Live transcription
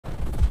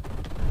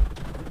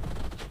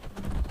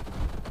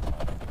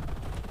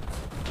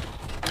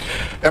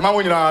Emma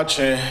Munina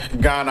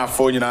Ghana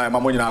for Emma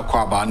Munina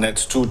Kwaba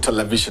net 2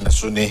 television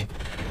Sunni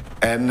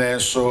and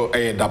so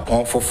a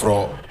Agyapong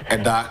for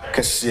Eda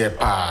Kesie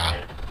pa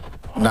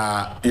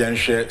na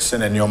Yanshe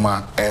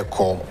Senenioma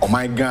Eko o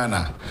my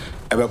Ghana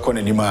Ebeko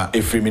Nima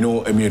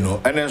Efrimino Emuno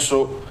and then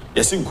so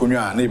Yasin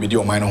Kunya na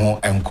video mine ho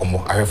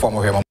enkomo I form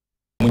of him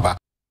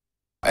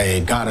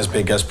a Ghana's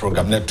biggest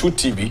program net 2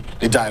 TV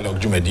the dialogue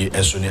Jumedi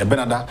Esuni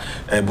Benada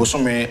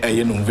Bosome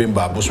a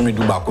November Bosome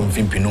Duba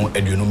Confimpino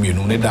Eduno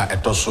Mino Neda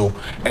Etoso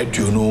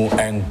Eduno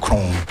and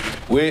Chrome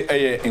we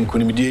a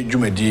Nkunimidi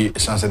Jumedi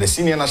Sansa the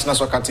senior national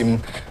soccer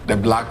team the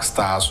Black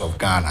Stars of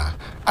Ghana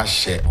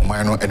Ashe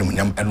Omano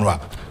Edmunyam Enra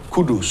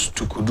kudos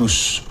to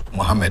Kudus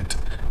Mohammed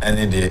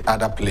and the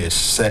other players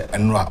say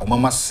Enra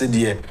Omama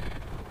Sedie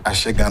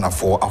Ashe Ghana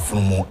for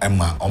Afunumu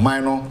Emma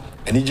Omano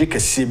and Ije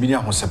Kesie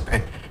Binya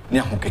Hosepe ni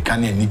ahokeka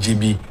na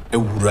nijibi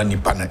ewura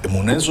nipa na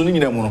emu na nso ni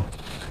nyina mu no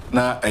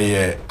na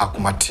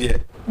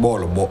akomate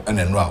ball bo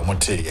na nro a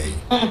omote yi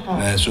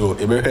na so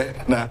ebehwe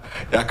na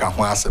yaka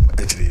ho asem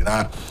akiri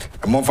na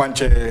momfa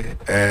nche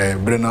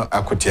bre no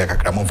akotie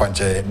kakra momfa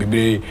nche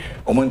bibiri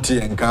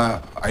omonte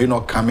nka are you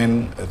not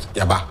coming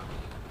yaba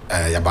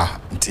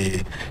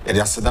nti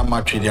ya aseda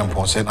match di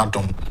amponse na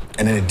dom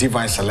and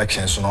divine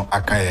selections no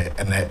aka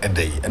ene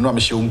edai eno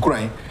amhye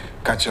unkuran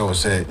catcher was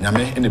say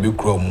nyame ene be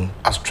kura mu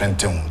a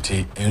strengthen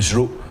ti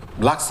ensuro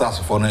Black Stars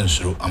for no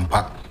ensuro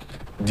ampa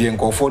die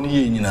nkofo no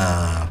ye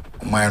nyina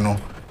man no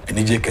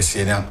enije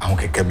kese na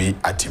ahokeka bi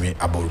atimi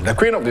aboru the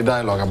queen of the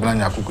dialogue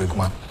Ablanya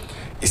Akukuma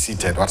is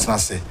seated what's not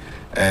say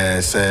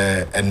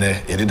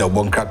ene yede da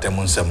bon kratem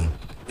nsam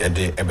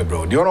yede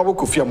ebebro the honorable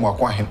Kofi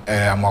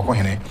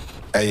Amoakohene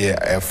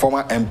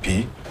former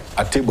MP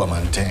at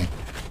Tebuamanten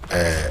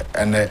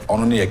ene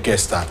ono ne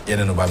guest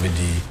yede no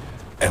babedi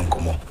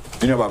enkomo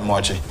you know about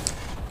Mochi.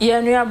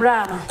 Yeah, you are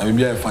brown. I'm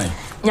very fine.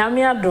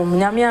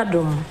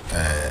 Nyamiadum.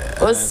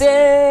 O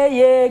say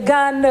ye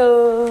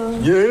Gano.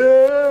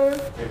 Yeah.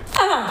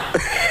 Ah.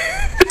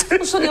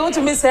 So they want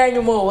to miss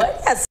anymore.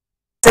 Yes.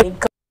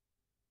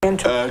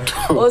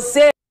 O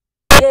say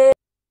ye.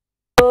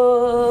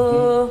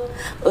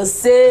 O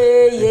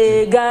say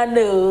ye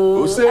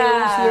Gano.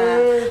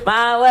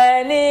 Ma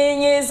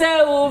weni ye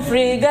se u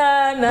free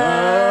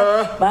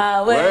Ghana.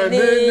 Ma weni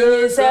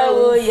ye se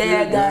u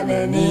ye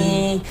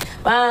Ghanani.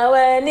 Ma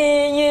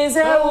weni ye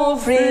se u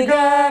free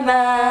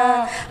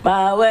Ghana.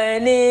 Ma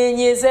weni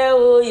ye se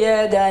u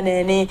ye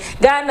Ghanani.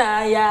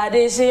 Ghana ya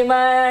de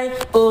shimai.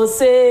 O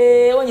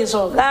say when you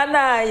saw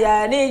Ghana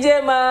ya ni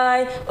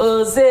jemai.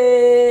 O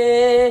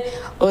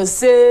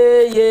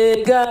say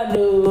ye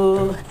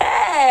Gano.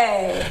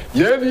 Hey.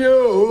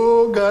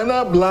 Yenio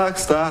Ghana Black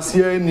Stars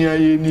yeni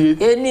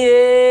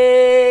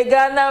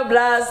Ghana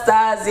Black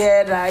Stars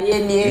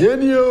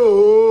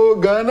Yenio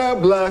Ghana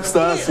Black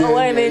Stars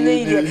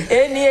yeni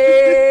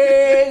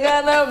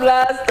Ghana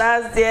Black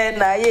Stars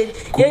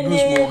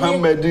yeni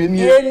Mohammed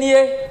yeni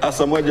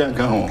Asamoah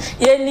Janka ho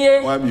yeni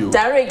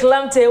Tarek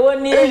Lamte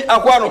woni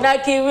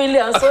Inaki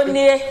Williams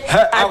woni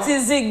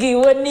Atizigi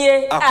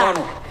woni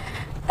Akwano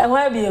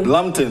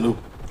Lamte no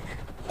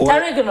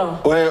Tarek no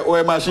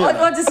where machine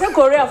what is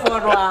Korea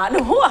for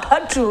no who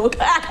are true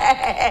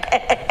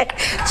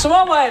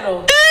small boy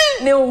no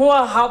ne who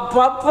are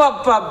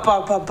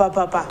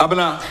papa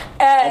abena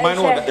o man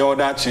no the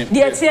order chin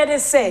the tear they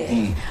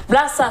say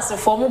Black Stars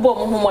for mo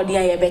bo mo homodi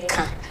an ye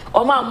beka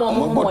o ma mo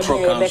homodi an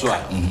ye beka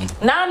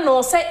na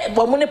no say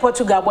bo mo ne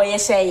Portugal boy ye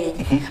share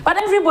but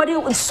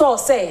everybody saw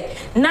say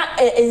na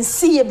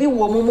NC ye bi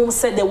wo mo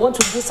said they want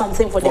to do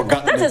something for them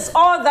that is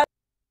all that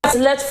is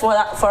left for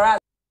us.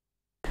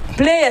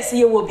 Players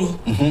ye will be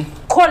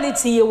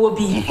quality ye will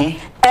be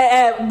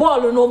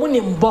ball no money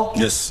mbo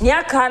yes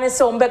nya kan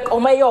say o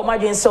maye o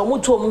madwen say o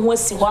mutu o mu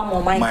si ho am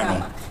o man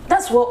kan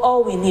that's what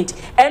all we need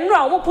and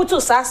no we put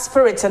us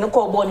spirit no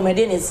call ball me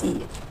dey na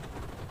see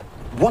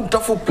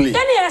wonderful play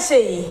then ya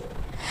say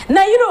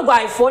na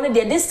Uruguay for no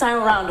this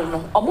time round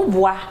no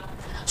omoboa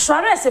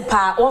Suarez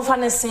pa won fa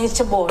na sin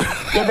ball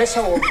ye be she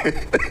wo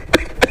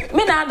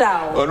me na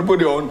da o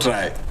nobody on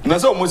try na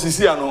so mo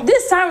sisi ano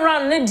this time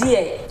round ne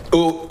die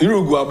oh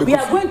Uruguay we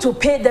are going to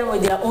pay them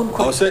with their own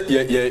cost. I said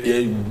yeah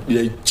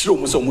chiro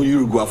mo so mo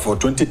Uruguay for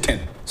 2010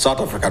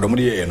 South Africa do mo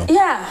dey no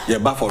yeah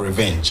back for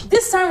revenge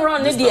this time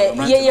round ne die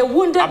yeah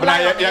wounded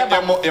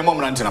yeah mom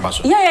ranting about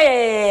so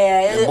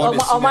yeah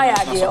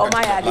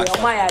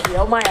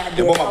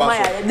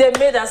they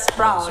made us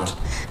proud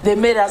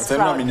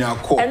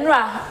and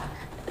ra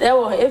there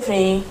were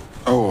everything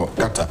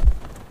gata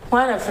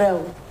one of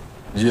friend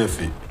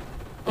GFE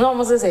no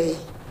mo say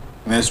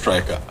next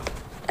striker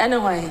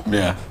anyway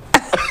yeah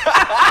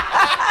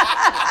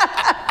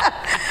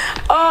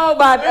oh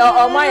but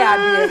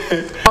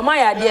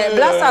my idea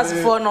Black Stars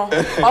for no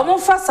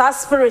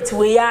first spirit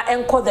we are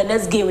encore the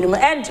next game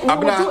and we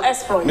will do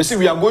exploit. Me see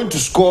we are going to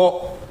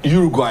score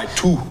Uruguay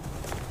 2.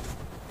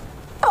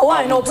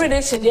 Why no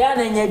prediction there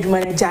na nya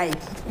adwuma na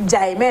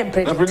jai men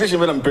predict. Na prediction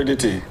we am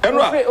predicting.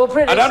 Enra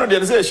I don't know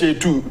they say she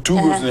two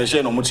goals na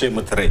she no mo che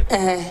mo 3.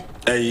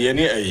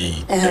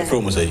 Any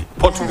from say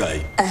Portugal.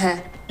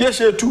 Yes,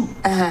 share 2.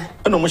 And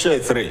no share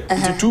 3.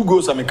 It's 2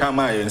 goals I come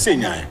and say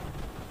nine.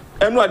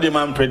 And what the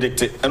man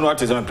predicted, and what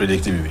is man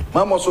predicted?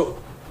 Mama so.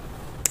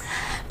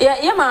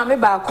 Yeah, mammy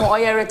back or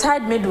a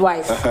retired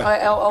midwife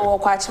or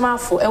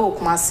Quachmafo,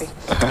 Kumasi.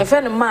 A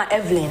friend of ma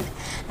Evelyn.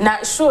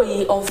 Now show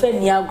ye on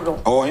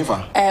Feniagro. Oh,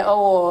 Infa.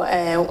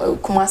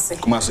 Kumasi.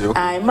 Kumasi.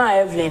 I ma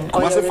Evelyn.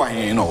 Kumasi for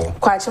him, no.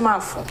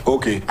 Quachmafo.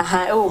 Okay.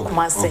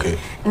 Kumasi. Okay.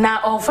 Now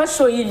on first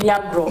show ye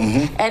Niagro.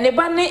 And a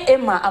bunny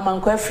Emma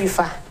among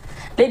Frifa.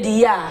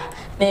 Lady ya.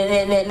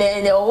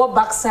 Ne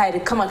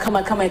backside. Come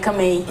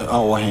in.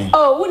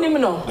 Oh, wouldn't you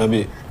know?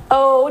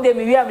 Oh, they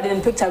may have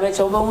been picture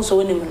better over so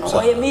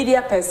a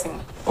media person.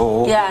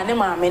 Oh, yeah, ne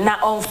mammy.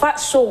 Now on fat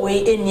show way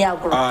in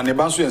Niagara. Ah,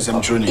 Nebansu and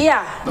some training.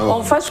 Yeah,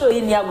 on fat show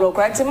in Niagara.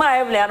 Right to my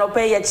Evelyn, I'll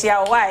pay a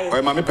chia. Why?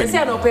 Why, Mammy Penny?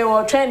 I don't pay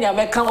or train you,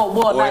 make come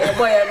aboard like a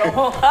boy.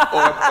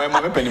 Why,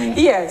 Mammy Penny?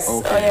 Yes,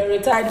 a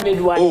retired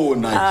midwife. Oh,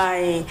 nice.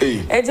 Aye,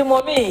 it's a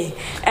mommy.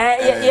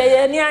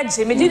 Yeah,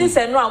 Jimmy didn't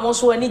say no,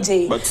 almost one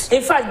day.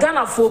 In fact,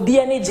 Ghana for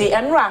BNJ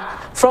and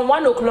from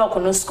 1 o'clock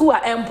on the school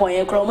at Empire,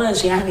 and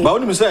Croman's Yanni. But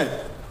what do you say?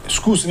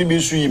 Schools ni be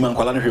sui man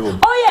kwala no.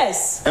 Oh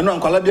yes. Eno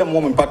an kwala bia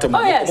mo mpatam. Mo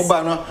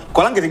ba no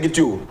kwala ngete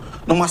you.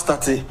 No ma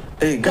start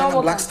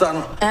Ghana Black Star no.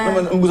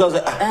 No mbuza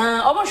say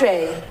omo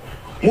hwe.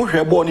 Mo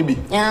hwe bo ni bi.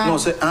 No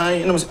say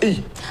no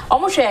say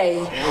omo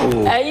hwe.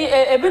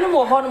 Ebinom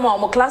wo ho no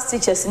ma class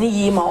teachers ni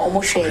yi ma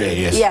omo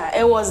hwe. Yeah,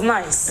 it was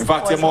nice. In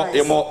fact,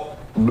 emo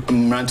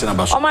mrante na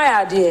baso. Omo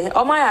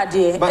ya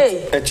de. But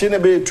e chi na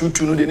be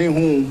tutu no de ni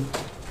hu.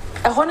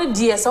 E ho no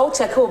de so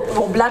check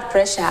your blood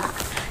pressure.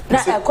 Na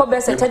ekobe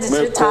se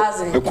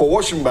 33,000. Eko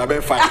washing ba be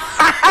fine. I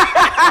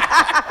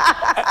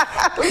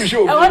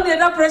want the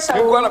no pressure.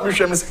 You go na be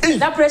hwem say.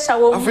 Na pressure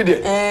wo.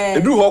 Afide.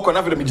 E do ho ko na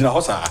afide me gina ho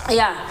sa.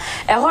 Yeah.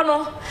 E ho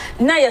no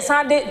na ye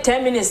san de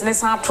 10 minutes ne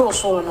san tro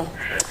so no.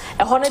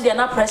 E ho no de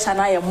na pressure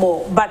na ye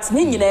more, but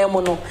ni nyina ye mo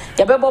no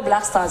ye be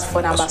Black Stars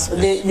for na baso.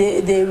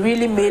 They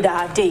really made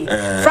our day.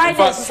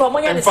 Friday so mo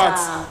nya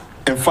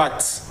in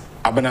fact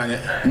Abananya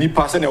ni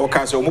pass na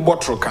oka se omo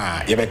botro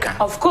ka ye beka.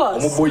 Of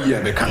course. Omo boyi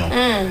ye beka no.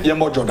 Ye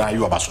mo Jordan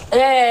you abaso.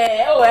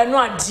 Eno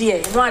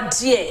ade.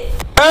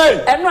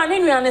 Hey. Eno ani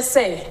nuane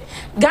say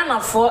Ghana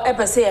for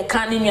epese ye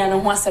kan ni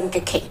nuane ho asem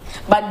keke.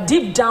 But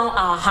deep down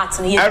our heart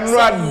ni ye. Eno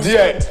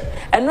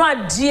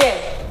ade.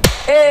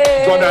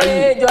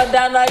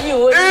 Jordan are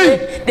you?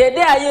 The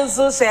day I use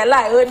so say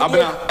lie.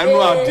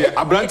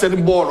 Abrante the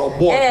ball or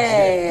ball.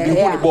 You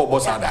put the ball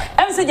boss at that.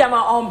 I'm saying I'm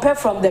on pay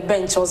from the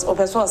bench or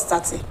person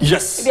starting.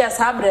 Yes. Be as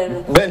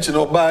habren. Bench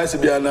no buy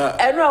Sibiana.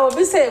 And I will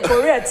be say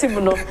Korea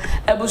team no.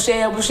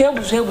 Ebushia.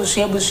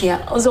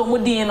 Ozo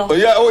mudi no.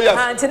 Oh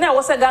yeah. And now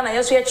was a Ghana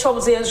yes we chop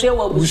say yes we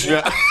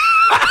bushia.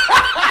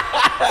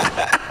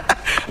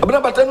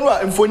 But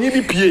mfoni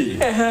bi pie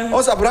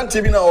o sa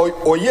brante bi na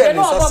o ye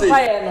ni sa say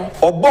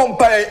o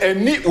bompa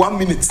and need 1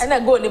 minute and I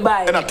go ni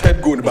buy and a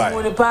third go ni buy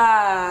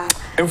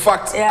in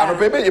fact I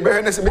be you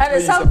be na say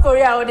and South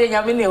Korea o de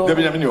nyame ni o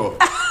Ghana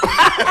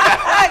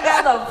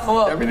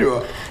for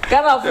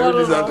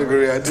South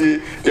Korea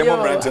di ye mo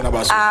brante na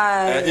ba so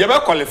ye be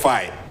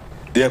qualify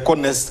they call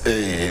next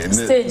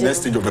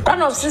stage of the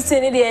one of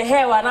 16 in the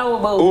hair one now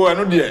oh I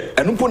know there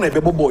enu po na be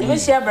bobo you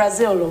share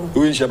Brazil lo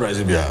we share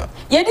Brazil bia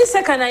ye di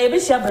second na ye be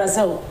share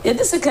Brazil ye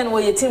di second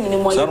we ye team ni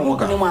mo ye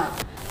book ni mo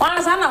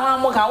one sana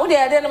one mo ka wo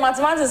dey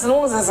mathematics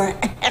no unse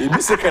ye di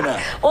second na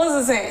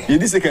unse ye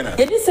di second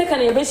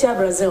ye be share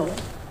Brazil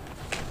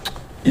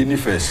ye ni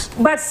first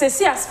but say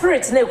see a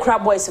spirit na kura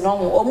boys no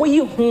omo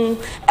yi hu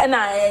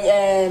na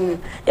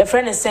your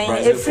friend is saying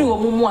every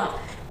omo a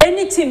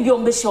any team you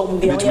be sure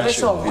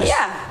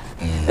yeah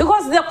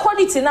because the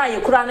quality now you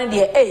could run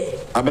there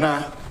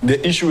abena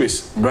the issue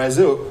is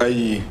Brazil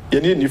you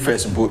need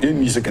first but you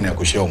need second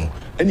akoshiom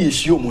any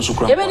issue mo so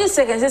kura you be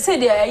second say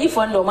they if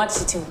on the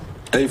match team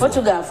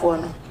Portugal for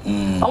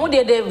no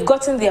they've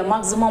gotten their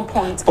maximum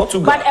point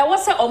Portugal. But I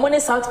was say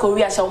omone South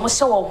Korea sha omo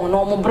show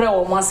no omo bre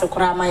omo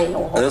asekura mai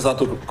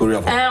South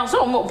Korea for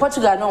so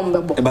Portugal no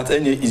mbebo but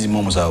any easy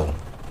mom sa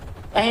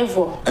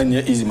and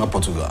yeah, easy my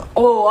Portugal.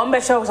 Oh, I'm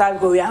better South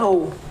Korea.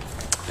 Oh,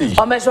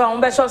 I'm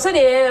better. Say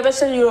the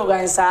better Euro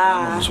guys.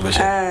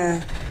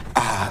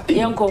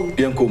 Young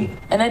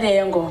another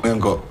young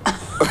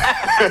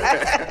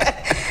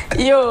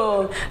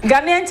Yo,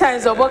 Ghanaian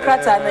Times of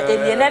Bokrata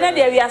and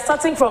we are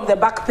starting from the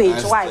back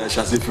page. Why?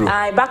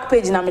 Back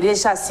page na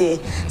Malaysia say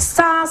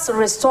Stars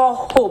restore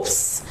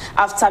hopes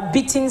after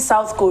beating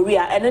South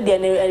Korea and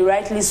then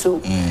rightly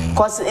so.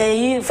 Cause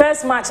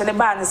first match and the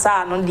ban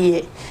sa no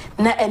die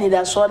na any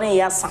da so na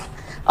yasa.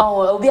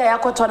 Oh, obi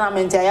ayako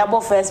tournament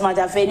ayabo first match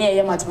afeni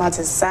e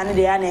mathematics san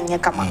de ya na enye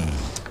kama.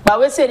 But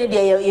we say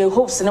the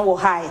hopes no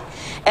high.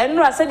 And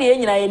no said the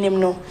nyina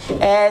no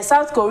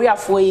South Korea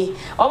for yi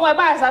omo e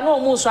ba sa no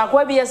mu so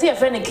akwa bi say e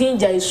fe ne King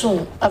Jai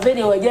soon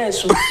afeni we Jai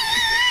soon.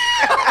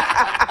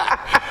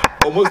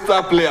 Almost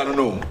star player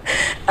no.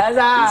 As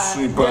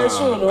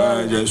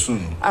Jai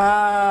soon.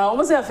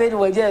 Almost afeni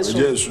we Jai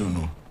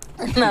soon.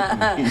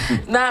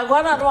 Na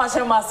gwana no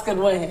ashe mask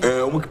way.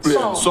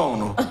 Play song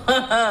no.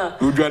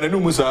 You do no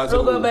musa.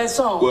 Go be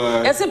song.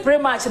 Yes,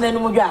 pretty much na no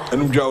mudwa.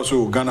 And mudwa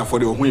also Ghana for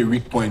the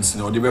weak points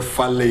no. They be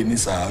fall ni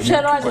sa.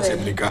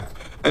 America.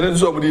 And then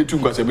somebody to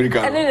America.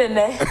 And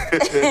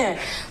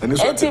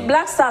then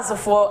Black Stars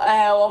for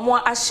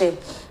more ashe.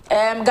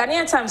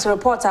 Ghanaian Times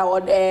reporter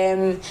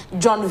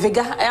John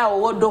Viga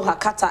Wodo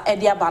Hakata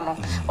Ediabano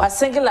was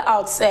singling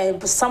out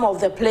some of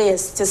the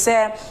players to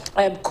say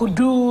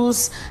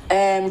Kudus,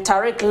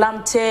 Tariq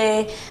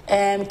Lamte,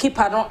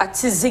 Kipano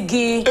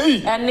Atizigi,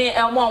 and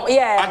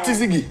yeah,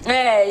 Atizigi.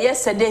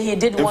 Yesterday he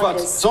did one.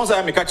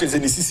 Sometimes I catch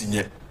in the season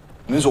yet.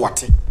 News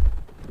what?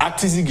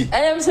 Atizigi. I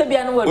am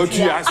saying what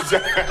you ask.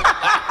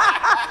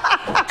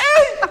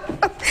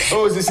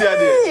 Oh, is this here?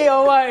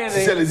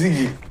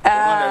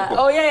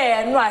 Oh,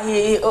 yeah, no,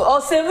 he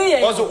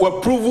also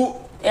approve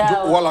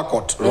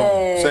Wallacott.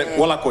 Say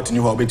Wallacott in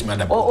your bit,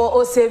 madam.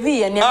 Oh,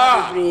 Sevilla,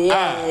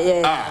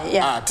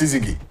 yeah,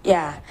 Tizigi.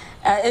 Yeah.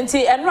 And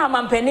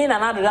Raman Penin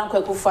and other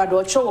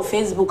akufo-addo show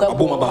Facebook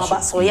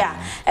Mabaso,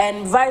 yeah,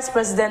 and Vice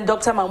President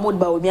Dr. Mahmoud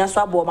Bawumia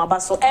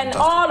Mabaso, and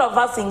all of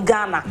us in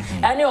Ghana,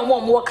 and your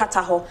mom work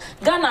Kataho.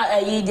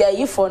 Ghana,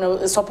 ye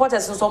for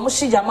supporters, so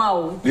Mushi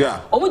Jamao, yeah,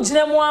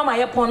 Omujinemo, my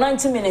upon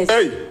 90 minutes.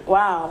 Hey,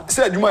 wow,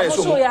 said you might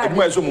so and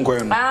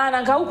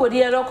Kauko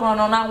dear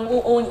Locono,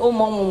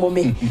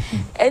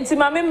 and to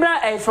my member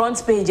a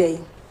front page.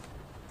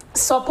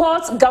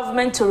 Support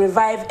government to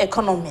revive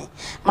economy.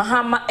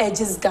 Mahama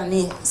urges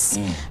Ghanaians.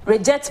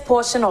 Reject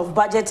portion of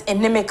budget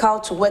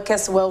inimical to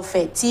workers'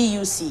 welfare.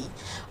 TUC.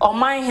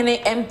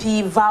 Omakohene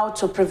MP vow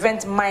to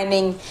prevent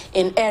mining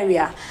in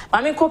area.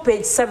 Mamiko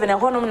page 7.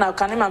 Ehonom na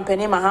kanema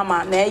mpeni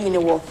Mahama na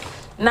yiniwo.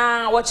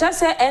 Na wacha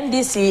se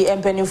NDC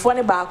empenifo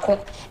ne baako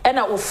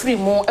ena ofiri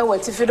mu e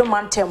watifido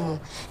mantemu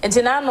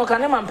enti na no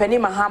kanema mpeni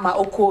Mahama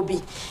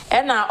okobi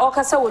ena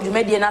okasa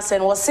wodwumedie na se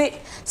no wose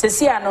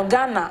sesi ano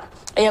Ghana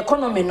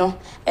economy no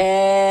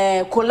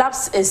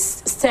collapse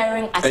is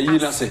staring at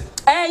us.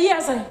 Yes,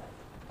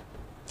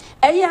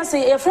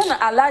 a friend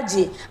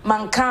Alaji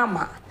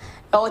Mankama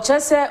or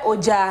Chese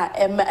Oja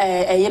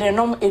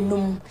Yerenom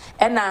enum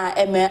ena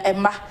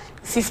emma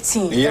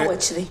 15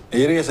 actually.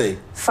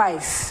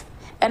 5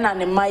 ena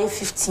emma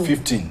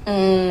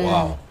 15.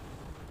 Wow.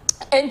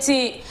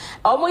 Enti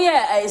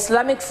omoye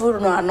Islamic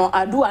food no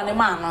adu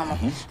anema no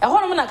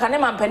ehonum na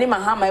kanema mpani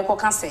Mahama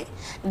ekoka se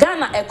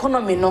Ghana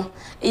economy no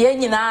ye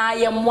nyina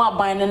ye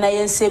moaban na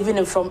ye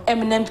saving from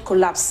imminent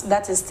collapse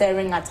that is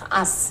staring at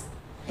us.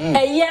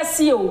 Yes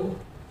you.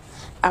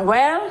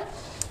 Well,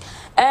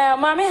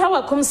 Mami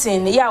Hawa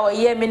Kumsin ya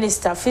ye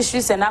minister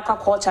fisheries and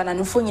aquaculture na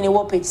nfo nyine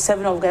wo page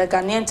 7 of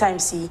Ghanaian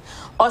Times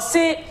or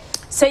say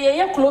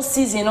ye close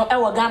season no e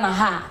wo Ghana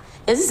ha.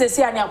 Yesi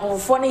sesi ani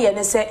akofo ne ye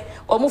ne se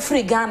omu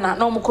free Ghana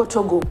na omu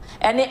kotogo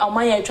ene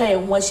omanya atwa ye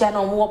ho ahia na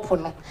omu wopo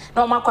no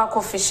na omu akwa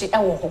kofishi e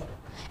wo ho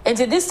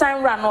enti this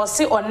time round no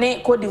se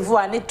one Cote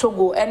d'Ivoire ne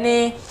Togo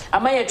ene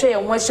amanya atwa ye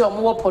ho ahia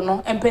omu wopo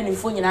no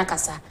empanifo nyina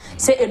kasa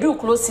se edu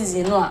close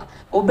season no a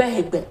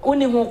obehegbe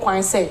oni ho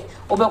kwan se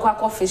obekwa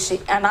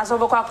kofishi anaso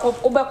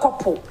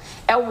obekopo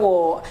e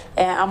wo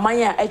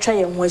amanya atwa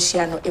ye ho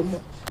ahia no emu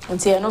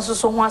nti eno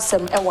so ho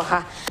asem e wo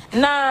ha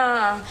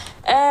na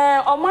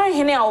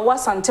Omakohene a owa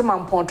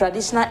Santemampong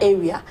traditional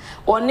area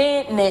one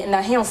ne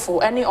na hemfo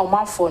ene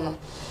omanfo no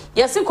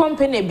yesi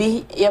company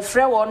bi ye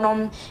frɛ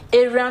wonom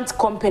Ariant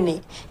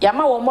company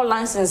yama wo mo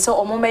license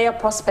o mo meye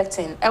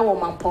prospecting e wo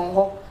Mampong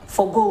ho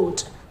for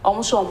gold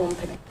omo so omo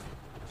mpene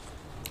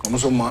omo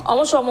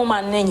so omo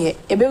man nenye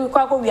ebe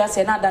kwa ko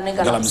wiase na ada ne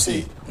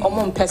galamsey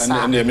omo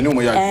mpesa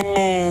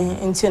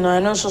nti no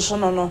eno so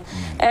no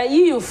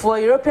EU for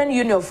European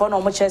Union for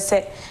no mo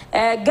chese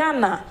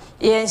Ghana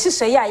ye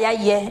nsise ya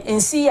ye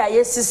nsi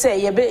ya sise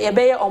ye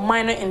be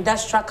oman no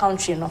industrial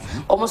country no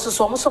omo so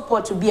omo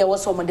support to be e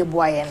was omo de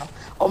boaye no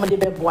omo de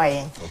be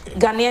boaye.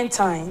 Ghanaian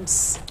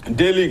Times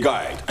Daily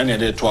Guide and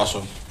the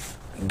twaso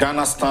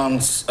Ghana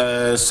stands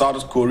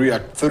South Korea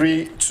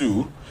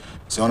 3-2.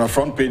 So on the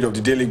front page of the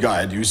Daily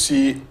Guide, you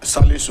see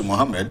Salisu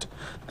Mohammed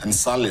and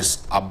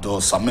Salis Abdul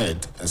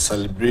Samed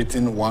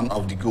celebrating one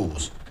of the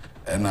goals.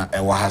 And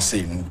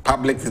Wahasi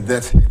public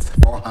debt hit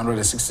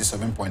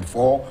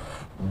 467.4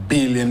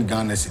 billion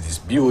Ghana cedis.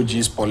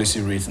 BOG's policy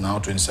rate now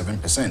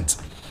 27%.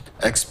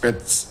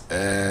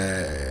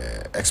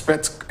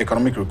 Expect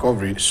economic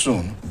recovery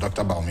soon,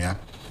 Dr. Bawumia.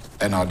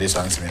 And now this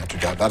answer me to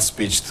that. That's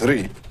page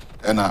 3.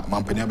 And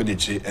Mampenia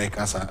Bedici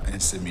Ekasa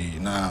and Semi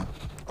now.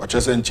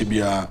 Ochese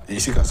nchibia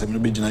isi kasa mno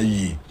bejina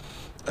yi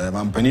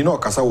mampani no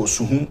kasa wo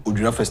suhu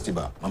odwira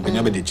festival mampani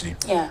abedechiri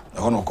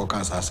ho no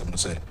kokansa asem no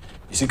se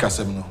isi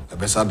kasa mno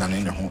ebesa dan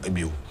ne ho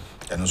ebio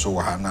eno so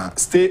wa na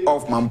stay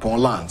off Mampong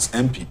lands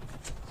MP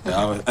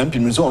MP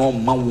means no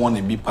man won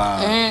e bi pa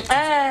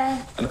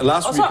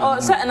last week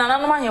so na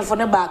nanu ma hemfo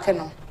ne back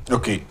no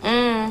okay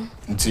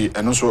nti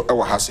eno so e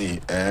wa ha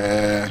sei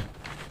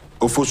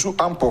Ofosu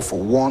Ampofo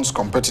warns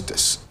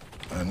competitors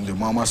and the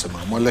mama say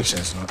my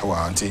elections no e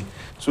wa anti.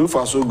 So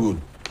far, so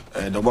good.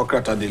 The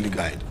Democrat Daily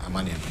Guide.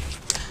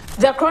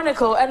 The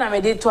Chronicle and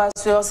Amede to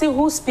us will see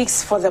who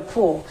speaks for the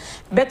poor.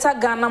 Better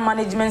Ghana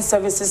Management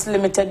Services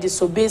Limited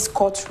disobeys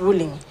court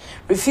ruling,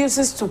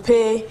 refuses to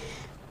pay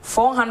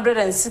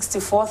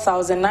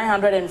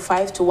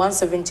 464,905 to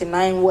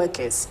 179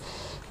 workers.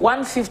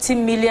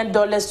 $150 million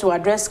to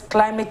address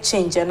climate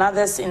change and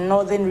others in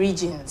northern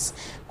regions.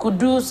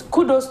 Kudos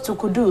to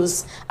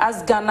Kudus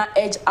as Ghana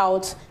edge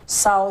out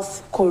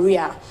South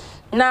Korea.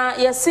 Now,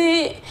 you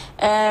see,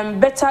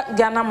 Better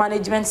Ghana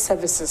Management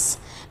Services.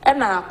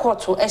 And a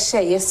court to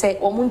share, you say,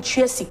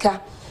 Omunchie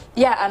Sika.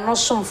 Yeah, and not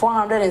some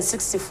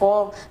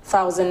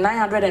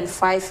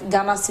 464,905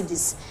 Ghana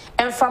cedis.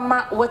 And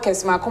farmer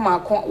workers, Makoma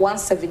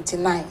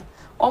 179.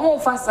 Omo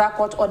faster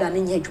court order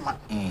in Yejuma.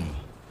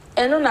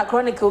 And on a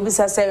Chronicle,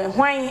 bisa say,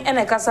 why and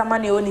a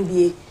Casamani only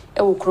be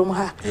a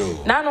Ukrumha.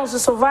 Now,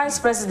 also Vice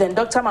President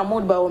Dr.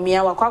 Mahmoud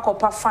Baumia, Wakako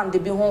fund the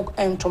Bihon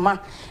and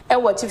Toma,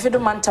 and what if you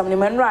don't man,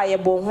 Tamniman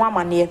bon one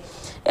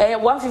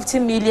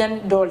 $150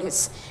 million.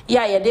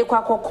 Yeah, they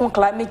quack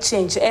climate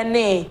change and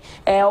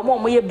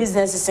more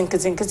businesses in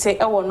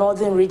Kencity our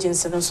northern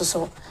regions and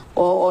so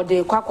or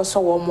the quack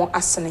so more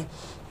asene.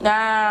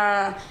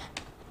 Na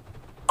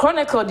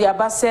Chronicle the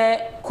Abase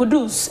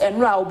Kudus and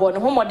Rao Bono,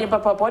 whom the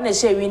papa on a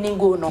share winning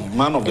go no.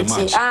 Man of the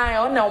match. I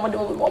on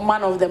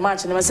man of the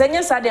match. And I say,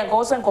 yes, I didn't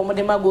also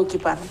Commodema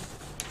goalkeeper.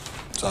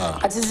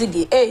 At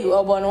Ziggy,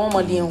 or Bono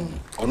Modium.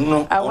 Oh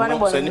no, I want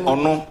to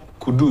no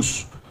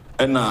Kudus.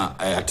 Ena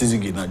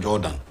atizigi na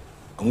Jordan.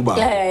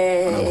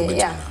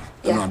 Yeah.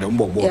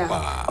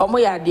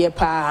 Omoya dear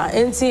pa.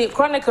 Enti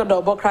Chronicle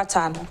do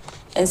Bokratan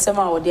and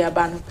somehow dear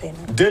ban pen.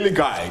 Daily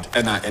Guide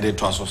and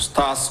editors of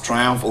Stars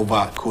triumph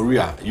over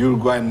Korea.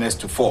 Uruguay next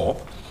to 4.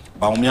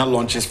 Baumia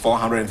launches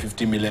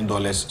 $450 million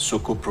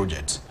Soko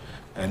project.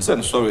 And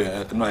send story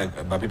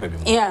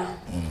yeah.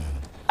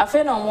 I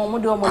feel no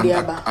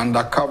more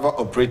undercover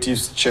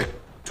operatives to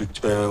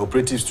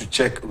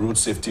check road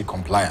safety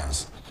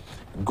compliance.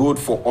 Good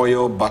for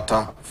oil,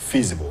 butter,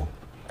 feasible.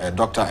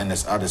 Dr.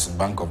 N.S. Addison,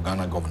 Bank of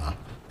Ghana governor.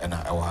 And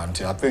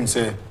I think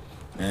say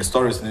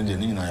stories in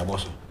India.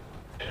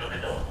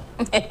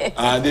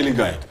 Daily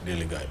Guide.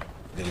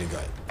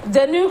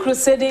 The new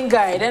crusading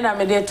guide, and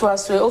I'm there to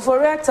us.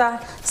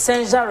 Oforeta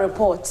Senja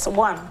reports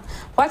 1.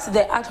 What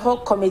the ad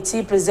hoc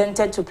committee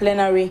presented to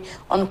plenary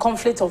on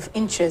conflict of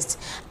interest.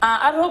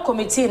 Ad hoc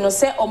committee no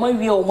say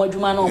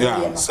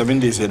yeah, 7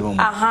 days ago.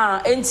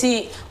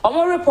 Enti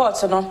omo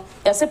report no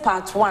say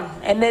part 1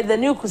 and then the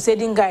new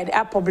crusading guide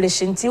are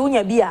published nti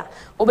unya bia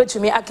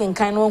obetumi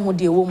akenkan no hu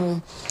de wo mu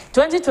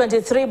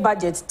 2023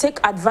 budget take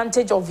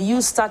advantage of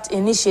Youth Start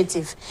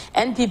initiative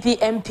NPP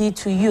MP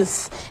to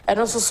youth and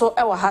also so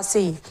ewa ha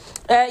say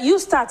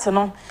Youth Start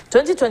no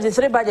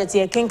 2023 budget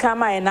ye kenkan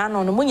ma na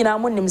no mu nyina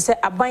mu nim se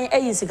aban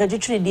ayi sika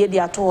twitwiri de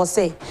ato ho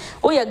say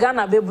o ye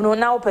Ghana bebuno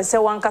na wo pese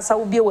wankasa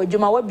wo bie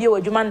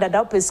wadwuma ndada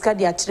wo pesika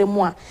de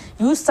atremu a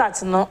Youth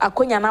Start no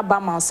akonya na ba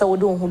ma se wo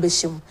de ho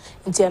behim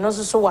nti eno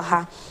so wa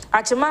ha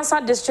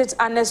Achimansa District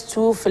Annex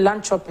 2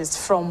 philanthropist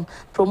from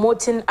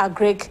promoting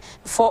agric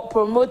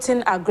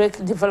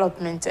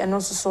development and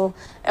also so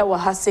ewa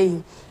ha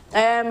say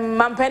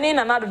Mampeni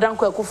na nado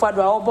danko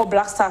akufo-addo a obo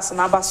Black Stars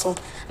na abaso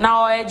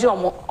na oyeje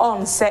omo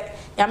on se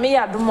yame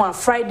ya domo a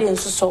Friday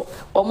nso so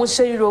omo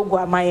sheri rogu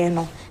amaye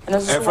no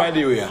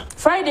Friday we are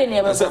Friday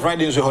near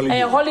Friday is a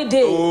holiday.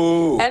 Holiday.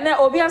 And then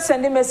Obi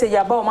sending message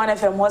about Man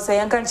FM was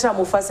saying can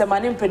chamo for some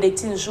man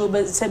predicting show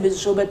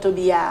to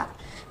be a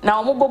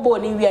now Mobo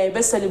we are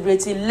best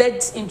celebrating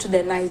late into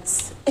the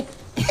night.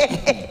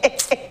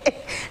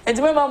 And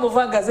remember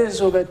Movanga says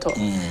show better.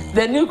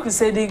 The new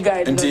crusading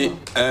guide.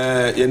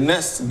 Your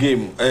next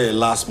game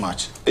last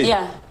match.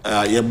 Yeah.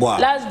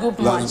 Last group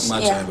match.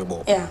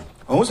 Yeah.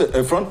 Almost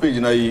a front page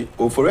now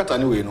for it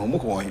anyway no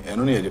more and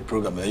only the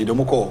program you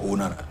don't call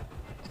owner.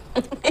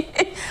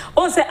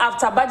 Also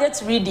after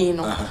budget reading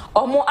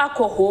omo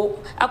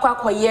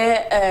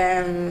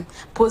akwakoye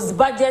post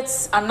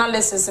budget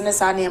analysis in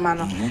the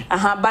no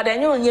but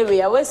then you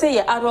we say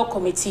your ad hoc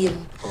committee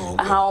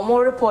omo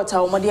reporter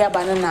omo dia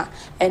banana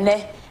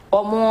ene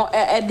omo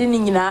edini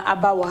nyina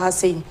aba wo ha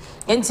saying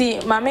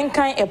Enti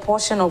Mamenkan a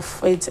portion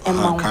of it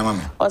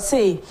or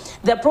say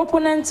the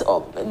proponents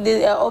of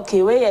the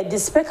where a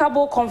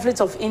despicable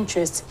conflict of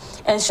interest,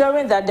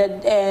 ensuring that the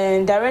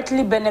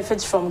directly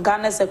benefits from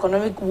Ghana's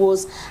economic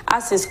woes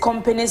as its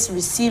companies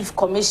receive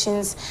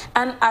commissions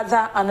and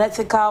other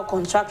unethical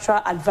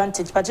contractual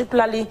advantage,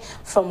 particularly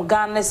from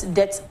Ghana's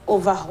debt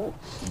overhaul.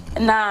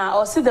 Now,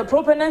 also the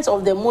proponents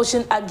of the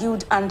motion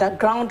argued under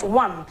ground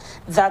 1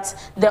 that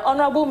the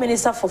Honorable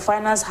Minister for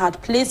Finance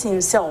had placed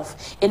himself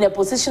in a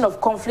position of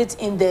conflict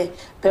in the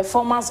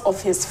performance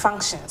of his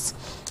functions.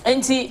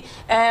 Enti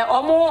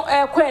omo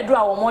kwedu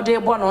a omo de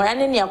Bono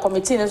ene ne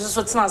committee ne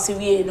so tena se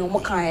wie no mo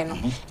kan no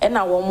e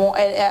na omo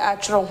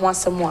atwero ho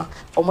asem a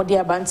omo de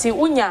abanti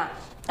unya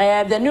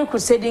the new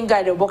crusading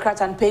guide of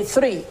Bokrat and page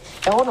 3 e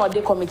ho no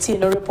de committee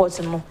no report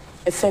no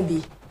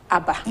FB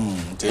aba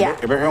yeah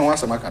e be ho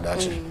asem aka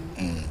dachi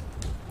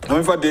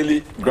no for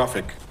daily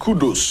graphic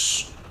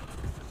kudos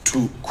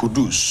to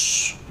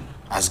Kudus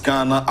as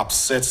Ghana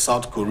upsets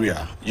South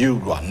Korea,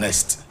 Uruguay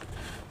next.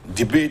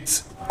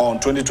 Debate on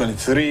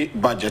 2023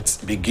 budget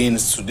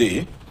begins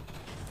today.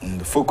 And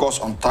the focus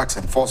on tax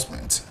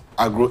enforcement,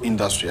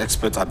 agro-industry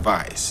expert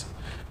advice,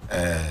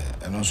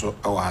 and also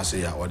our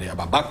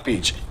back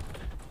page.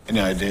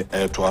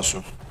 To us,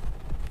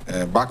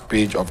 back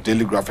page of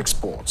Daily Graphic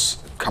Sports.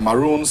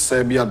 Cameroon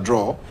Serbia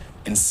draw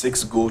in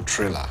 6-goal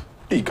thriller.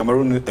 Hey,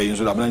 Cameroon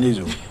is almost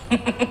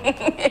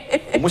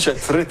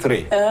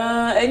 3-3.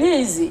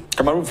 Easy.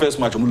 Cameroon first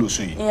match lose.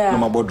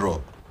 No more draw.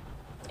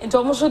 It's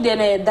almost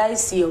the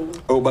dice.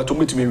 Oh, but to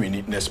me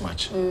win next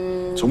match.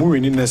 So we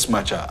win next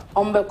match.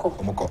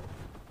 Omoko.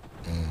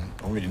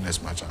 We win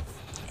next match.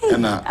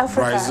 And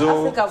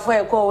Africa for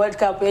a World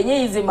Cup.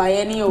 Easy,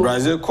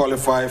 Brazil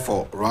qualify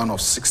for round of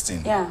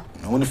 16. Yeah.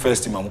 Only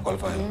first team I'm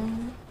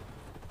qualifying.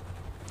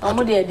 Now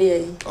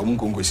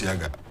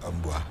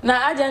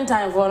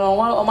Argentine for no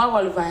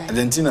qualifying.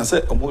 Argentina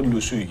said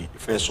lose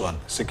first one,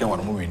 second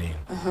one winning.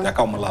 That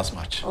come last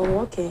match. Oh,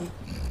 okay.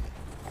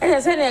 And I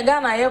said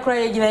Ghana you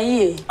cry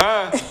ye.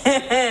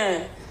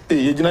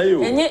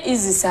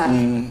 Easy sir.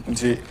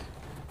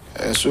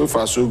 So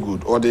far so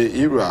good. Or the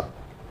era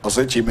of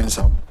such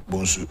Mensa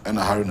Bonsu and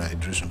Haruna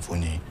Idris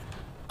Foni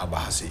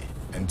Abahasi.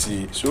 And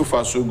so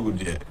far so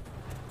good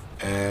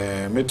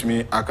yeah. Met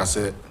me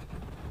akase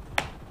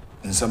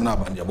Nsamna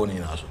Agyapong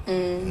in also.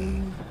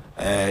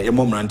 Your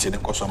mom ranting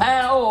and cosum.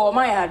 Oh,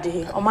 my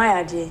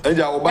idea.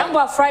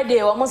 Number Friday,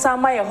 almost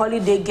my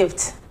holiday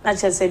gift. Not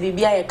just a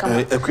BBI come.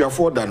 A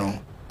afford no.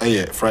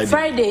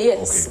 Friday,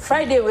 yes. Okay.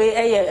 Friday we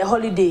a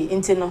holiday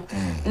intino.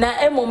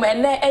 Na moment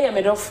na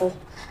medofo.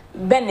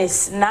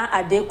 Benis na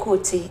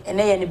adekoti and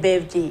any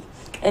birthday.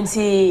 And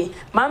see,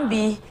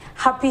 Mambi,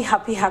 happy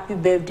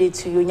birthday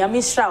to you.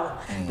 Nyami Shao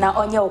na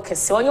onye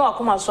okese. Onye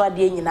wakuma so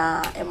ade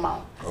nyina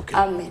ema. Okay.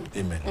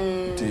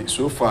 Amen.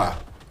 So far,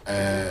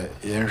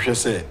 you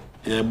say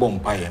ye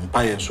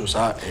empire so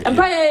sa.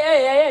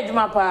 Empire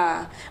juma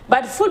pa.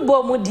 But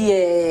football mu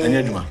die.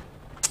 Any juma.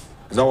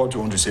 Is that what you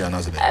want to say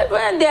another day?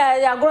 When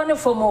they are growing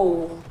for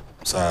more.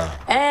 Sir.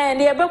 And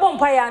the baby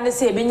empire and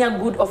say being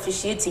good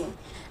officiating.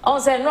 On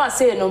say no, I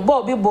say no.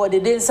 Bobby board the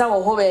dance our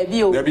whole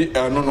baby.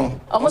 No.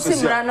 Almost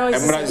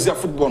Embrace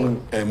football.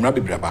 Embrace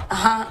braba.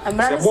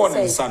 Embrace born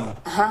in son.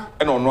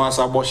 And on no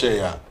asa bosh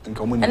ya. And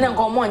then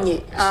come on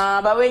ye.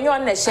 But when you're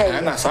on the share.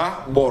 And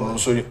asa born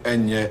so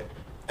and ye.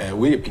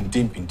 We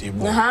pinting.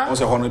 On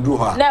say honor do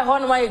her. Na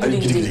honor my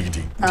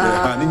gidi.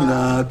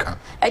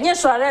 And yes,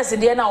 so arrest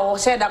the na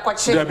share that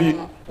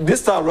question.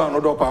 This time around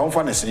no pa on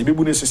fairness e be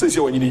bu ne say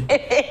when you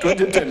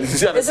 2010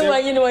 this year. This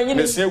when you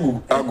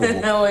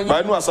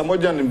But no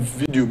asamoja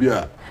video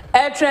bi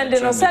a trend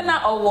no say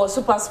na or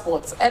super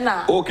sports and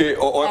na okay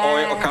or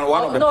can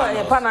one of the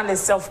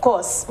panelists of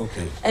course.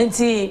 Okay. And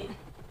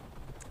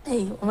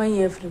hey, my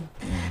year free.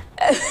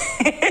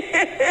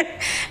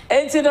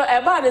 Enti no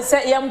eba de se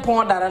yem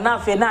pon dara na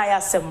afi na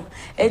ayasem.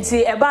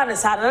 Enti eba de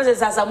sa na se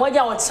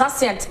asamoja o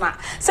transient na.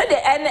 Se de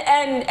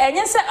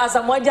enye se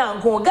asamoja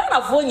nko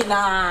Ghana fo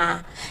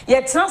nyina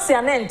ye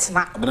transient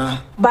na.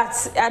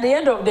 But at the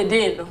end of the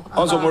day no.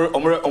 Also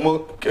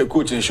omo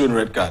coach and show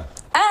red card.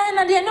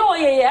 Na de no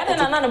ye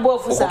na ball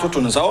for sa.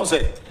 Toto no sa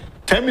say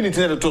 10 minutes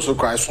in the total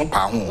cry so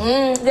pa ho.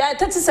 There are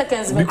 30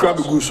 seconds. Be crab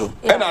go so.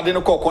 And I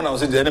didn't call corner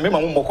say me ma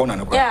mo corner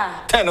no cry.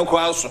 Yeah. 10 no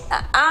cry so.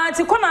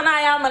 Ti corner na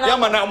ya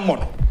na mo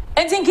no.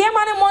 Enti nke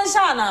ma ne mo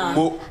nsha na.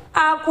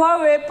 Akwa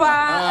we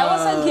pa. E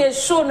was nke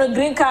show no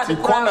green card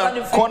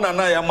corner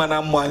na ya ma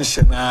na mo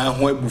anshe na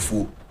ho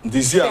abufu.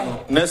 This year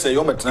na say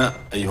yo metna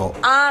e ho.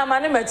 Ma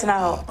ne metna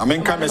ho. I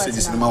mean can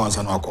messages in my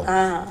wansa no akọ.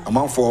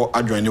 Among for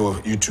adjoin your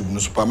YouTube no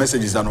super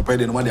messages are no pay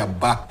no ma dey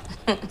ba.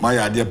 My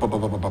idea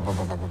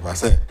papa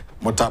say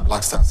Mota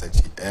Black Star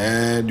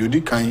sechi. You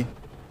di kan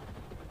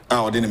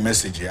or the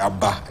message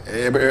aba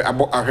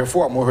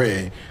ahwefo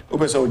amohwe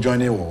obese o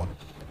join wo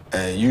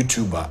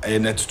YouTuber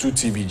Net2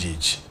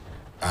 TVGH.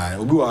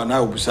 Obi wa na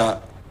obusa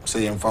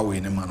say yemfa we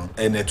ne ma no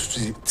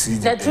Net2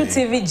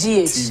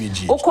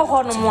 TVGH.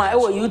 Okọ no mo a e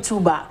wo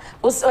YouTuber.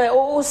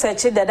 O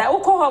search that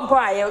okọ ho mpo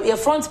a your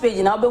front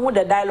page na obehu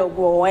the dialogue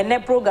wo ene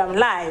program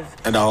live.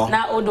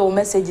 Na odo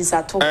messages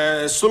ato.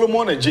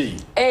 Solomon J.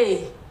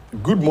 Hey.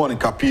 Good morning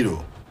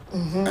Capito.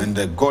 And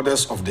the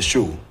goddess of the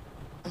show.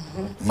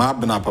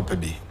 Mabna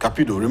Papabi.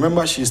 Capito,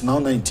 remember she is now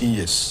 19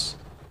 years.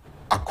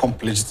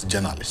 Accomplished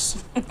journalist.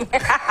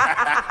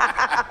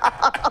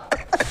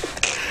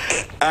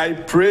 I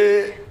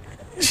pray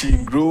she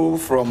grow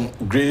from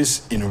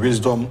grace in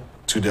wisdom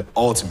to the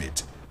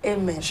ultimate.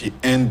 Amen. She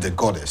earned the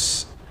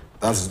goddess.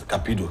 That's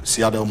Capito,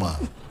 Seattle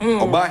man.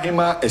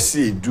 Obahima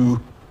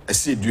Esiedu.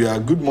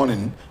 Good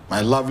morning,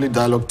 my lovely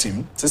dialogue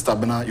team. Sister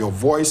Bena, your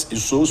voice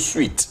is so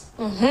sweet.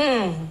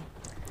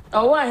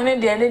 Oh, I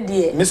need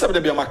the Miss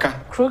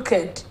Abdebiamaka.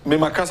 Crooked. Me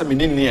makasa me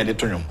near the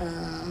tonum.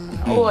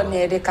 Oh,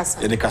 near the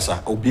casa. The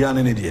casa,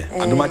 Obiana Nidia.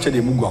 And the match of the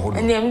Mugo.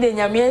 And the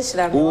Yamish.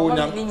 Oh,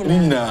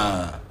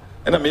 Nina.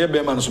 And I may be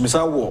a man, so Miss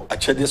Awo, a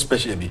ched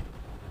especially.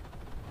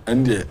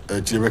 And the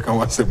Chireka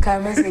was a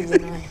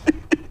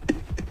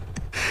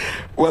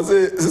was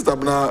it, Sister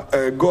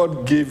Bna,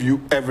 God gave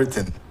you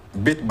everything,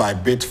 bit by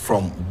bit,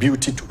 from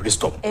beauty to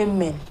wisdom.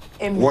 Amen.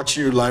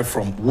 Watching you live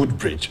from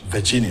Woodbridge,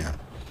 Virginia.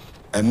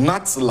 And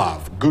Nats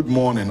Love, good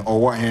morning,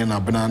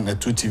 Amoakohene and the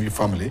 2TV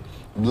family.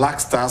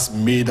 Black Stars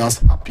made us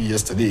happy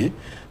yesterday.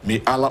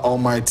 May Allah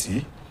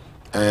Almighty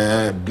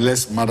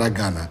bless Mother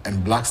Ghana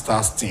and Black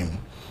Stars team.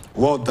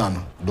 Well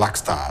done, Black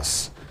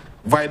Stars.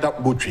 Vida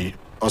Butri,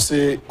 I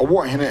say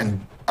Amoakohene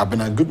and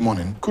Abena, good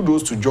morning.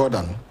 Kudos to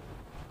Jordan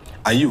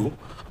Ayu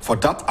for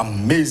that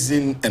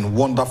amazing and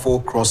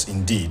wonderful cross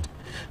indeed.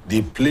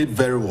 They played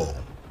very well.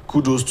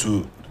 Kudos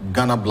to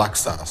Ghana Black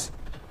Stars.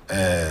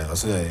 I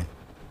say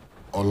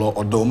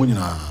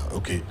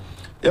okay.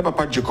 Yeah,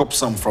 Papa Jacob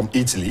Sam from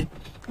Italy.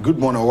 Good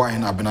morning,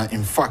 Amoakohene Abena.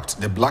 In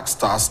fact, the Black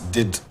Stars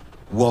did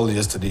well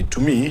yesterday. To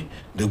me,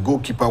 the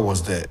goalkeeper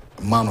was the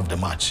man of the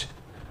match.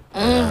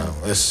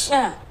 Yes.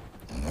 Yeah.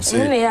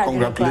 Say,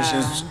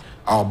 congratulations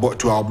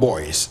to our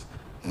boys.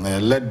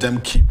 Let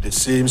them keep the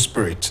same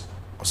spirit.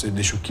 I say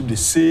they should keep the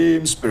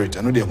same spirit.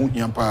 I know they are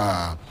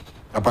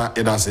Papa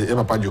Edase,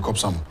 Papa Jacob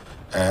Sam,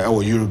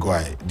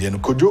 Uruguay. Then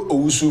Kojo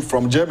Owusu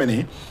from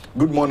Germany.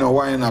 Good morning,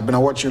 Amoakohene. I've been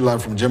watching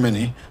live from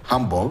Germany,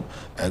 Hamburg.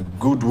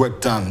 Good work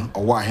done,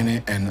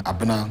 Amoakohene and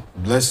Abena.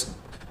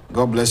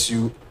 God bless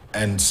you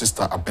and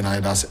Sister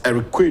Abena. That's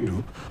Eric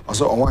Kwedu.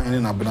 Also,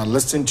 Amoakohene and Abena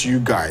listening to you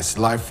guys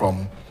live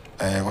from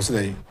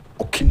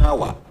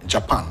Okinawa,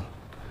 Japan.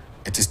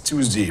 It is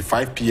Tuesday,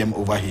 5 p.m.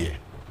 over here.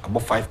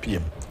 About 5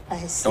 p.m.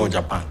 I see. Oh,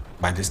 Japan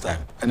by this time.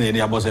 And then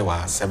about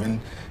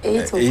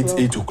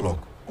 8 o'clock.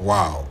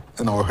 Wow.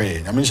 And I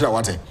mean,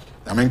 what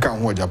I mean,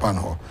 come Japan.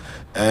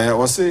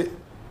 I say,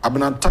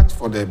 Abena, thanks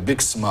for the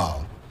big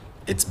smile.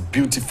 It's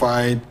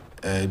beautify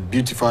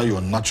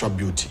your natural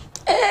beauty.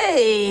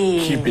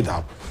 Hey. Keep it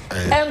up.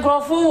 And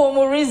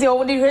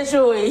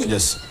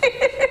yes.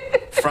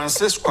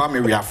 Francis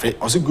Kwame Riafe,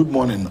 I say good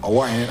morning,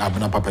 Amoakohene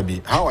Abena Papa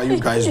B. How are you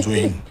guys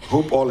doing?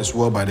 Hope all is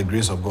well by the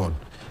grace of God.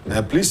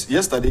 Please,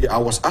 yesterday I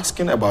was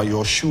asking about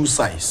your shoe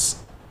size.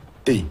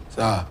 Hey,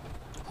 sir.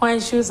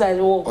 What shoe size?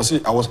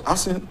 I was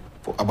asking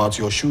about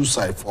your shoe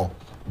size for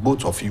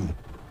both of you.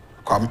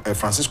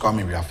 Francis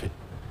Kwame Riafe.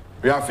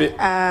 Riafe,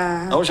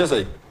 what should I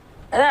say?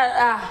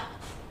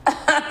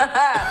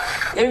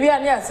 If you are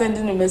not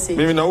sending a message.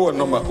 Maybe no what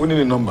number. We need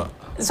a number.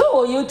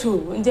 So you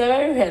too.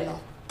 Very well.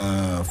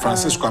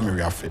 Francis Kwame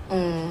Riafe.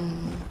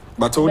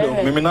 But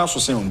maybe now so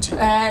say unti.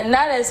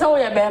 Now let's how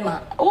you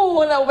Bema.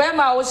 Oh, no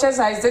Bema was just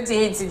size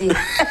 38 today.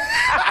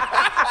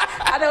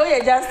 I know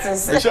you're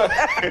justice.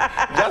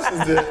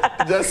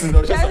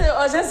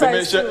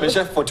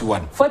 Justice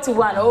 41.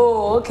 41.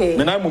 Oh, okay.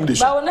 Me na mum de.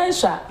 Ba wona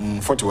sha.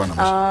 41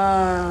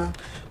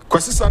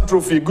 Kwesi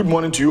Trophy, good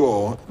morning to you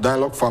all,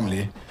 Dialogue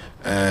family.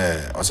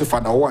 I say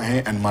Father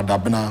Amoakohene and Mother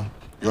Abena,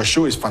 your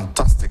show is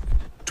fantastic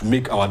to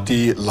make our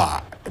day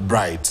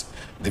bright.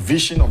 The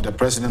vision of the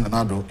President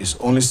Anado is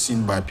only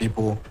seen by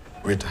people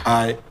with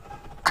high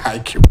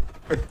IQ.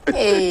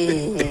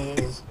 Hey.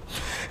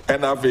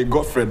 And I have a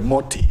Godfred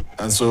Morty,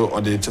 and so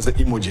on the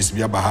emojis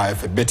via Bahai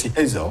for Betty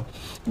Hazel.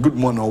 Good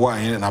morning,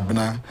 Amoakohene and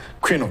Abena,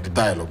 Queen of the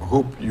Dialogue.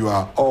 Hope you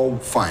are all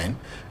fine,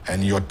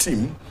 and your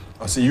team.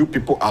 I see you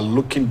people are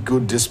looking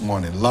good this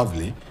morning.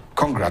 Lovely.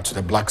 Congrats to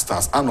the Black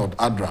Stars. Arnold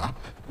Adra,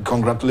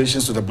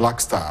 congratulations to the Black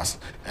Stars.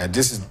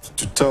 This is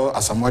to tell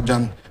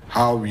Asamoah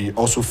how we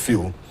also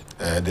feel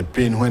the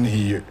pain when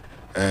he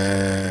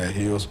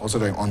was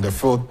also on the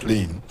field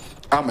playing.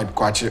 Ahmed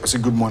Kwache, I say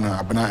good morning,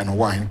 Abena and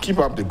Amoakohene. Keep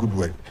up the good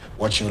work.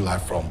 Watching you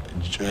live from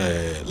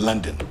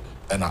London.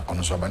 And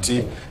on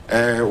Sobanti.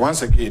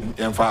 Once again,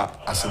 Emfa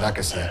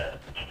Asadakese,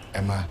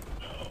 Emma.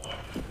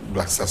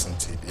 Black Stars and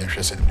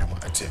interested in your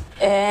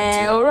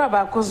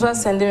Oraba Kozwa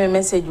sending me a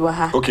message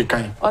waha. Okay,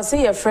 kind. Or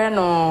say your friend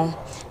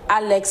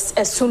Alex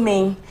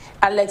assuming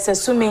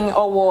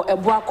or a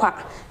boakwa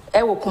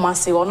ewo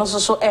kumase or no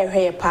so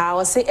air pa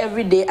or say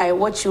every day I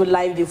watch you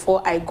live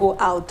before I go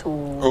out to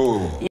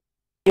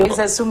you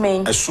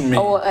assuming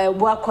or a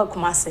boakwa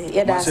kumase.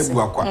 Yeah, that's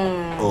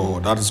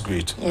Oh, that is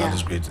great. Yeah. That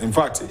is great. In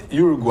fact,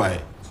 Uruguay.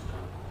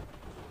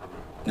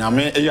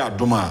 Nyame eya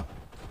doma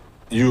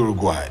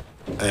Uruguay.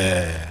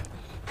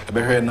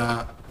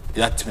 Behena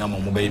yatimi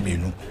amamu be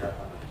menu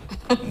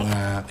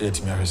na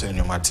yatimi ahwese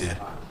nyomate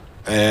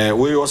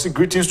we also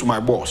greetings to my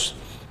boss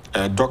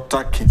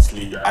Dr.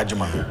 Kingsley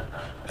Agyapong,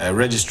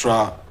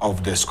 registrar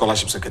of the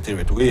scholarship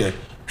secretariat. We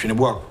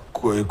Twinebua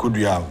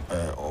Kudua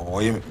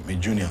or me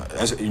junior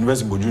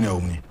University of Junior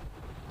Omni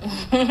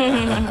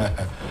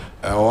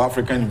or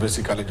African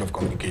University College of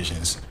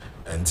Communications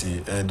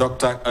and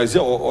Dr. Is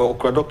or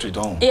doctorate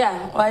on?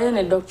 Yeah, I am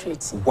a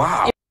doctorate.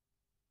 Wow.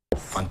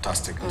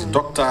 Fantastic.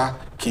 Dr.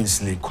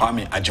 Kingsley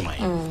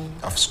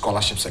Agyapong of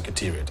Scholarship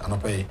Secretariat. And I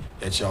pay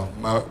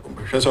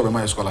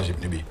my scholarship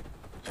maybe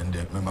and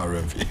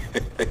memory.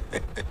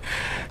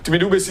 To me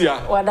do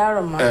besia.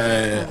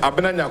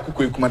 Abena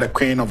Nyakuku Kuma, the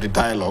Queen of the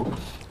Dialogue.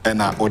 And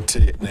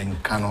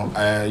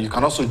you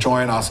can also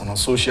join us on our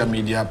social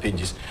media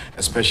pages,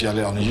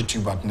 especially on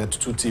YouTube at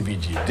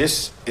Net2TVG.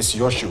 This is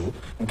your show,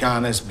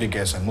 Ghana's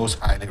biggest and most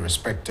highly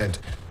respected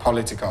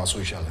political,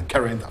 social, and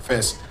current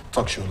affairs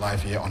talk show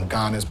live here on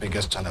Ghana's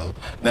biggest channel,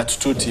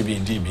 Net2 TV,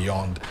 indeed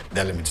beyond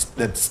the limits.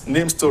 That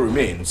name still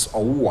remains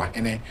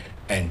Amoakohene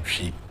and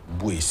she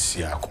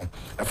Buisiako,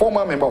 a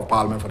former member of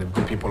parliament for the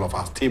good people of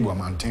our Table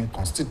Mountain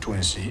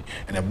constituency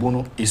in the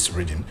Bono East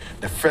region,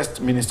 the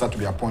first minister to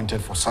be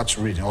appointed for such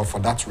region or for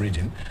that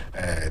region,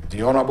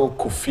 the Honorable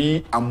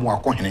Kofi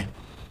Amoakohene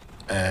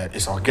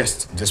is our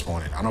guest this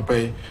morning. And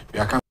we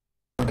are coming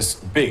this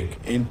big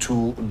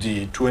into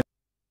the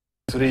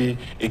 23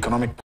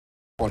 economic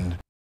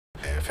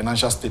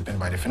financial statement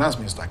by the finance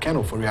minister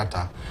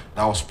Kencity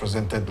that was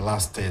presented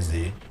last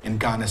Thursday in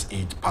Ghana's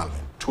 8th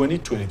Parliament.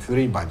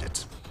 2023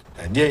 budget.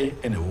 There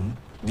in a room,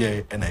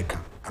 there in a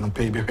can. And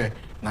pay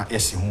na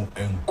esi hu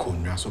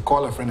enkonya. So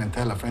call a friend and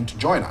tell a friend to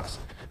join us.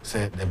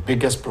 Say the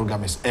biggest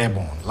program is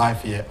airborne,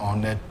 live here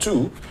on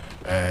Net2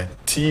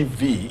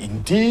 TV,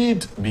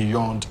 indeed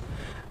beyond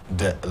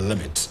the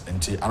limit. And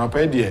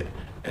pay there,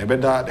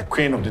 the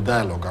queen of the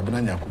dialogue,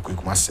 Abinanya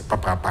Kukumase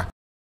Papa.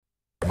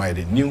 My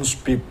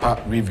newspaper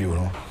review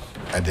no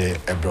at the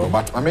ebro.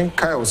 But I mean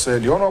Kyle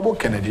said the Honorable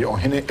Kennedy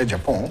Ohene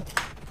Agyapong,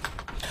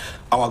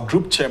 our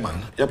group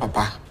chairman, yeah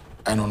papa.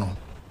 I don't know.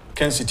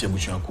 Kencity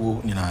Media,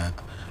 Nina,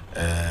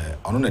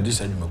 on a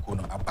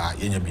disadvantage about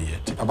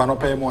Yenyabi. Papa no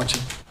pay much.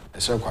 A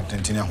circle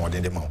continue what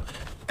they demo.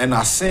 And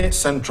I say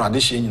send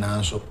tradition in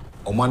answer,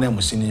 or one name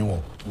Musini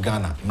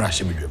Ghana,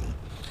 Mrashibium.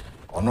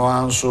 Or no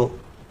answer,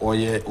 or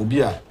ye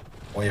Ubia,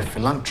 or ye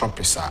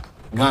philanthropist,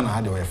 Ghana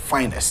had your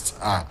finest,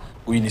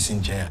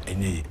 witnessing chair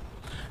any.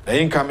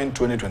 The incoming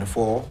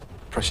 2024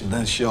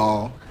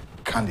 presidential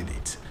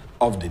candidate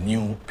of the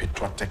new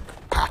Patriotic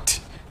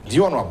Party. The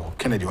Honorable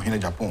Kennedy Ohene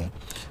Agyapong,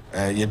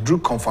 ye drew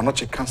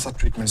Confanoche Cancer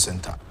Treatment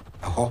Center,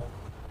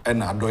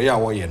 and Adoya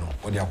Wayeno,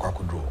 or the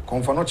Aquacudro.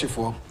 Confanoche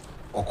for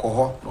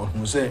Okoho, or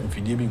Muse,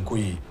 Fidibi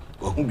Nkoye,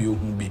 or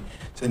Humbi,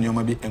 send your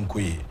maybe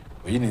Nkoye,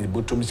 or in the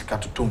Botomisca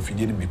to Tom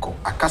Fidini Biko.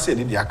 Akase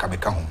did the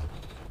Akabeka home.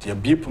 The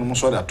Beep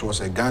Muso that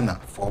was a Ghana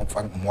for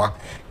Moi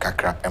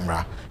Kakra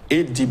Emra,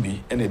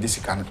 ADB, and a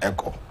Disican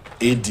Echo,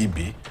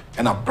 ADB,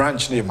 and a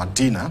branch name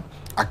Medina.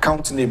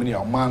 Account name in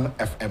Man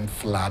FM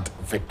flood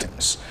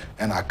victims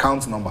and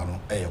account number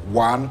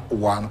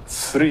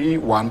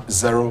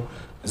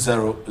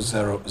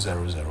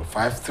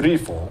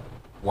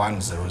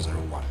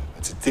 113100005341001.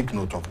 Let's take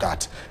note of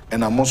that.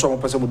 And I'm also a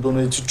person who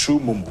donated to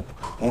Momo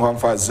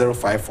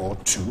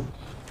 0542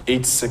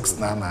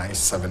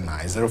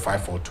 869979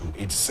 0542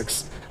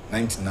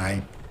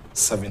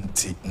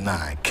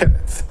 869979.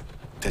 Kenneth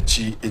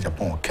Techi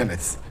Agyapong.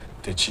 Kenneth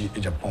Techi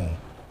Agyapong.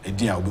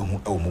 Edia obehu e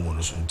omomo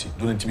no so nti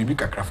do nti bibi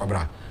kakra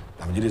fabra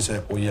na me gide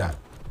se oya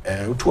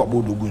otu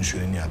abodo gu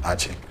nsuo ni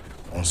adache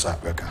onsa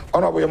weka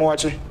ona boye mo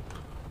wache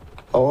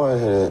owa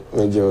he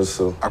meje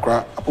so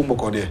akra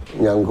apomboko de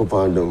nyanko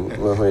pandom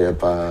me ho ye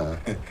pa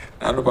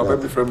na no papa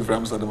bi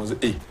from so dem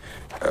say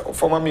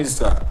former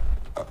minister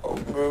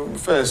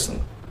first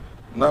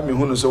na me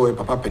hunu so we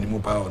papa panimu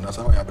pa na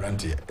sa ya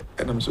brante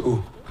e na me so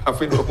oh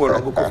afi no mo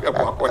ro Kofi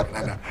Amoakohene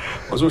nana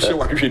ozo she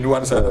wa hwehwe ni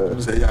wan sa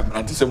dem say ya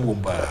brante sem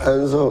bomba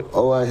enzo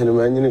owa he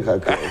me nyini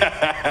kaka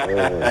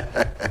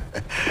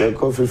me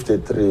ko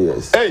 53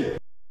 years hey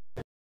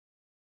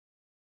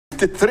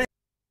 53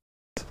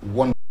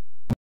 one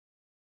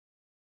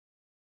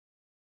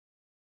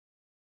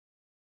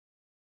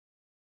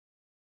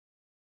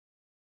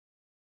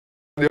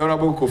the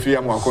Honorable Kofi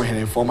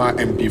Amoakohene, former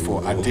MP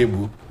for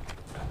Atebu,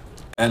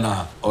 and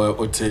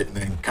Ote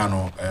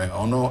Nkano,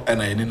 ono,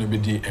 and I didn't be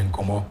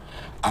encomo,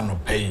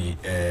 and pay,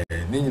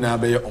 Nina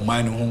Bay or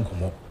mine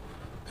honkomo,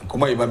 and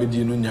Koma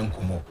Ibabidi no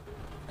Yankomo,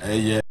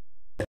 and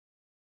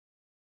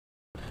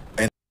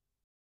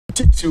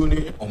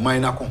Titsuni or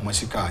mine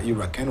Akomasika,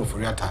 Ira Keno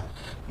Furiata,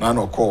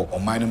 Nano call or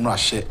mine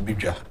Rashe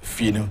Bija,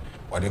 Fino,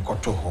 what they call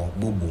Toho,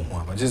 Bubu,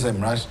 but this is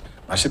Rash,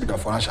 Rashid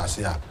for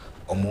Shasia.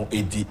 Omo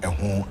edi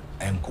eho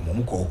enkomo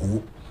mu ko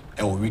hu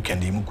e o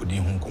weekend mu kodi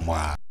hu nkomo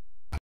a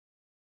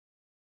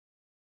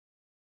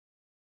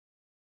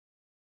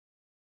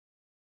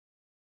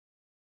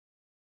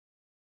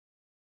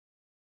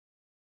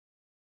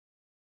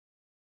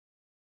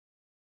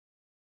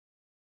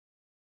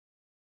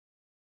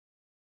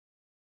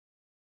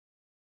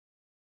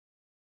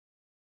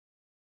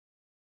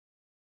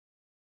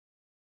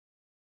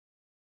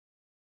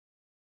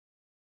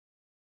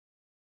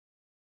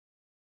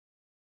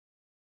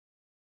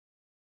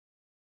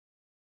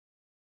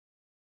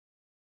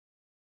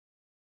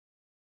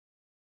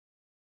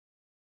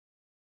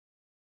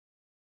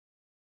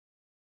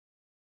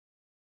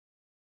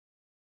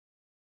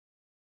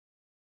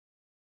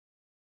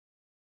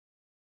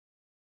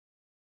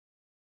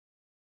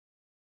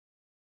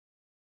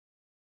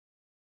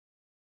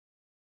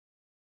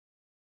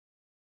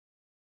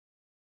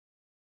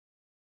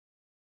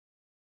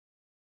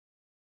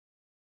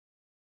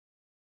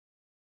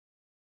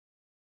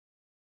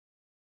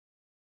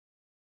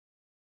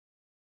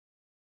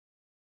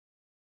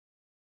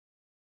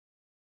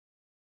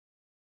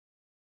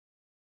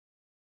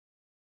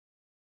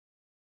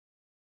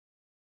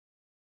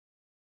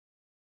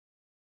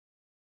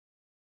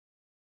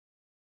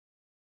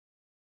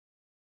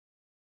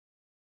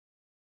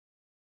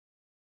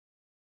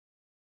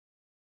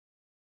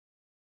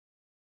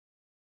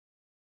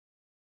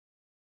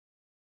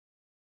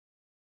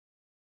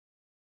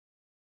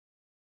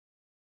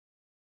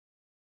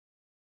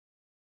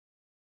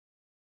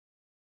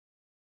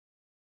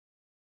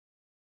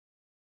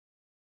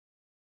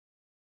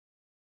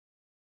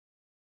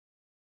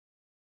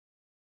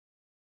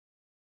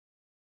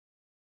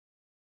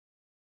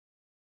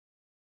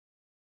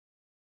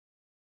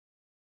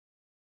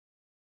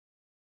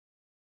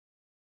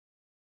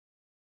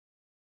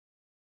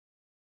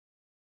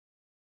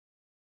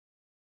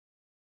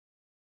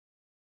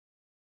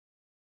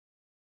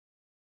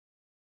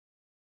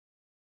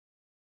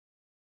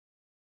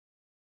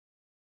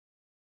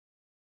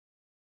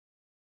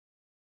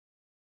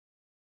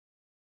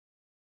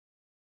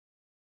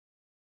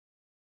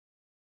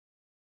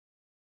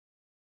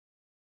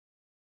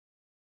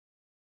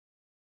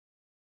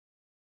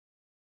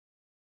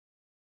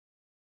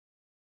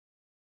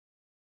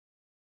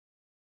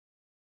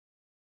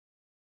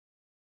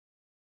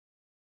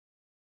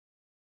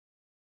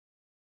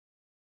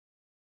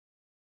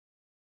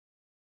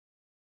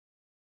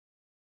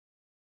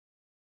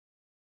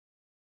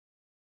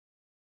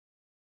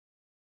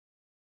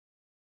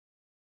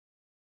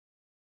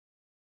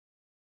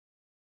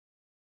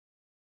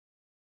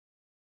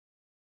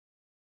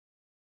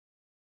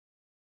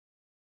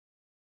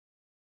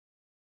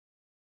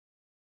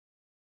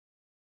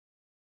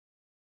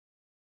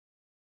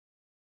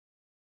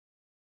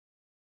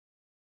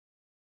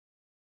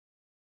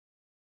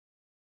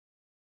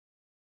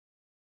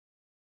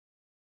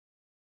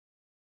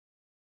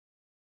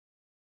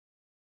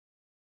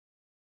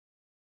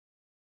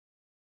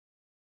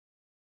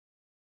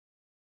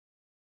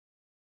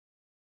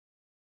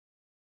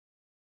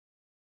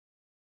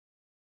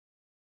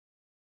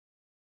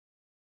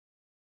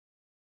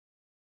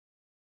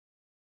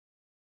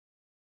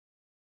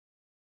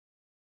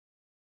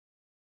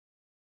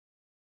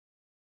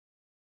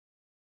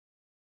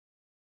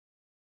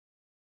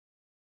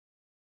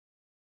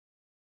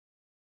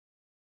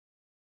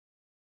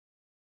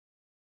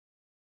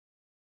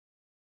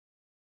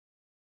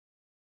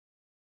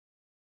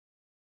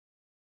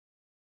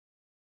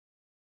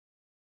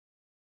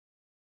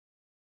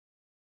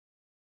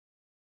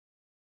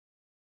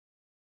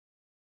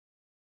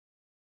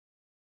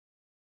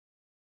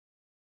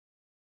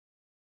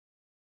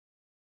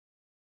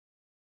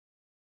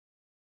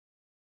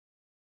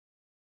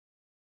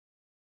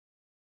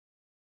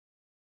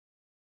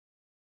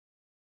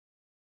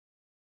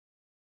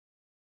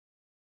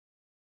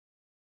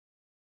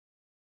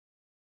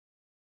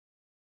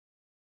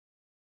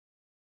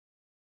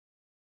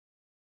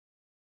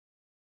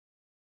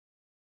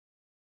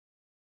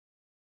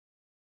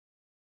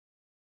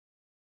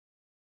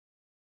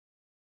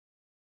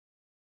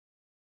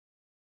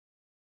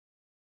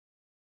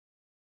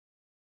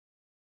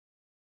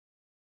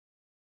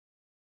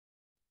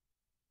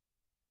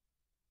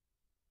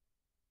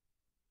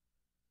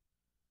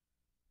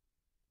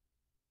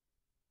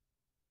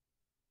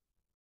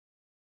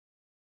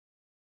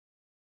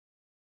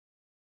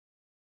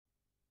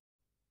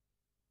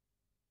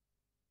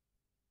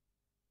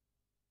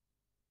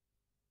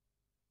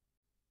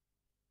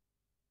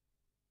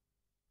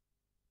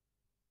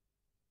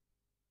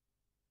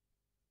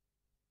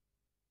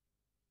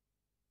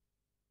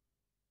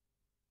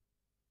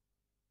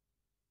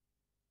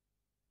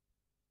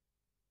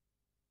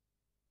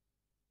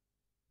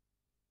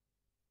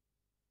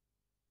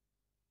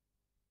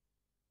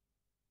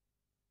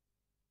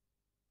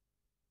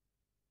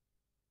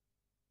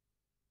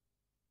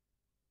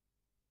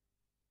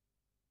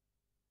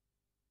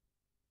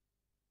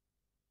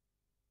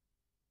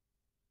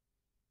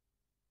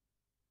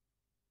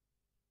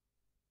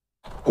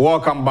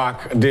Welcome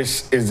back.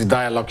 This is the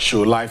Dialogue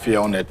Show live here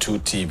on the 2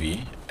 TV.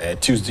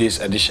 Tuesday's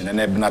edition.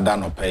 And I've been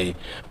done pay.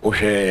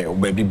 Ohe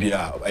baby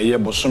bia. Aye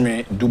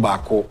bosome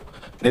dubako.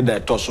 Neda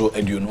toso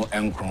eduno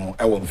enkron.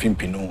 Ewo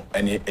mfimpino.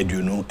 Eni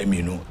eduno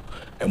emino.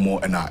 Emo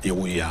ena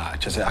yewuya.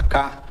 Chese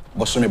aka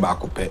bosome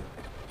bako pe.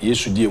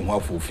 Yesu die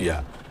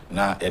huafufia.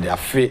 Na yede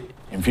afe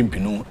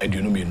mfimpino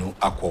eduno mino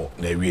ako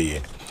na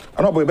wiye.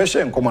 Ano boy be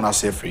share nkomo na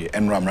safety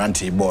enram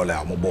ranti ball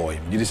a mo boy.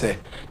 Gidi se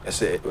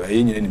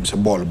yenyine nim se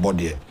ball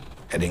body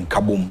eden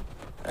kabum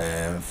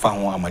fa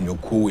ho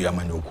amanyoku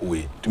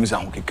tumi sa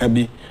ho keka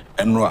bi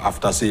enro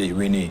after say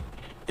wini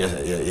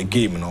ye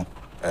game no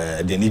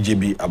de ni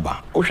jebi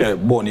aba o hwe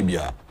ball ni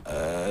bia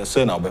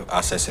say na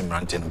assessing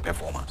ranting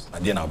performance na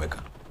de na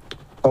obeka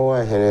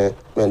Amoakohene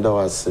menda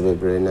was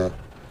bebre na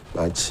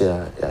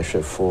machia ya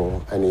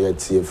hwefo ane ya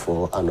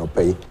tiefo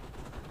anopai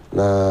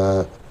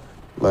na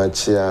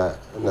machia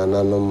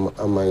nananom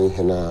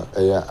amanhena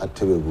eya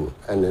atebebu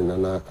ane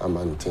nana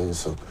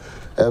amantenso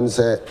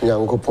say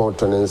nyankopon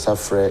to ne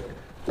nsafre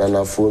na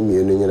nafo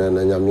mienu nyina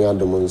na nyame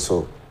adom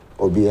nso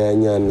obi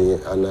anya ne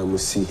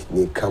anamusi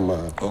ni kama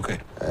okay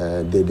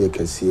dede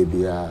kase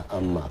bia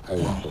ama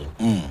ayo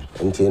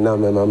enti na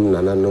memam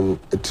nananom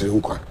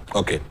etirinkwa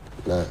okay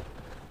na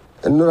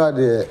nnura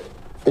de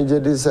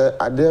ejedi se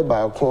ade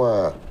ba ko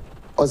a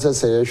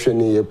osese ye hwe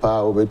ne ye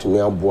pa obetumi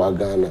aboa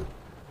Ghana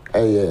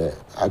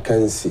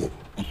akansi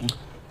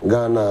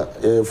Ghana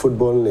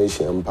football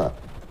nation pa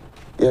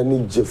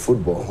yani je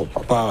football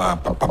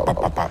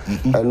papa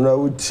and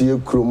now tie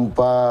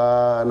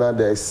krumpa na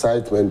the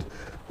excitement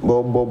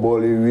ball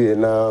we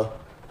na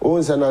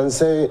o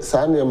say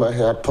sane ma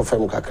ha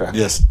tofem kakra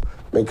yes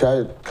me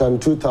can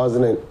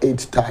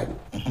 2008 time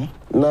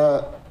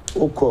na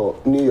uko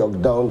New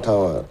York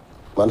downtown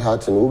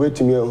Manhattan we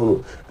betimi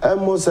ehunu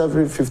almost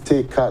every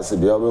 50 cars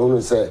be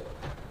we say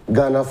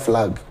Ghana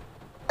flag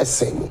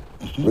SM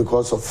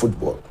because of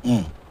football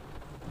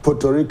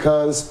Puerto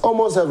Ricans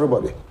almost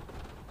everybody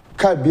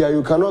Kabia,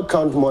 you cannot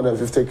count more than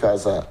 50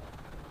 cars.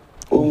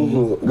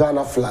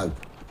 Ghana flag.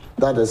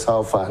 That is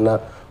how far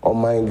now on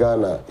my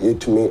Ghana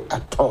it me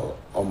at all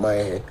on my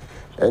head.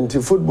 And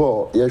to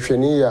football,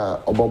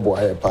 yeshenia obobo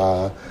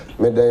ayepa.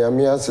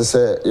 Medayamia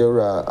se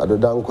yura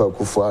adodanko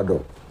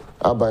akufo-addo.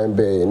 Aban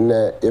be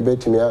ne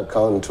yebetimi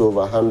account to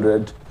over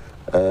 100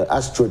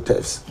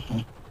 astroturfs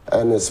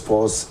and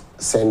sports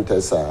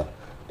centers are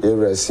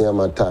yura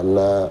siama time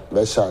na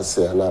besha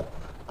se na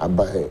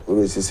aban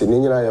urisisi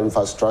ninyina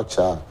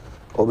infrastructure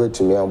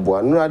obetumi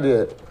aboa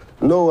nrade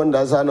no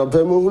wonders ano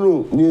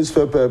pemhunu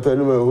newspaper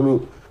pemhunu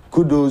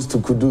kudos to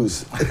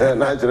kudos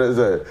naturally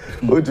say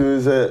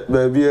otumi say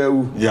baby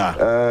ewu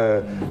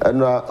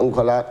and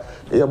nkola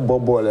ye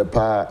bobole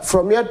pa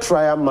from your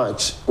trial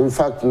match in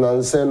fact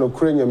nanse no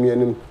kurenya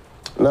mianim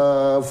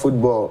na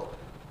football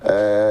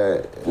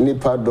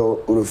nipa do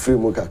urofiri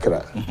mu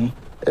kakra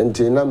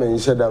enti na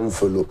menhye dam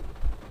follow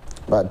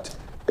but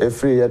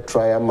every year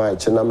trial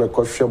match and I'm a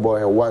coach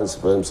boy once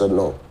but I said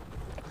no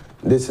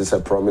this is a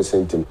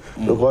promising team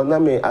because now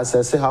me as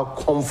I say how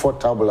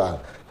comfortable are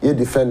your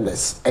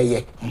defenders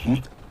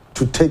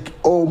to take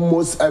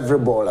almost every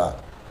baller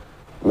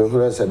me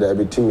who said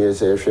every team yes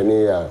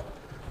hwene ya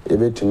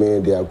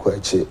ebetime dia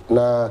kwachi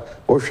na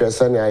wo hwe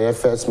sane aye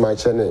first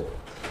match ne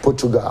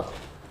Portugal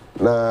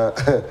na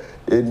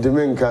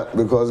Dominica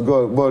because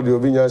ball the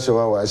obinya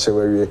shewa wa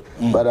shewa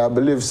but I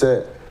believe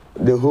say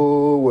the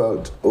whole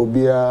world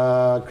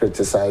obia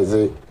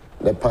criticizing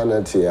the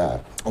penalty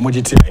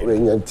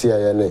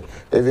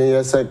even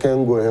your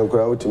second goal and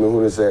crowd to me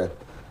who say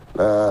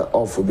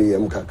off be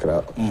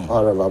kakra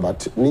however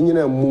but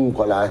ninyina mu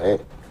nkola he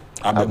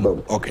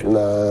abam okay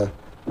na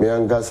me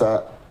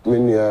angasa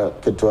minia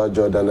ketwa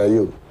Jordan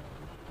ayu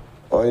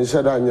o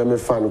inshada nyame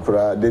fan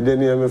kura de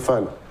nyame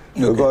fan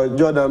because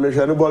Jordan me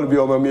hwe ball bi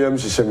o ma me am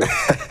hihye me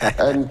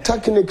and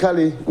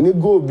technically ni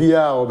go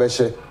bia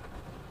obehye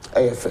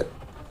ayefe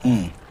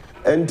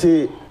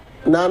enti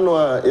nano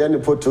a yani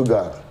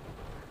Portugal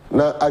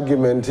na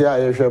argument ya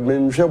yehwe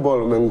menhwe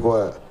ball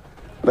menko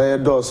na ye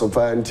doso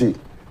pa anti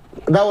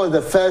that was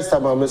the first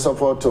time I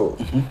support to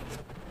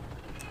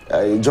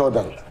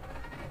Jordan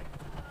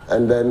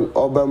and then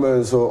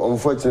Obama so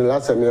unfortunately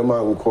last time my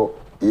uncle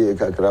ye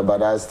kakra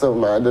but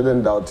I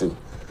didn't doubt it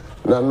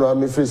na no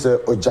me feel say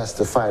o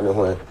justify no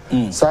ho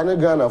Sane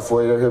Ghana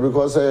for you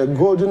because a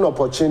golden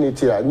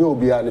opportunity a new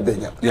obi an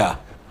benya yeah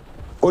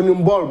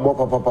on ball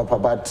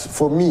but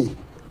for me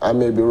I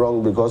may be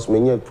wrong because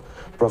me a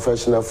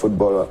professional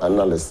football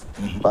analyst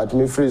but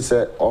me free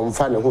say on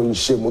fan ho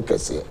nhemu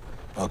kese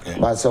okay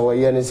but so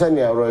we any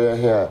senior royal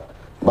here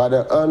by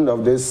the end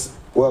of this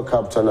World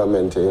Cup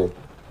tournament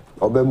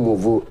obe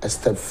move a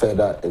step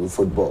further in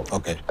football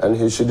okay and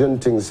he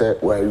shouldn't think say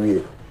why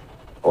we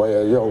or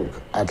you're young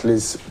at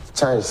least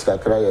chance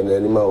kakra and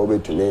animal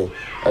obe to me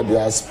at the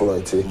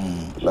exploit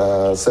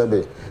na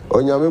sebe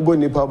onyame bo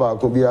nipa ba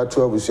ko bi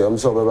ato abusuam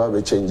so obe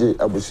ba change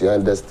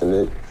abusuam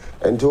destiny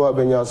and to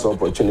abenya so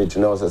opportunity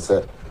now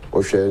say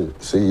ohwe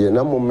so ye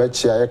na mo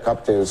match ya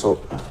captain so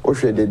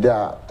ohwe de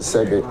da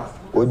sebe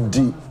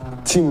odi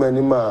team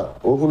anima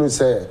ohunu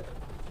say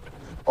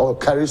or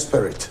carry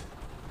spirit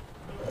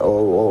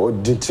or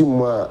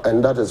determine,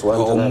 and that is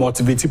one thing. Or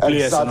motivate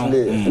players.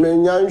 Exactly. Me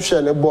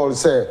nyanshe ne ball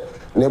say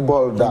ne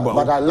ball that,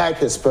 but I like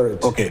his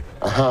spirit. Okay.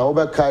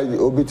 Obekai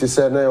obi ti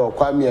say na or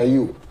Kwame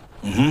Ayu.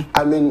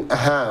 I mean,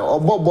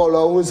 obo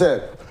ball who say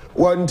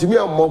one to me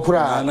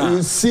amopra.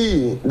 You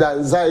see the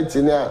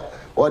anxiety there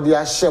or the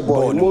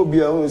ashebo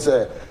mobile who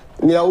say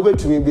near over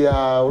to me be a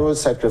road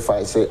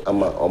sacrifice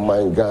on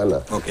my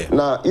Ghana. Okay.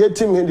 Now yet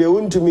team he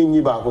won't to me ni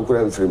ba ko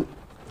kran film.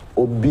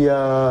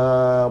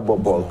 Obia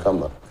bobol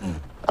kama.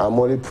 I'm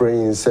only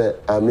praying, say,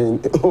 I mean,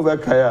 over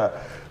Kaya,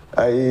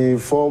 a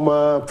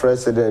former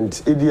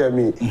president, Idi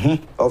Amin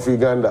of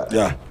Uganda.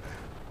 Yeah.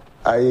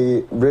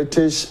 A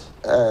British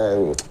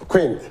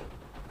queen,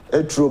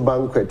 a true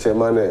banquet,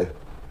 man.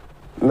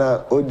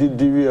 Na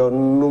Odidivi or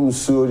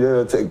Numsu,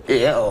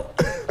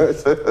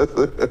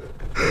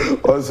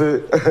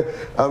 also,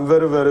 I'm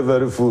very, very,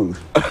 very full.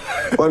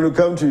 When you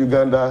come to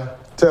Uganda,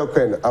 tell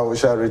Queen, I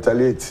shall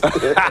retaliate.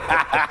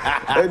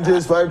 And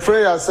just my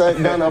prayer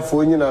said, Ghana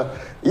for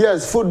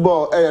yes,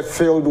 football a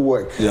field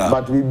work,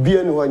 but we be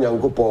anyone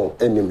young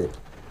enemy.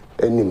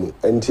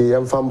 And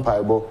I'm from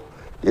Pibo,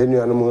 any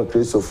animal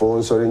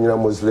Christopher, sorry,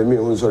 Muslim,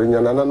 who's sorry,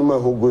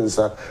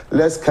 Hugunsa.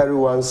 Let's carry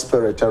one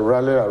spirit and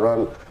rally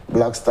around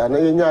Black Star.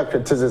 Now,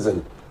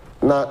 criticism.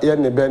 Now,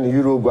 Yenny Ben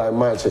Uruguay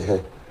match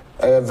here.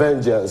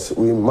 Vengeance,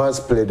 we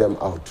must play them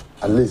out.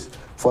 At least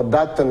for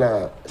that,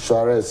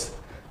 Suarez,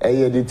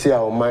 a editor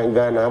of my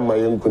Ghana, my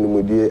young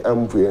Kunimudi,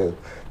 Ampuyan.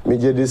 Me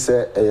just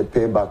say a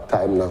payback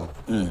time now.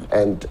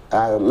 And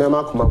I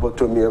remember come up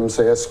to me and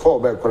say a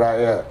score back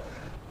cry.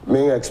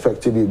 Me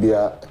expect to be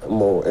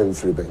more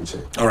free bench.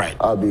 All right.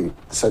 I'll be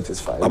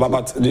satisfied.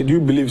 But did you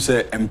believe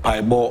say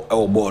empire ball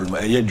or ball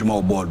a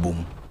yejuma ball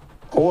boom?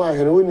 Oh, I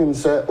can win him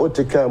say oh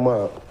take care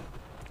man.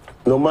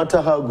 No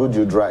matter how good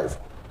you drive,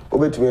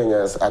 obey to me and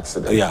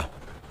accident. Yeah.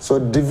 So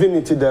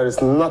divinity there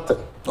is nothing.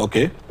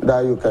 Okay.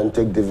 That you can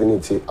take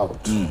divinity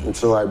out. And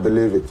so I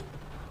believe it.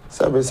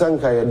 So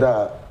besanka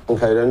yada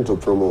to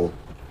promote.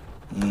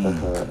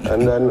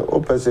 And then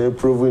Opese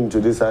proving to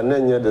this and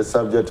then the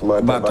subject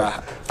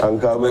matter and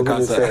Kabul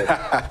say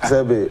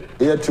Sebe,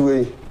 yet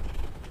way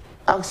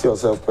ask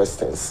yourself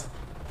questions.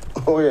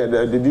 Oh yeah,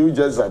 did you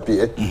just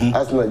appear?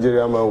 As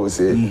Nigerian man will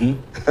say,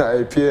 I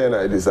appear and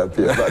I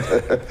disappear.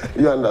 But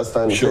you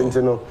understand, sure.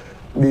 You know,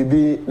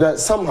 maybe that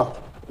somehow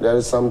there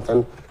is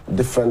something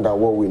different than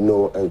what we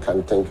know and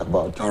can think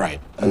about. All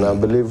right. And I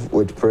believe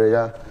with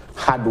prayer,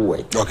 hard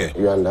work. Okay.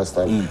 You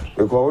understand?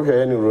 Because we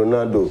hear any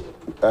Ronaldo,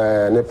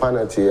 ne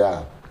penalty,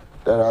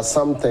 there are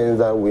some things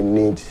that we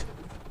need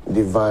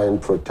divine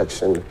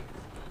protection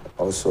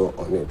also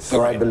on it. So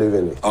right. I believe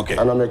in it. Okay.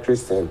 And I'm a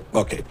Christian.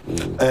 Okay.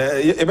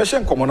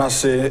 Ebeshen komona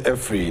say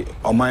every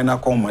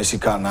omaina kom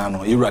masika na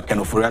no ira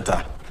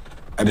kenofurata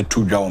at the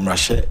two dwa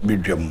omrahye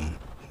bedwam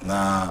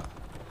na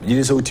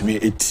yini se utimi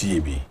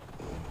etie bi.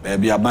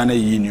 Baby abana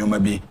yi nyoma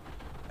bi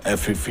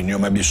every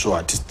nyoma bi so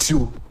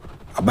atitiu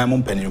aban mo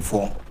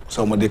mpanimfo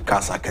so mo de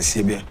kasa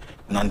kase bi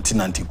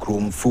 90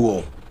 chrome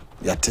full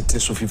ya tete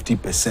so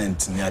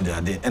 50% ni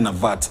ade and a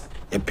VAT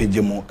e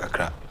page mo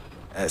kakra.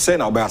 Say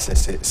now by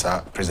assess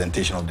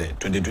presentation of the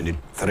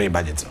 2023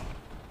 budget.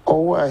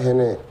 Oh, I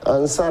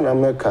answer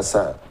na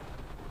kasa.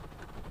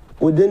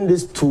 Within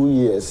these 2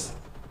 years,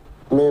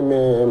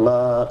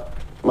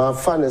 my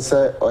fan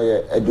say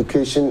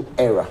education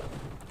era.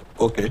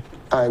 Okay.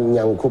 And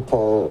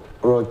Yankopon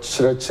ro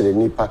chire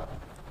nipa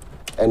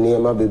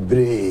enema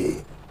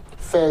bebre.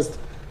 First,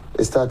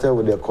 it started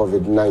with the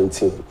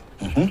COVID-19.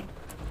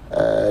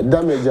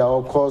 Damage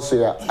our course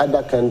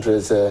other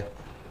countries.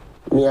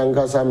 Me and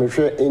Gaza, me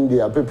share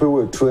India, people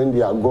will train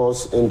their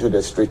girls into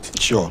the street.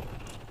 Sure.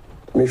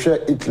 Me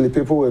share Italy,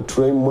 people will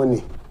train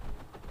money.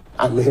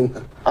 I mean,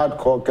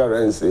 hardcore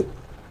currency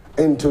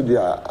into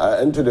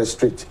the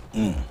street.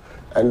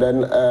 And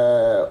then,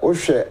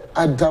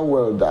 other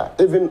world,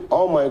 even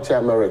Almighty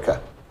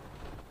America,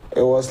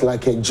 it was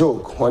like a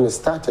joke when it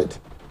started.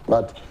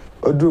 But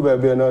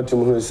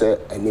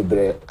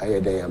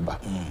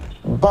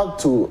back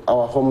to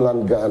our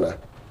homeland Ghana.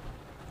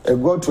 It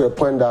got to a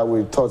point that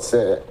we thought,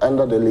 say,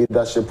 under the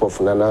leadership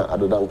of Nana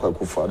Addo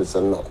Akufo-Addo,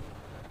 said no.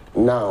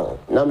 Now,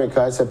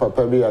 Namika said,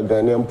 Papa, be a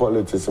Ghanaian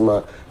politics,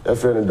 my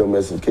friend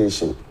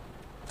domestication.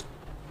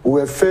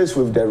 We're faced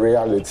with the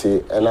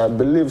reality, and I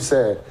believe,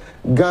 say,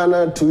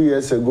 Ghana 2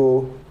 years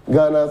ago,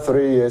 Ghana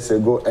 3 years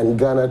ago, and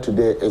Ghana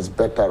today is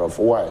better off.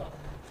 Why?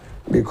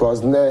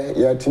 Because ne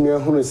yatimi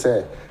hunu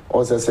say,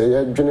 also say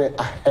you're doing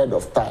ahead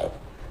of time.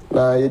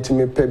 Now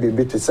yatimi pay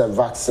bibi to say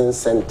vaccine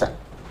center.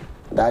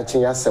 That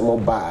chinya semo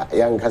ba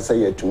yankasa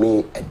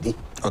yatumi edi.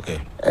 Okay.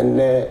 And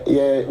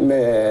me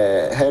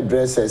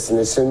hairdressers in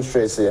the same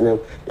stress,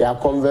 ya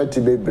convert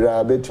to be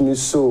betumi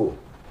sew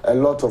a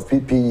lot of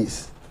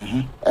PPEs.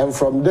 And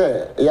from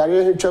there, ya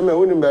chame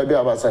unim baby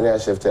abasanya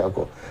shift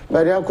yako.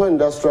 But yako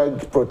industrial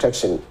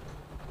protection.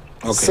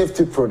 Okay.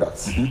 Safety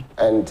products.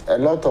 And a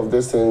lot of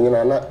this thing,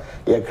 not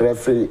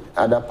free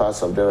other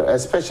parts of the world,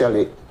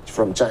 especially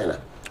from China.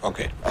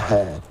 Okay.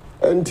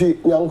 And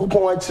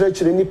Yankupon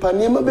church nipa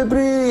niema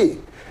bebre.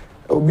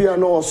 obi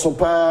ano so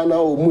pa na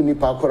o mu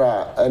nipa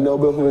kora and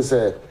obehunu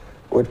say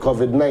with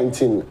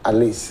COVID-19 at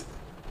least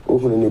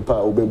ohunu nipa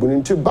obebunu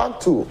into back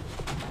to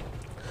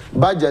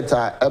budget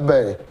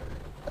ebe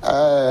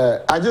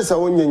I just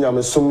wonye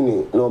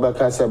nyamesomni no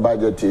obeka say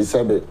budget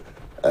sebe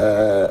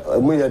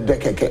emu ye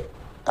dekeke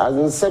as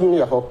nsem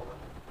ye ho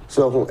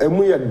so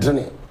emu ye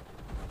dene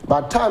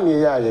but time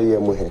ye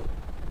mu he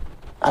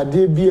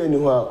ade bia ni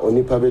ho a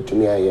onipa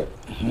betumi aye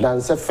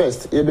dan say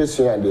first ye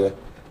besu ade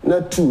na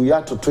two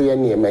ya toto ye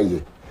ne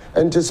emaye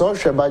enti so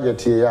hwe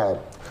budget ye ya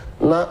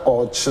na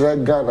o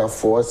kire Ghana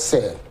for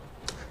say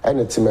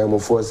ene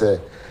timemu for say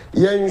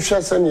yen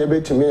hwe se ne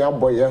betumi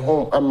aboye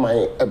ho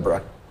aman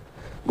ebra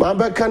ma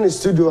be kan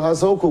studio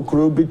has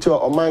okokuro bi to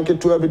o man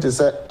keto bi to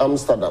say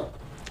Amsterdam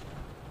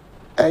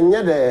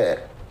enye the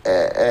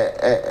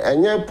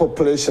enye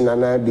population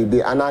and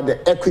bibi and the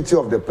equity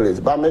of the place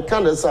but me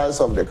can the size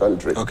of the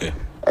country okay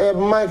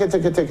market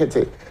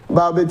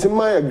but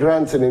betima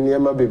grant in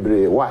Niema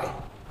bebre why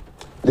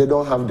they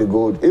don't have the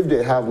gold if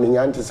they have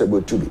minyantis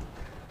able to be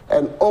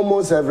and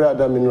almost every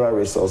other mineral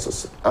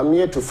resources I'm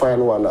here to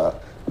find one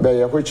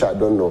which I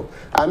don't know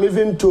I'm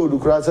even told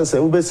Ukrasa say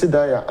we sit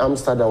down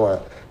Amsterdam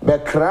be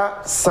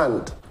kra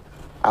sand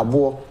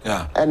abo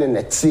and in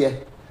next year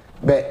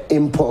be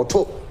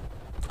importo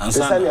the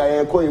same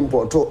I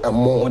importo and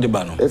more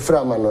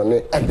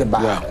eframanone at the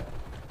bar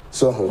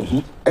so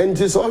and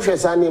this also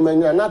sani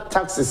menya not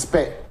taxes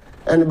pay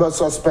and but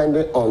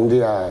suspended on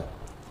their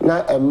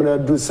na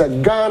emre do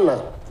say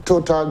Ghana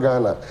total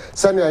Ghana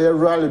sani I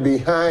rally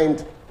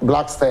behind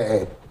Black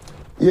Star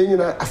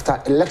yenina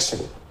after election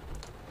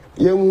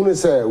you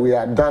say we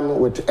are done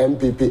with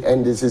MPP,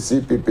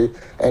 NDC, CPP,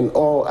 and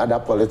all other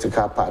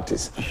political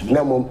parties.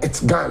 Now, it's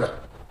Ghana.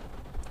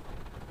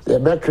 They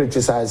better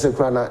criticize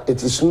it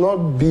should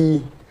not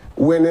be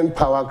winning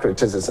power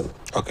criticism.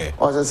 Okay.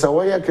 Or say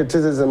why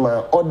criticism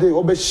or they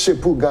obey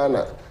shape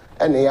Ghana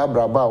and they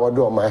braba or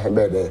do my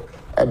hebede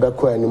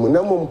ebeko animu.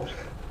 Now,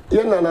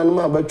 you na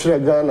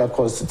betre Ghana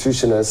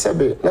constitution and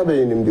sebe na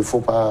be nim di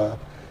fopa.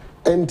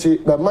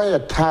 Enti but my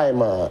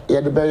time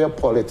ye the better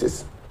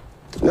politics.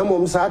 No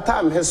mums our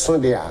time has so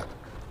there,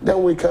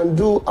 then we can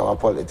do our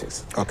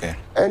politics. Okay.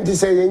 And to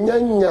say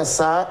nyanya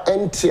sa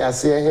enti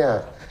ase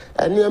here.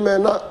 And you may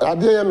not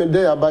idea me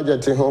day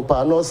budget home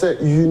pa no say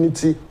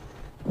unity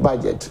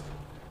budget.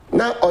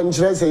 Na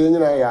onjere say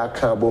nyina ya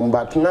ka bom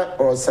but na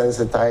or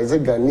sensitize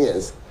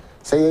Ghanaians.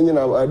 Say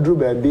nyina adru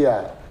ba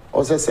bia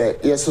o say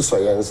yeso so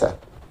yensa.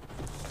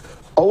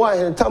 Owa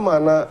he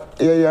tamana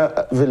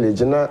ye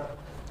village na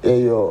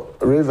ye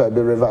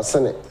river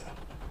Senate.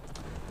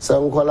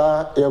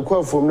 Sankola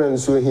yakwa from na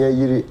nso here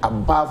yiri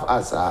above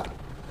us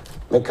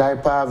me kai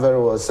pa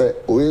very well say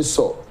we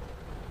so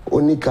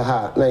onika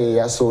ha na ye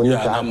yaso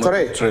onika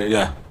 3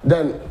 yeah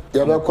then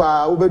ye be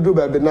kwa ubedu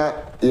ba bi na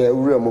ye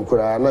wura mu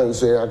kura na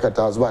nso ya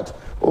kata but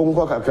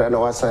onko kakra na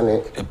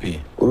wasane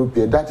epi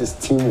urupie that is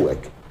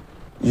teamwork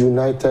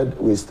united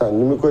we stand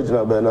nimi ko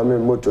jina ba na me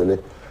moto ne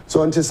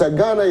so until say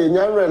Ghana ye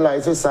nyan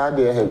realize say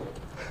de he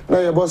na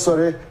ye bo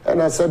sorry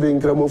and I said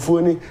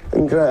nkramofoni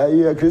nkra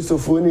ayi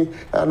kristofoni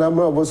and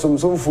amra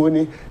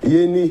bosomsomfoni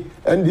ye ni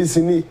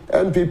NDC ni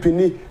MPP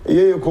ni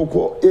ye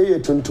koko ye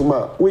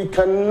tuntuma we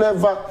can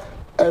never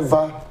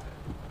ever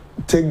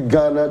take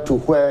Ghana to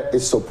where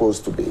it's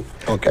supposed to be.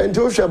 Okay. And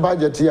to share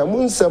budget here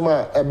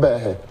munsema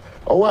ebe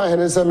o wa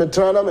hene se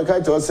metra na me ka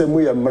che o se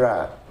mu ye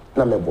mra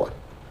na meboa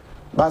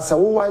ba sa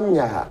wo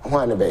wanya ho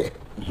ane be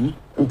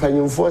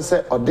mpanyimfo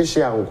se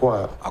odehye anko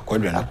a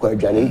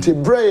akwadwane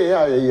nti brey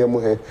ya ye mu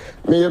he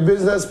me a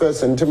business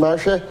person nti ma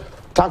hwe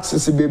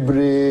taxes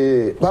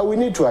bebre but we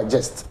need to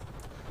adjust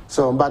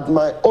so but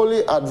my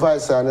only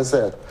advice and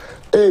say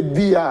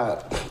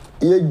bia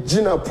ye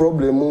gina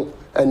problem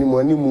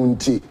animani mu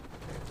nti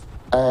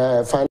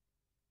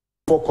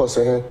focus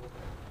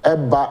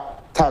eba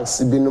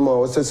tax bi no ma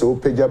o se o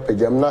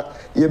pejam na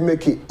ye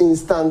make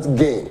instant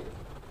gain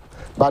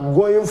but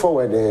going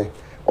forward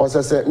or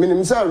say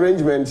minimum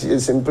arrangement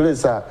is in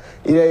place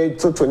here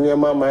to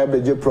nyama ma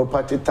beje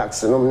property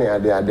tax no me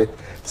ade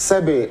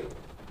sebe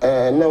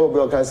now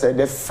we can say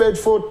the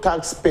faithful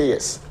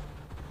taxpayers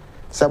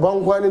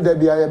sabon kwani da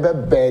bia ye be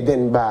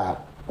burden ba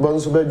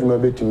bonso badwuma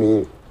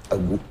betumi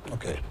agu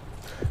okay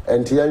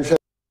and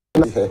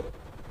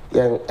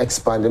yan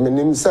expand. I mean,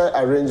 inside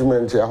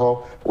arrangement here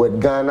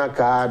with Ghana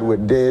card,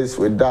 with this,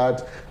 with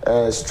that,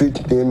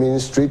 street naming,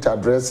 street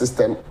address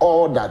system,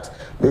 all that.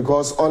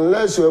 Because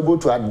unless you're able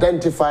to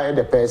identify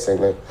the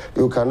person,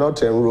 you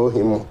cannot enroll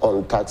him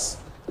on tax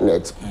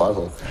net.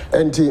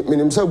 And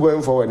meaning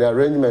going forward, the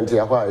arrangement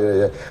here,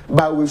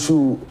 but we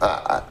should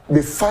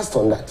be fast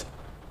on that.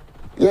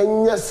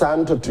 Yes,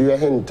 Santo to your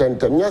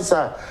intent. Yes,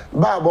 sir.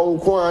 Babon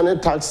Kwan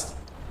tax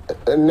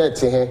net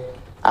here.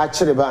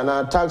 Actually,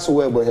 by tax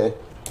web here.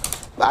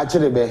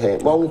 Actually, be here.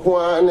 Bon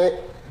Kwan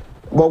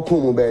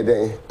Bokum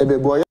bede.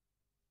 Ebe boy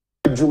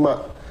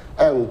Juma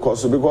and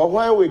cost because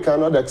why we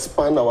cannot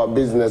expand our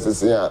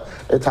businesses here,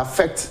 it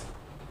affects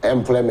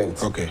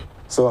employment. Okay.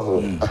 So,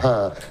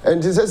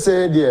 and this is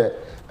say there.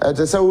 It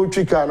is a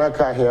utrika na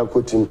ka here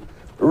cutting.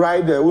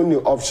 Right the only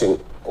option.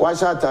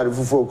 wash out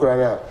for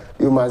Ukraine,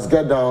 you must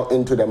get down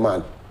into the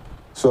mud.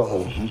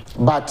 So,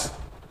 but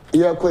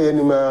here,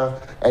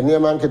 Koyanima and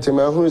Yaman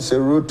Ketima, who is a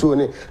root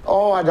to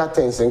all other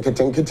things and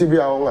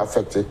Ketibia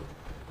affected.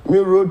 Me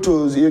root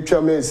to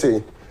you may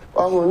say,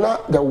 oh,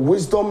 not the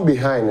wisdom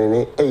behind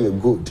any a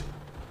good.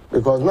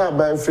 Because now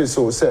buying free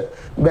so say,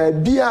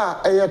 baby,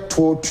 a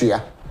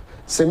torture.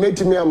 Say, make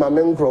me a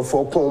mamma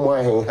for Koma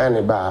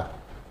and bar,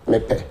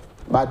 mepe.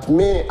 But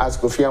me, as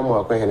Kofi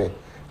Amoakohene,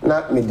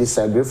 not me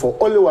disagree for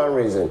only one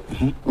reason.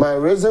 My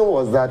reason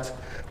was that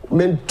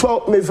me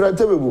talk me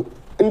fratebu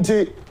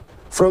until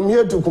from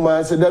here to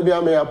Kumasi, there be I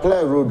may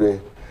apply roadway.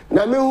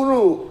 Now me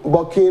who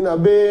Burkina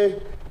Bay,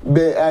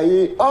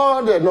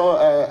 all the no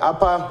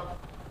upper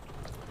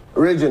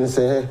regions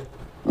say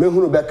me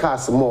who be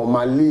cast more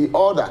Mali,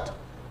 all that.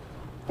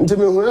 Until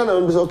me who na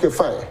be okay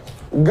fine.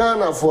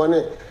 Ghana for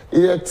ne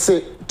yet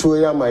say to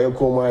ya my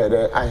koma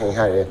there I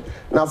hire.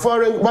 Now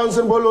foreign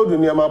bouncing bolo do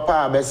near my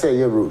pa be say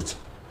your route.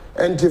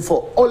 And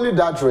for only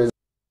that reason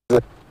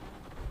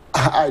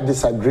I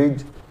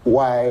disagreed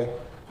why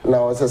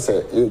now as I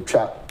say you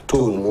try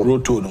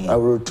road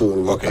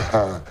tone. Okay.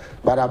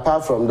 But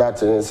apart from that,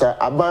 so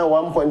I buy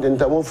 1 point in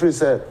time free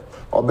say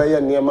obey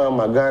near my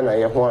Magana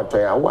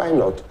why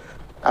not?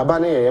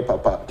 Abane ye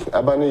papa,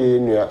 abane ye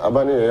nua,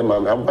 abane ye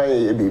mama,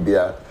 abane ye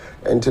bibia.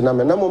 Enti na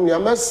me na mom ya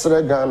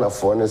mesre Ghana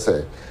for ne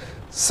say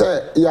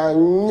ya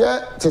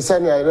nya te say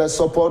na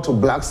support to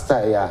black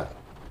star ya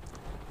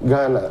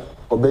Ghana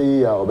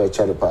obey ya obey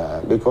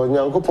charipa because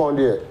Nyankopon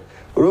de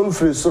room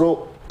free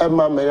soro e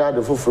ma me ya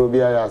de foforo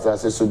bia ya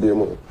asase so bi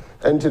mu.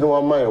 Enti no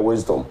wa my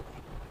wisdom.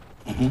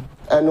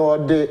 And all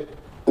de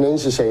ne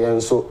nhihye yen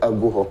so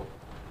agu ho.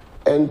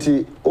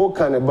 Enti o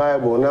kan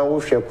Bible na wo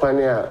hwe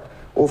kwane a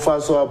o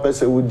fa so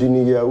apese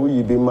wudini ya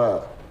wuyi bi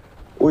ma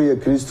o ye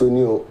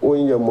Christoni o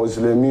ye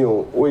Muslimi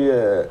o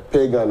ye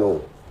pagan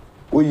o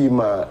wuyi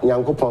ma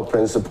Nyankopon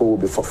principle will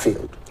be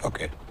fulfilled.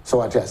 Okay. So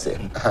what I say?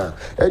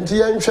 And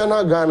the ancient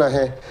Ghana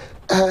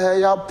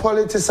ya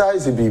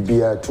politicize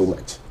bibia too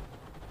much.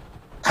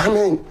 I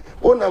mean,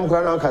 onam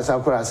Ghana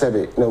kasakura said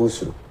it na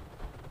usuru.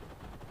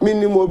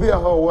 Minimum be a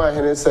whole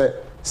one say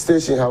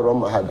station have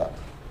Mahada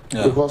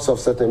because of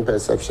certain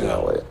perception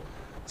away.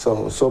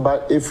 So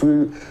but if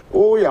we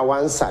ya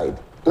one side,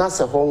 that's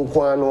a Hong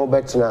Kong no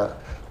better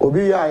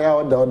obi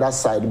ya the other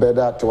side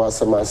better to us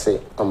say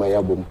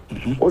amayabum.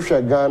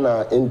 Osha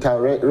Ghana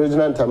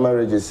regional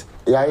intermarriages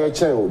ya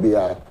chen obi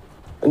ya.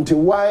 Until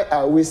why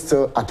are we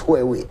still at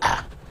where we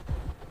are?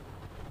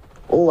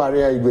 O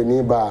area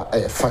igweni ba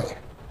fine.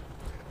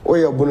 O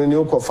ya bununi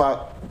kofa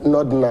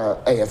nodna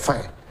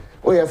fine.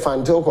 O ya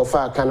fante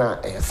kofa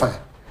kana fine.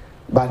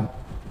 But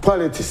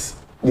politics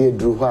they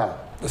drew her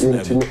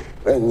into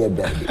any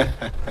baby.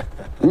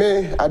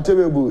 Me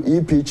Atebebu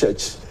EP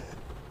Church.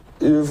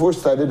 If you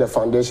study the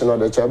foundation of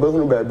the church,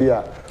 baby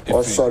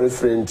or sorry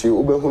friend to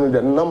you,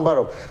 the number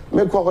of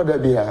make what there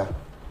be.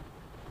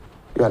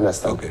 You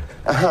understand? Okay.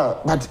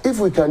 But if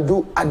we can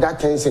do other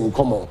things in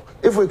common,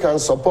 if we can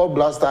support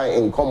Blaster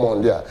in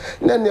common there,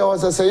 then there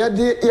was a say, yeah,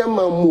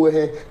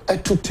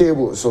 at 2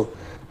 tables. So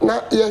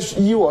now, yes,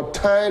 you are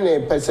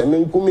tiny person,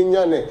 and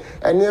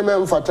near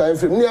men for time,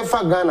 near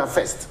Ghana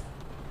first.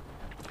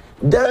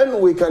 Then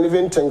we can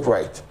even think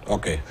right.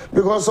 Okay.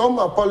 Because some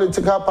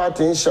political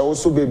parties shall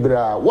also be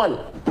bra. 1,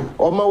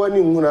 or my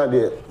wedding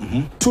there.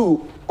 2,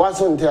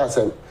 what's on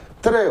TSM.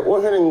 3,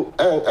 working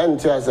and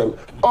TSM.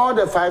 All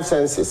the 5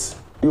 senses,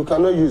 you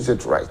cannot use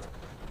it right.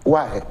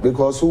 Why?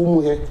 Because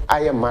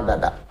I am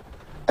mother.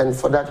 And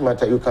for that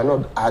matter, you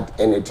cannot add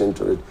anything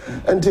to it.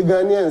 And to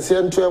Ghanaians,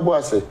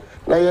 say,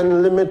 now you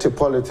limited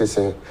politics,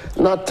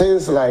 not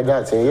things like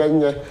that.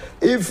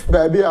 If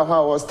baby I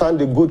was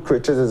standing good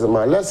criticism,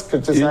 let's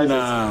criticize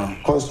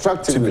it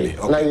constructively.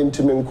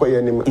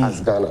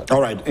 As Ghana.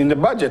 All right, in the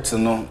budget,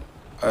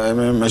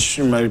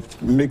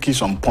 making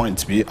some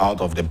points be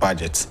out of the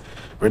budget.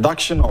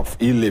 Reduction of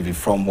e-levy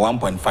from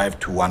 1.5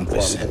 to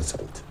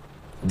 1%.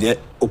 The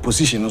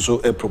opposition also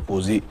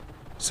proposed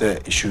say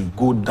it should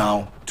go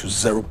down to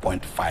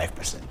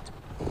 0.5%.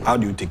 How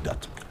do you take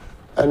that?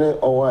 And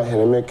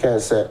Amoakohene make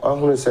say,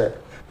 who say,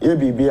 ye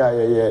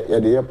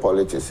BBI,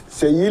 politics.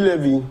 Say, ye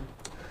levy,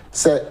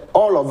 say,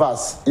 all of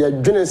us, ye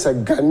doing say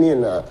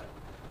Ghanaian,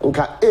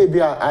 nka ABI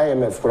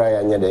IMF cry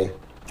anyade,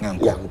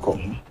 yanko.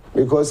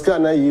 Because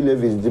Ghana ye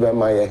levy is given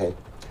my head.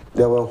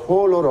 There were a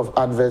whole lot of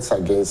adverts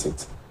against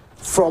it,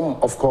 from,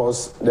 of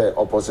course, the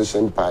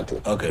opposition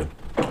party. Okay.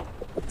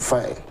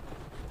 Fine.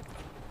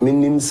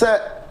 Minim say,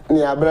 ni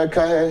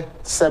abraka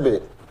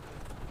sebe,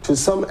 to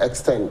some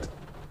extent,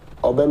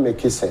 obe make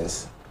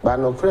sense. But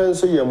no friends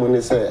so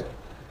yamuni say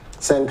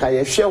senka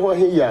ye hwe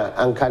here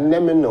and can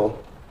name no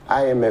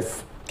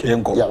IMF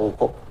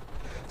yanko.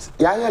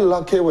 Ya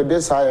lucky with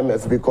this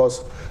IMF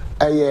because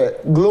a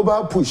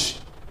global push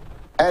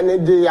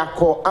and the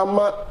yako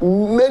ama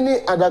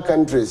many other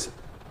countries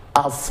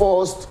are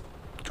forced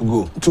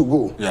to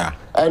go. Yeah.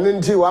 And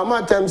until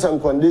ama terms and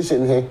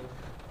conditions here,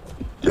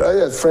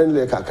 you're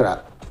friendly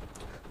kakra.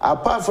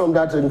 Apart from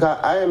that,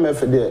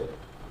 IMF there,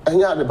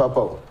 and the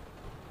papa.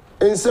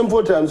 In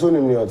simple terms,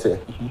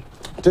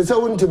 te say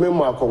untimi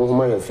mu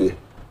akonhoma ya fie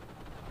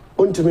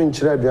untimi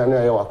nkyira aduane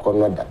aye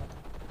wakono da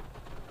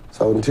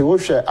so unti wo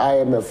hwe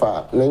IMF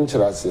a ne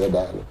nkyira se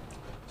da no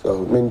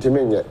so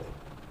mentimi nye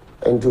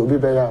enti obi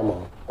be ya ma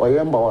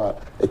oyemba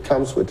it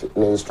comes with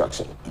an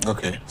instruction.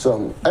 Okay.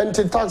 So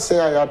anti-tax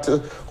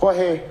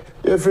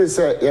every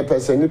say a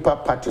person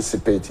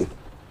participating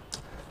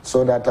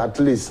so that at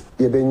least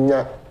you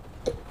benya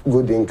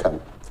good income.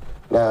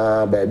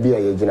 Na baby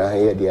a jina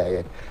here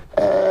dia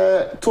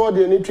toward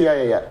the need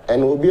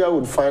and Obia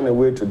would find a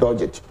way to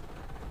dodge it.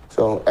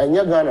 So and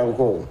you Ghana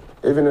home,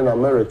 even in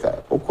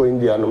America, Oko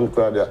India and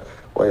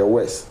or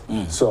West.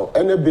 So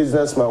any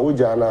businessman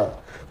ujana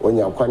when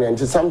you're quite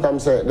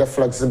sometimes the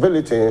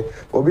flexibility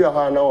will be a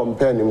hard now on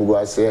pen him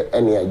go say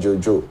any a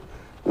jojo.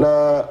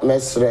 Na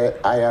mesre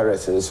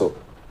IRS and so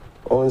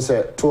on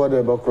say toward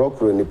the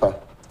crockery nipa.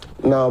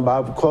 Now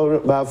by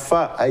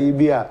far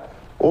IBA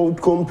old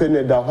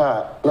company da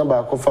ha na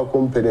ba kofa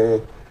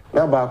company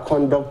na ba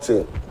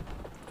conducting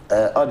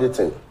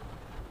auditing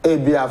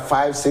ABA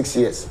 5-6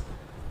 years.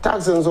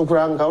 Tax and so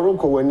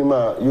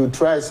you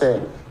try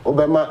say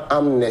Obama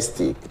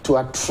amnesty to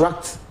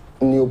attract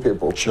new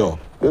people. Sure.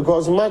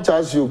 Because much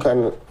as you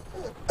can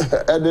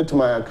edit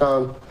my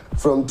account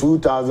from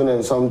 2000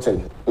 and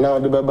something, now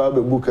the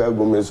Baby book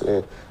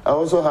I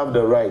also have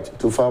the right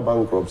to file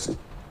bankruptcy.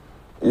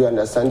 You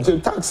understand? To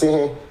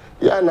taxing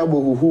ya na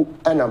bohu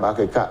ana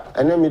bakeka.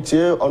 And then me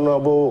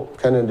Honorable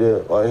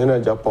Kennedy or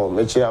Agyapong,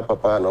 me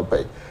papa no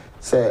pay.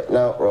 Say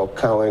now rock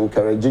can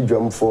encourage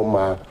drum for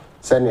my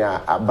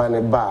senya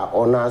abane ba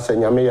or na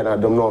senya me na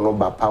dom no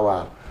ba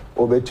power.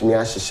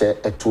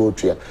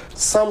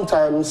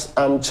 Sometimes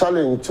I'm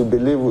challenged to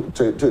believe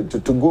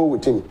to go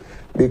with him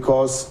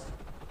because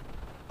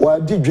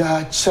what did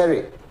you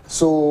cherry?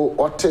 So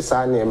what is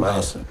our name?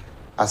 I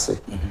say,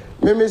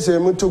 Mimi say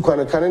Mutu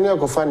Kanania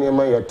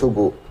Kofania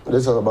Togo.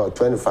 This was about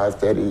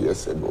 25-30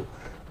 years ago.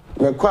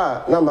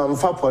 Mekwa na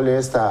mamfa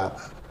polyester.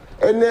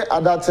 Any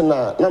other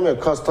tina na me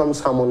customs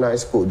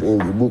harmonized code in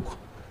the book.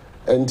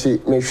 And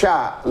me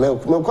sha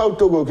mekwa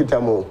Togo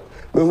kitamo.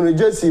 Me hunu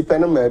jesi pe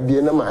na ma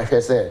bie na ma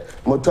hwe se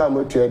moto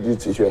amotua di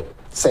ti hwe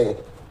say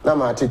na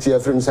ma tete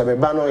afrim se me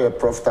ba no ye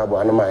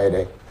profitable na ma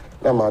yede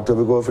na ma to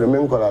be go afrim me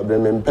nkola bre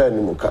me mpa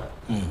ni muka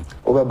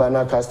o be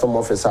na custom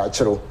officer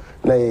achiro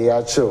na ye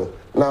achiro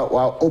na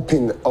wa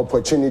open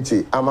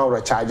opportunity ama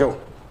recharge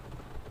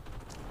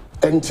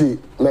enti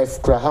me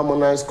kra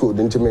harmonized code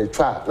enti me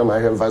try na ma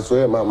hwe mfaso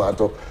ye ma ma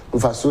to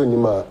mfaso ni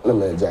ma na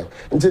ma jai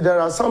enti there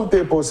are some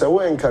people say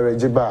we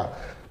encourage ba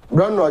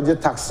run no je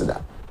tax da.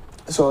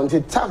 So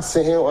until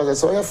taxing him was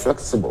so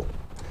flexible.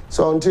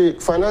 So until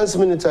finance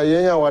minister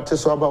yeah what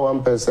is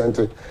about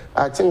 1%.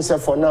 I think say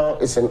for now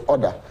it's in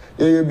order.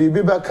 You be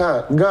back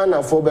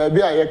Ghana for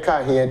baby I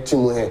car here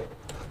timu here.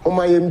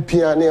 Homa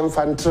MP and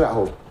infantry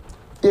ho.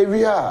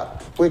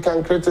 We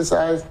can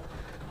criticize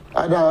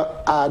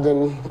either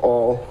adding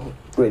or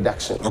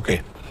reduction.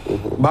 Okay.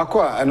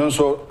 Bakwa and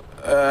also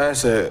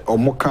say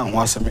omokan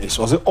wasem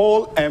was it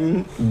all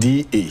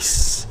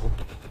MDAs.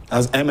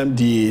 As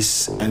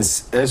MMDs and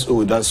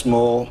SO, that's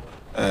small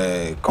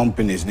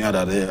companies near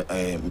that,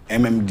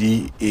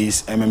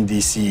 MMDs,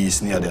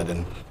 MMDCs near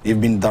that, they've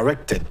been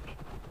directed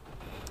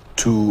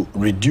to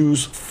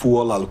reduce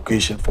fuel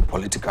allocation for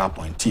political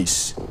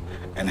appointees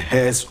and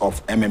heads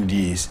of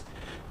MMDs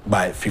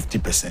by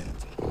 50%.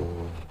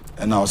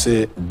 And I'll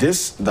say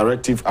this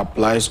directive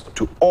applies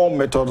to all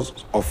methods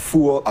of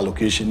fuel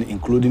allocation,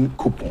 including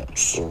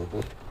coupons,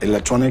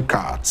 electronic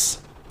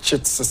cards,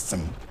 cheat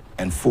system,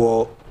 and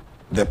fuel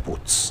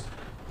depots.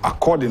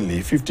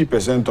 Accordingly,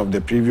 50% of the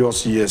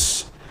previous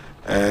year's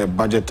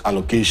budget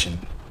allocation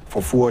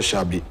for fuel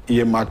shall be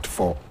earmarked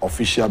for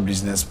official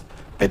business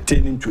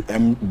pertaining to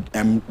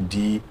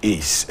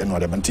MDAs and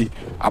whatever.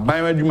 I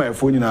buy my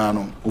phone in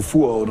a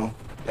fuel, no,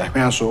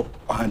 I so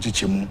a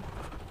hanchichemu,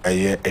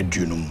 a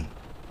dunum,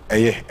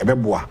 a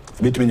beboa,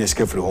 between a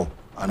scaffold,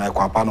 and I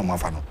quapano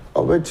mafano.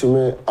 I bet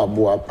me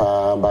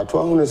abuapa, but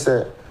one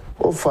say,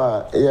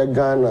 Ofa, ye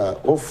Ghana,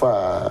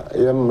 Ofa,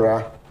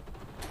 Yemra.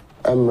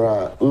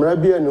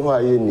 Mrabia no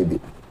aye nibi.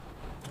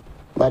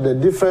 But the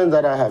difference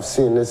that I have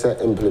seen is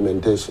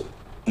implementation.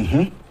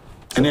 And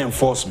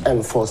enforcement.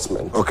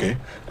 Enforcement. Okay.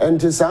 And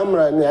to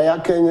Samra ni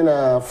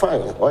ayakenya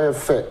fine or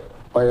fair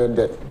or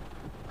debt.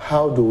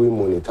 How do we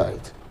monitor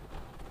it?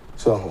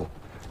 So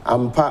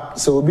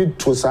so be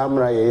to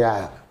Samra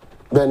ya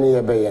beni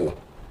yebeyeno.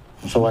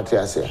 So what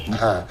you say?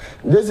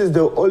 This is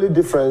the only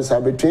difference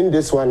between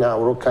this one and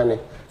Rokane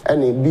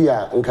and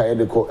Bia and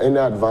Kayedeko any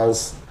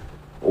advanced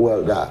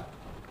welder.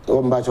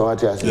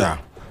 Yeah.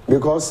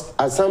 Because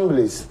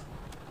assemblies,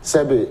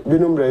 Sebe,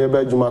 Binumbre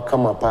Yebejuma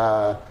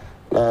Kamapa,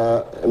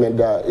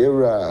 Meda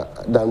Era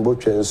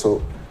Danbochen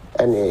so,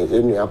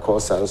 any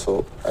course and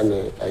so, and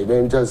I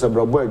don't just a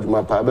brabo,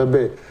 Jumapa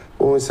Bebe,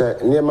 who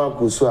said Nema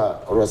Kusua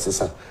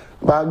Rossisa.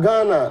 But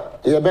Ghana,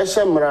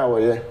 Yebesha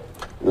Mrawe,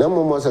 no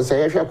more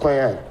say,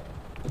 Quayan,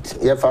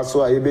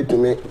 Yefasua, Yebe to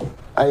me,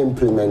 I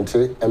implement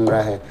it, and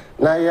Mrahe.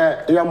 Now,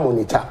 ya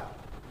monitor.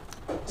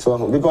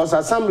 So, because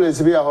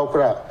assemblies be a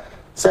hokra.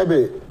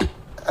 Sebe,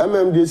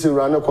 MMDC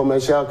run a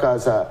commercial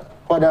cars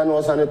what are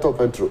no sun top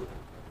petrol.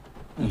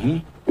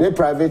 The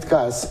private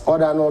cars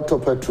what are no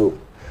top petrol.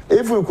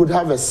 If we could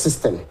have a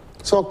system,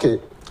 it's okay.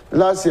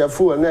 Last year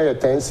fuel near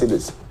 10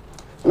 cities.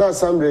 Now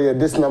somebody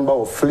this number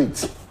of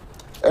fleet.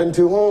 And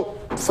to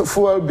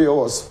fuel bill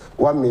was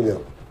 1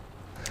 million.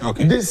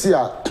 Okay. This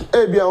year,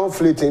 ABI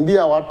fleet in the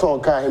our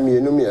talk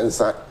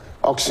and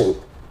auction.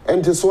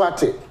 And to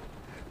swat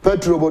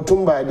petrol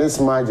bottom by this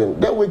margin.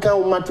 Then we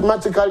can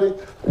mathematically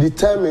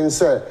determine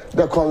say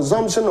the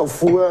consumption of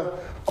fuel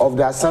of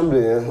the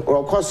assembly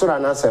or cost or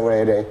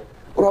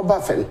or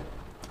buffing.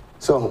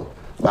 So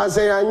but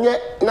say I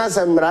yet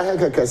Nasa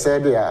Mraheka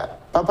said yeah.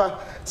 Papa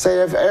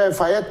say if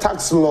fire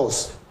tax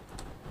laws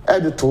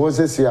added towards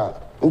this year.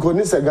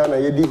 Nkonisa Ghana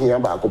yedi hiya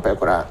ba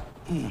akopekora.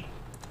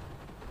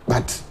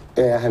 But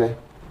honey,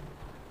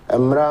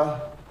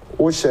 Amra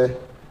Oshe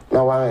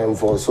na wa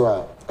enforce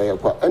a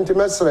oyekwa. Enti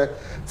mesre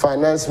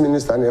finance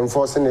minister and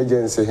enforcing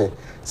agency he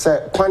say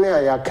kwane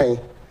ayakan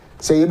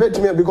say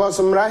yebetimi because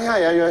Mra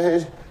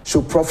here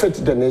should profit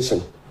the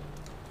nation.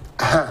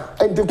 Aha,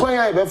 enti kwan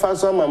ya be fa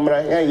so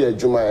Mra here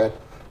adwuma e.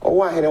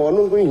 Owa hene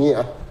wono hu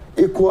hia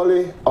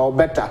equally or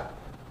better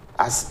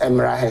as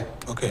Mra.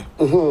 Okay.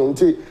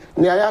 Nti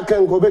I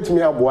can go bet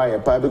me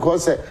a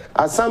because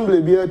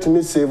assembly be to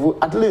me save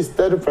at least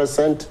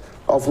 30%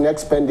 of the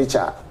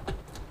expenditure.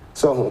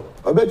 So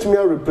I bet me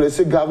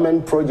replace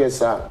government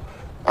projects I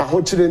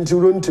hope to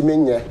run to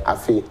me a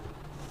fee.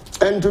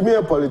 And to me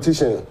a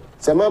politician,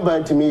 some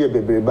buying to me a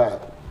baby bar,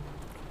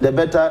 the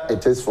better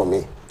it is for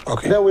me.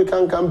 Okay. Then we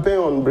can campaign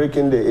on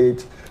breaking the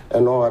 8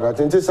 and all that.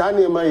 And just I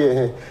my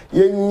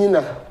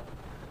yenina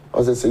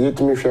or say you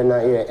to me share na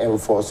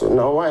enforce.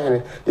 Now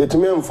why you to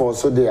me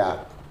enforce so they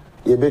are.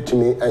 You bet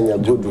me and your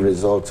good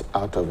result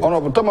out of it.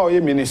 Honorable Tama,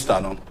 you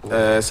minister, no?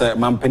 Say,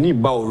 Mampeni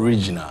Bao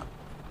original.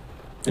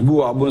 The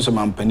Bua Abunso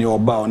Mampeni or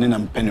Bao, and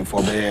then penny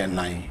for the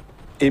 9.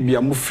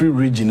 Ebia mu free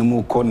region,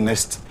 mu call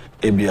next,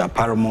 Ebia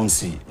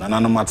Paramonsi,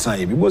 Nanano Matsan.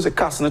 Ebi was a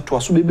cast net to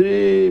us,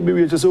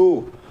 baby,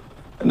 so,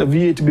 and the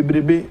V8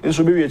 baby, and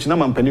so baby,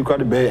 Mampeni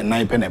crowd bear and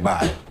 9 penny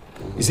buy.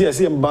 You see, I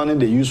see I'm banning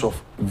the use of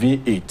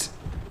V8.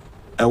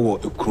 I will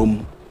a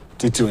chrome,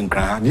 Titi and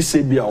Cran. This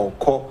Ebia or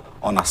call.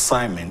 On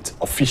assignment,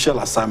 official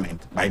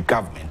assignment by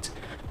government,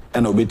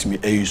 and obey to me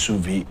a use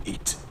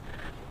V8.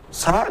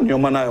 Sa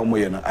nyomana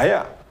omoyena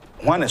aya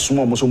one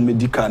small most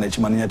medical and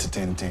chimania to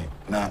 10.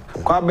 Now,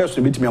 quite best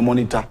to beat me a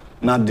monitor,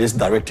 not this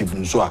directive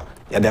in Zua,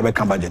 ya debe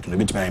can budget to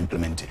beat me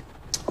implement it.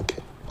 Okay.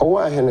 Oh,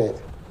 I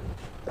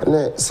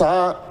ne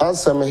sa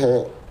answer me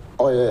here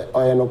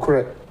or no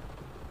correct.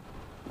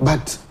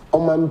 But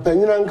on my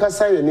penina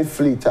kasa any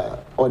fleeter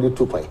or the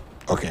 2 point.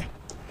 Okay.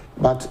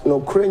 But no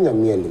crania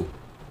meaning.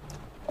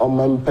 On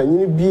my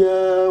penny beer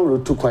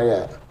to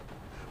kwaya.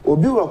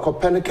 Obi wa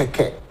kopene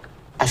keke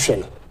ahwe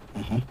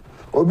no.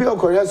 Obi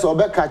okoye so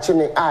obe catching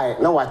eye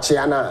na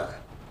wachiana.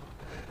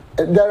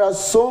 There are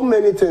so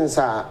many things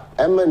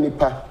ema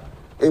nipa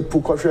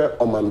epu kohwe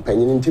on my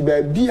penny nti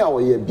ba bia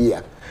oye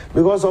bia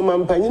because on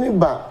my penny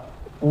ba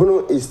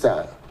Bono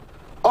Easter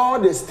all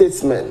the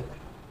statesmen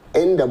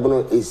in the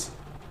Bono is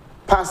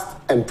past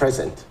and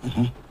present.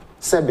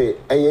 Sebe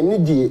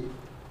eyenidie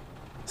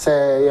se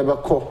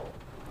yebeko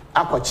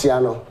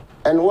akwachiano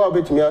and what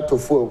bit me out to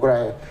full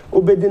cry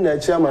obedi na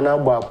chairman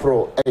agba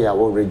pro eya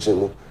wo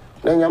regime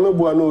na nyame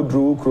boa no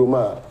dru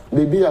kroma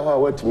baby a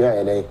ho watimi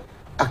ayene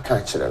aka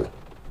kire no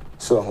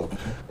so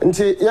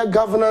nti ya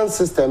governance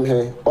system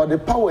here or the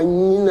power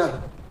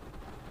nyina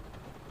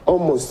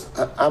almost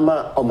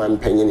ama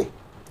omampanyini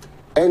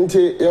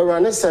nti you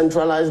run a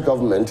centralized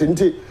government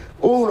nti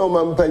o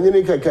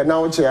omampanyini keke na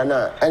wo chia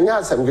na enya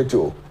asem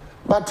keto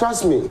but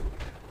trust me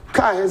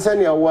ka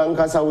hense ya wo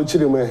ankasa wo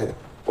chire mu he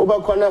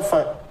obakona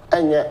fa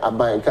enye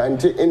abanka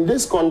nti in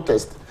this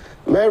contest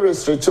may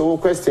restrict your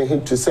question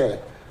him to say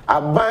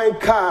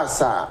abanka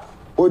sa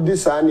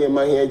odisa na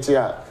ema he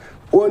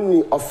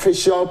only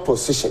official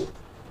position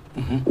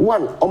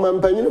one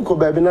omampanyini ko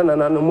ba bi na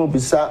nananom mo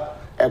bisa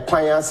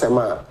ekwan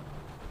asema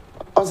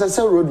osese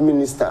road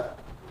minister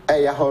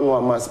eya ho no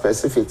ama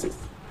specificities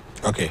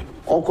okay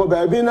oko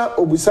ba bi na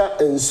obusa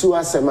ensu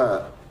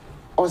asema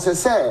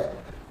osese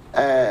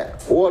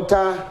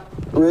water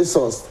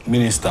resource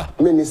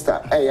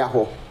minister eya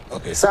ho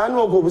okay sa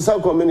no oko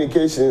busa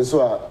communication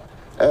so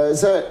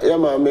say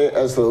yama me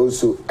eslo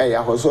so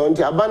eya ho so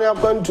nti abane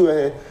akwantu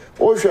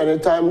o hwe ne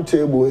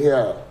timetable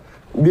here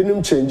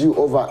binum change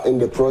over in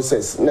the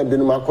process na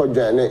binum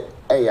akodwa ne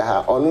eya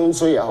ha ono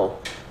nso ya ho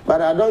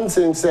but I don't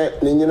think say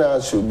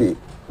ninyina should be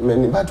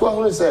many but what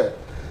who say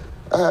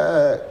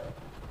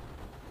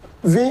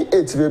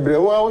V8 bebre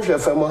wa wo hwe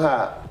fam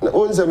ha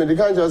on say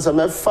medical just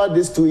say for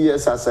these 2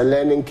 years as a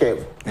learning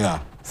curve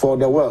for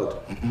the world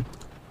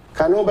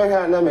can over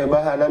here na me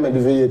ba ha na me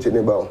V8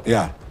 ne ba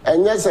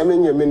and yes I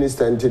mean your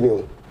minister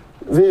ntini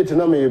V8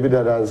 na me be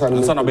that answer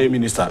na be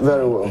minister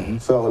very well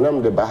so na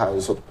me the ba ha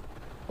so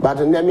but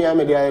na me am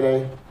the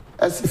ire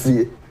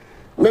asifie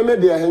me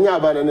dey hanya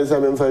aba na say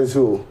me mfa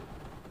so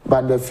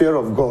but the fear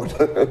of God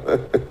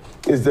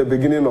is the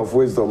beginning of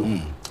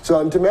wisdom so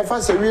until me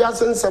fa say we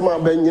asen sama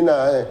ba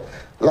nyina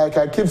like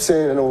I keep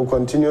saying and I will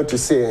continue to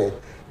say,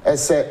 I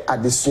say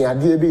at the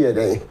Sunyadi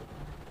day.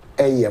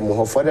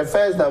 For the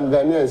first time,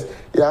 Ghanaians,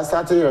 you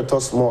started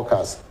to small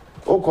cars.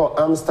 Oko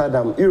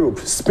Amsterdam, Europe,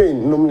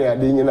 Spain, normally are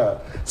doing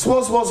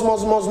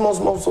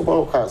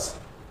small cars.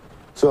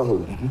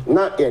 So,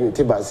 not in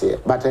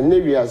Tibasi, but in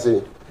Navy,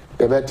 say,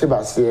 the better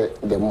Tibasi,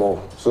 the more.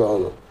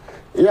 So,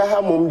 yeah,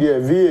 how mum dear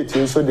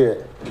VAT, so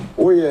there,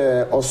 we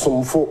or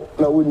some folk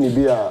now wouldn't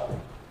be a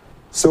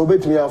so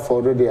bet me out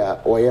for the day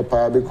or your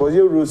power because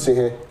you roots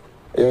here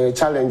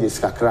challenges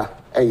kakra,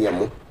 a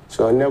yamu.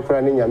 So now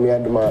running a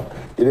miadma,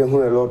 you don't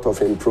have a lot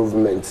of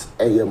improvements,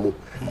 and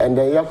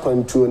then you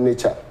control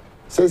nature.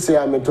 Say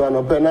I'm to an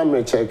open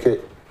amre check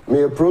it.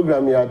 Me a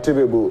program ya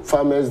table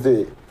Farmers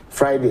Day,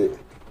 Friday.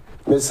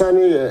 Me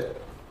sunny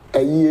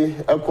a year,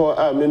 a call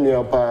a mini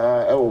of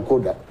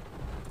koda.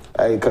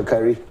 I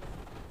kakari.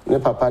 Ne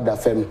papa da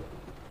fem.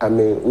 I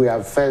mean, we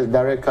have first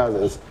direct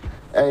cousins.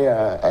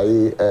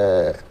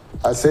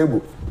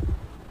 Asebu.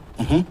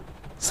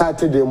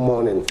 Saturday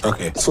morning.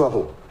 Okay.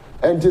 So.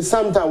 And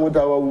sometimes with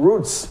our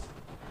routes,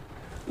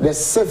 the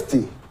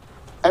safety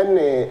and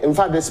in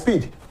fact the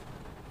speed.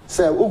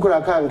 Say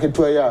ukura kan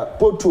ketwaya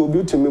potu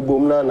obi timi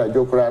bomna na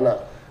jokrana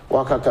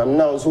wakakam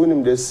now so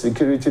nim the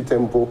security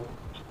tempo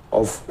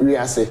of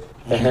Riase.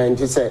 And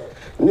he said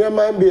near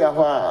might be a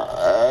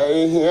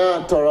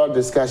here thorough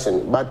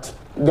discussion, but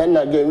then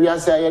again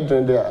Riase I had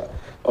there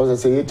also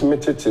say it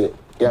metete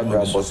ya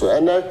brabo so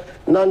and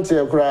nanti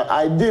ukura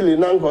ideally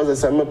nan cause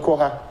say me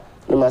koha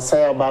ni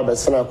masaya baba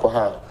sana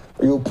koha.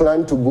 You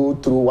plan to go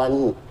through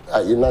one,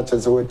 not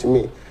just way to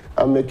me,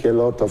 and make a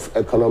lot of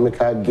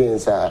economical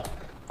gains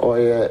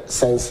or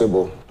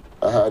sensible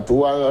to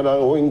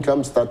one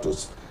income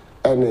status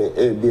and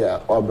a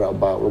beer or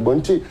braba.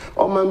 Ubuntu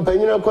or man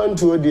penina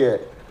contour dear,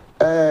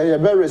 you're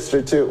very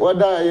restricted.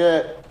 What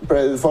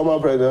are former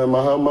President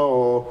Mahama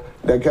or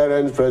the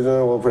current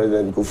President or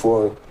President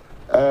Kofi?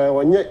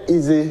 When you're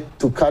easy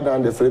to cut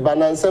down the free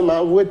balance, my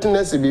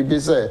witness be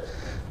say,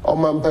 or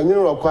man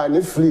penina or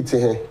quite fleet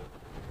here.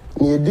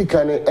 Near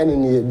Dicane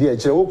and near dear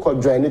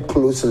Joko join it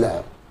closely.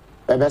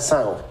 Ever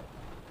sound.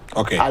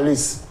 Okay. At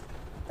least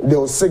they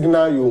will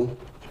signal you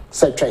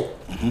set train.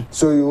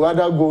 So you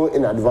rather go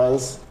in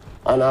advance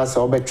and ask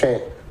our train,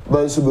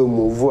 but to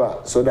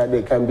move so that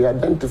they can be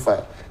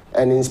identified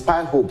and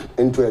inspire hope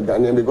into a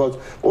Ghanaian because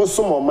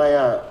also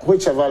my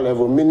whichever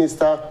level,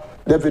 minister,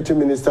 deputy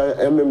minister,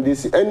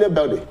 MMDC,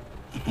 anybody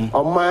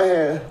on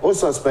my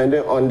also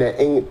spending on the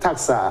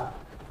taxa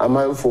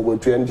amount for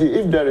 20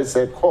 if there is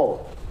a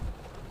call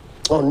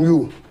on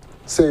you,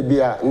 say be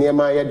a near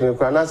my head and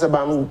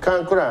Kranasabam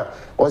Kankra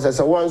was as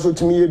a one so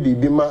to me be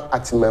bima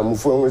at my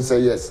phone will say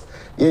yes.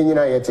 You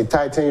know, to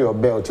tighten your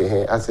belt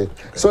here. I say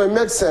so it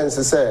makes sense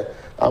to say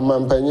I'm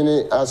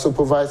Panini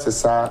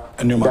supervisors are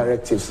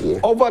directives here.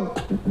 Over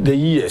the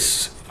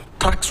years,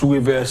 tax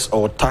waivers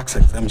or tax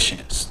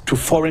exemptions to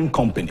foreign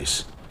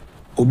companies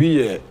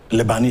obi a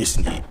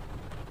Lebanese ni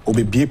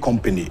obi be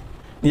company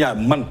near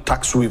man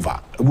tax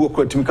waiver. We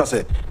will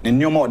say the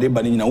nyoma de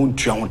bani na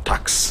untua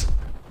tax.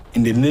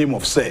 In the name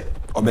of say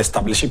of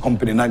establishing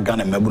company na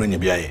Ghana meburu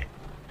nyebiaye.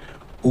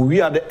 We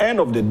at the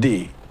end of the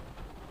day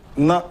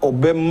na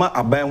obema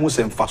aban hu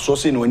se mfaso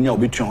se na onya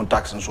obetua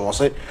tax so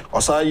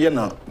osa ye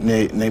na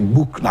ne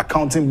book na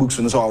accounting books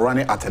so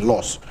running at a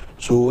loss.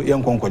 So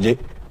yen konkoje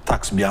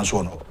tax bia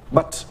so no.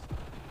 But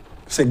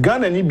say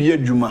Ghana ni bia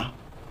adwuma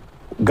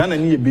Ghana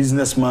ni a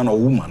businessman or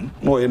woman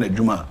no ye na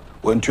adwuma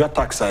when tua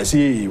tax I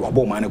see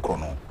wabo man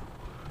krono.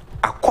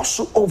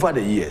 Akoso over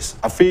the years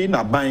afei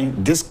na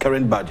buying this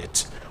current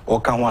budget or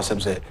can one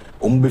say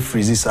umbe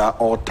freezes are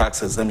all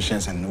tax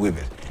exemptions and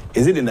waivers.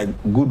 Is it in a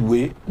good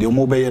way? The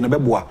umbe na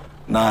beboa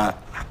na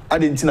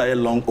adentina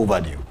long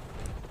overdue.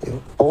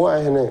 Oh,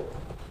 I know.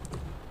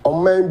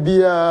 Or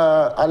maybe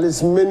at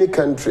least many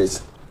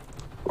countries.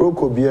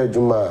 Roko biya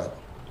juma.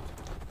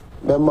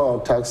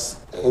 Bema tax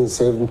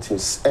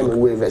incentives and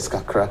waivers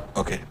kakra.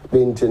 Okay.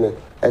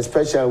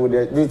 Especially with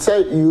the they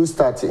say you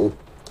starting.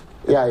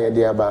 Yeah,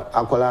 dear, but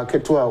Akola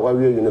Ketua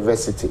Warrior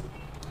University.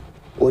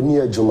 Or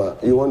near Juma,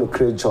 you want to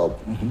create job.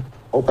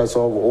 Or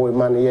person or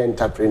money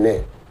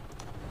entrepreneur.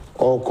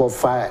 Or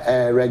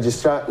Kofi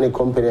registrar the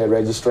company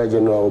registrar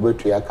general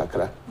Obetuya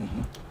Kakra.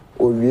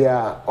 Or we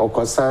are or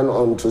concern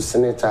on to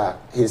senator,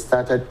 he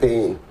started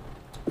paying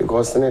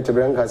because Senator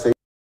Branca said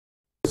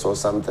or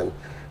something.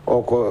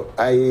 Or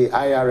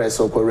IRS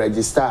or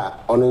register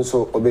on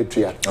also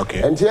Obetuya.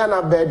 Okay. And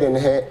Tiana bed in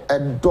her a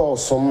door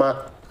so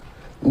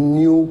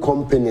new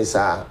companies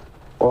are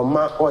or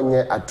ma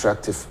onye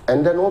attractive.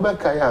 And then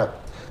Obekaya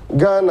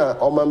Ghana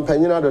or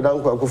Mampanina the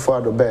Danko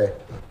Akufo-addo bear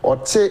or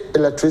take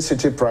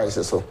electricity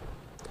prices. So.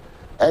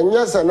 And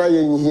yes, and I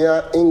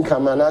here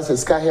income and as a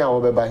sky here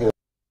over by him.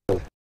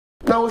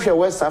 Now we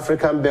West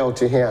African belt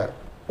here.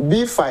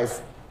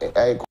 B5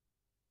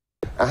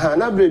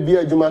 na be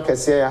a Juma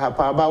Kessia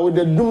Hapa with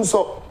the doom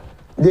so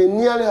they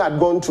nearly had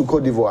gone to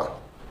Cote d'Ivoire.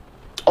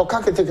 Or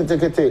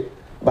Kakete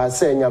by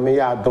saying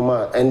Yamea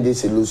Doma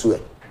NDC Lusue.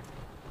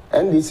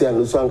 NDC and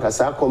Lusuan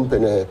Kasa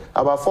company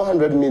about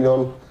 400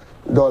 million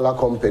dollar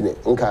company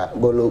nka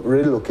bolo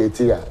relocate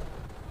here.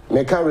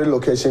 Make a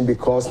relocation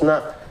because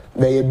now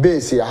the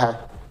base here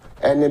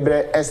and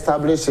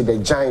establish the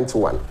giant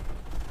one.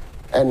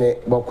 And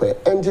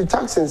the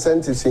tax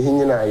incentives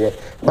in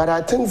but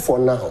I think for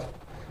now,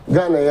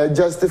 Ghana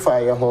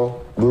justify your home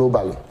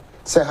globally.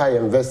 Say high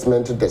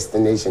investment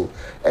destination.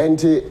 And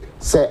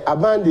say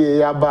abandi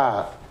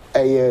yaba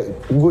a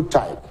good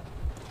time.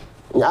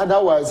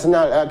 Otherwise,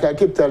 now I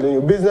keep telling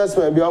you, business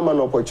may be an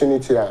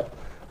opportunity.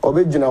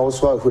 Obejina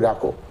also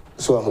hurako.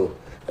 So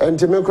and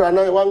to make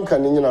one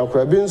can in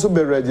your being so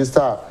be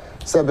register.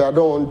 Say I don't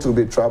want to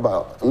be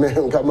trouble.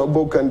 Come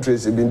about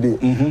countries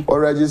or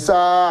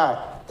register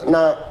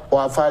now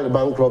or file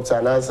bankruptcy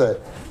and answer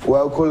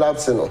well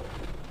collapsing.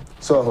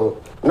 So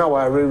now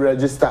I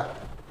re-register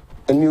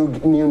a new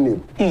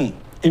name.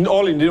 In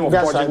all in the name of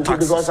budget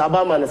taxes. Because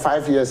Obama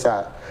 5 years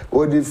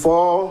with the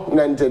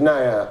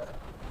 499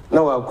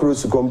 now a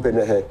cruise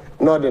company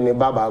not any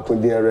baba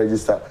could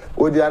register.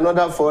 With the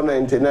another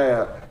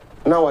 499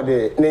 now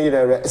the need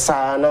a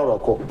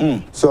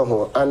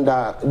so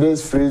under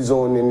this free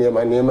zone in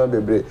your name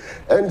baby.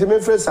 And to me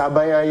first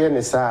abaya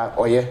yenisa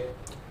oye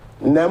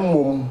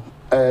namum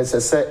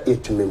say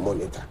it me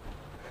monitor.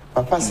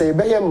 Papa say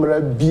be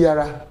mra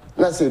biara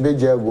na say be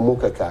jagu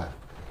mukaka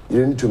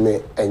into me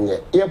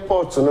enye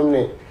airport no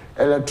me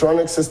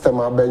electronic system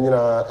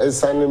abanyina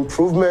is an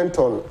improvement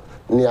on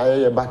ni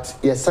aye but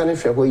yes an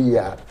hwe ho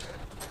yia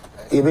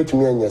e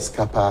betumi enye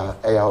skapa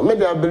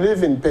maybe I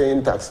believe in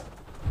paying tax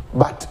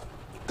but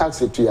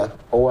tax it here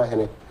or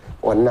hene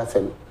or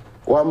nothing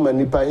one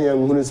manipa here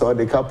ngunu so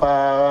de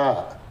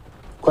kapa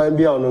kwan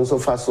bia ono so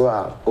fa so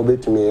a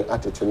obetumi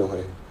atete no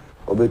ho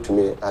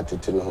obetumi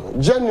atete no ho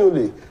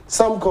genuinely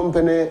some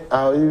company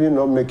are even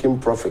not making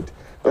profit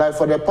like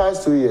for the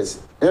past 2 years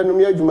yenum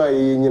adwuma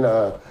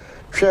nyina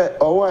hwe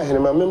owa hene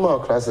ma memo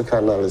classical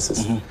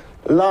analysis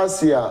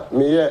last year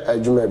me year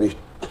adwuma bi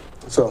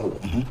so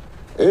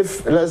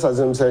if let's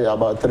assume say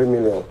about 3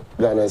 million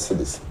Ghana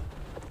cedis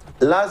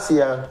last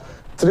year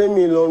 3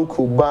 million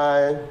could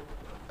buy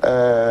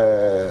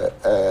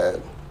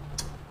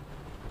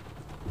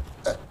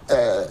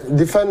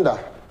Defender.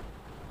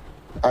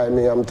 I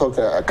mean, I'm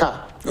talking a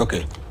car.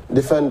 Okay.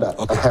 Defender.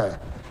 Okay.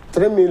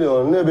 3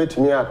 million, no bet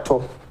me at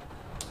all.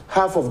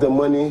 Half of the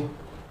money,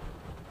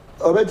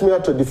 or bet me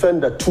at to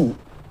Defender 2,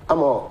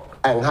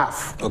 and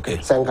half. Okay.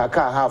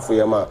 Sankaka half for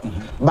your man.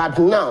 But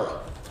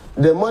now,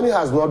 the money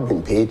has not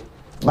been paid,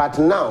 but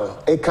now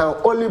it can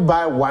only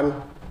buy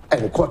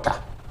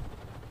 1.25.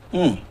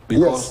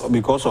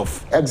 Because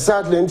of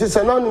exactly. And it's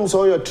anonymous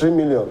all your 3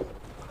 million.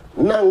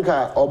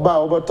 Nanka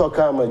oba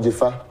toka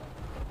majifa.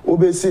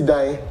 Ube si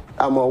dai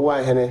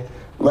Amoakohene.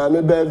 My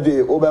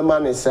birthday oba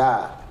money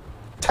sa.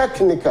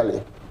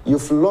 Technically,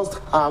 you've lost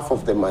half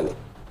of the money.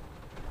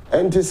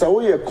 And it's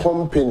a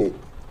company.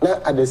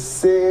 Now at the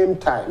same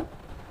time,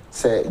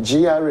 say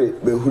GRA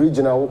be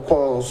original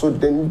kon so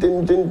din.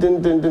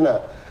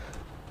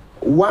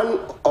 One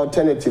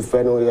alternative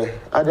for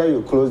either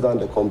you close down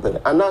the company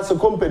and as a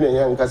company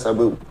here in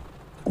Kasabu,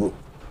 you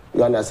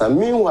understand.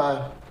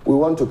 Meanwhile, we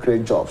want to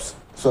create jobs.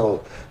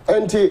 So,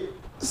 and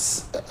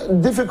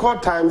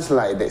difficult times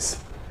like this,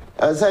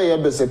 as I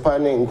have been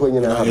planning, and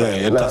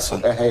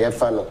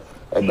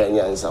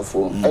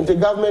the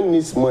government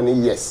needs money,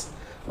 yes,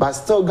 but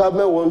still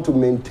government want to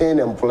maintain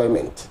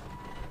employment.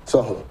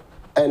 So,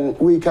 and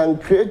we can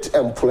create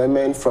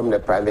employment from the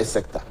private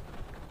sector.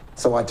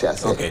 So what you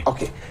say?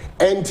 Okay.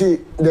 And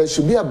there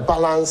should be a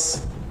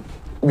balance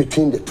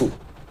between the two.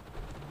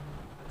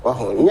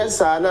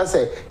 Yes, I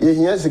say,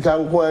 yes, you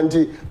can go and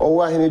you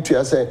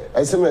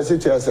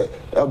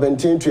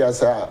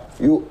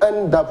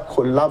end up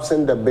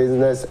collapsing the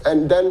business,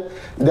 and then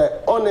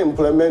the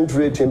unemployment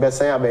rate in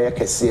Besaya,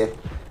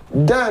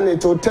 then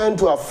it will tend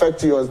to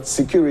affect your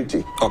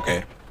security.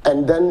 Okay.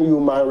 And then you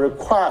might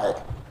require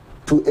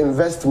to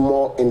invest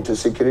more into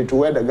security,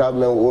 where the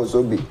government will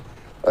also be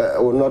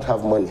will not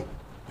have money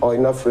or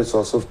enough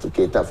resources to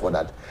cater for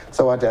that.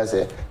 So what I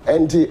say,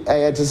 and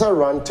it is a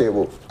round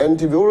table, and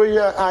the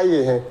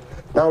area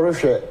now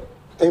reflect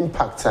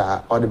impact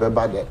or the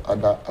bad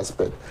other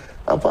aspect.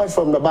 Apart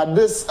from that, but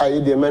this I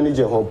the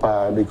manager hope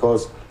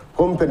because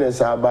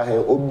companies are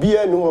buying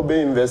obia no be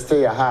invest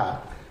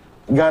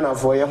Ghana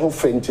for your whole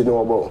friend no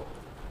about.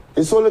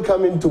 It's only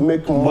coming to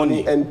make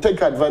money and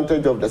take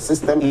advantage of the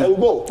system and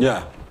go.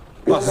 Yeah.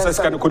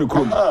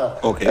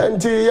 Okay.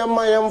 And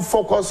you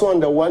focus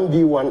on the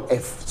 1D,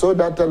 1F, so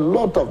that a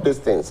lot of these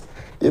things,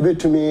 you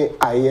to me,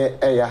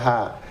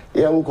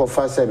 young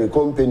Kofi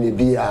company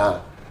be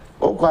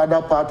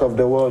other part of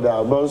the world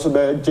are also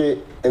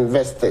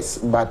investors,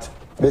 but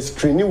the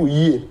screening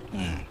ye.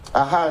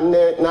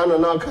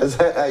 No, because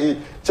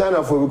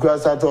China for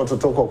because I thought to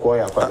talk of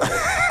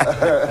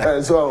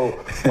so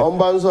on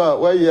Banzo,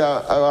 where you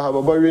have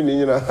a boy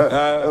winning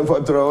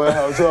for throw a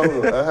house.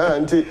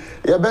 And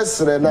your best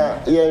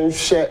rena, you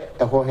share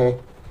a whole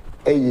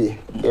you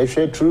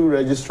share true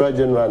registrar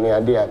general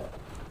idea.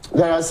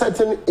 There are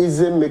certain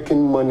easy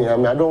making money. I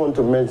mean, I don't want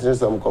to mention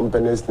some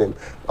company's name.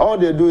 All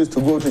they do is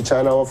to go to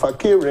China, offer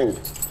key ring.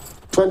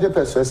 20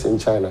 pesos in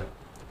China.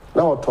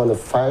 Now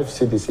 25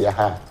 cities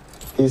here.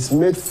 He's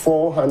made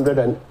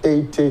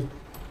 480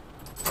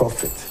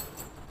 profit.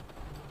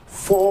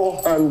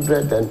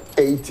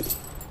 480.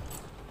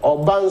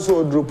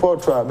 Obanso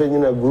report to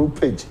a group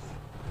page.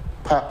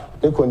 Pa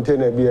the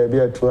container be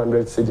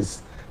 200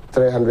 cities,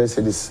 300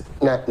 cities.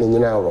 Not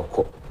nina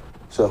roko.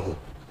 So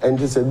and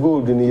it's a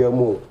gold in year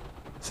more.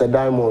 It's a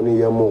diamond in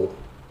year more.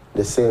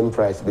 The same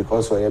price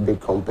because we're a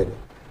big company,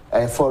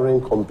 a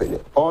foreign company.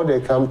 All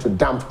they come to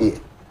dump here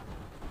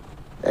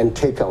and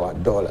take our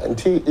dollar.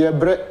 Until you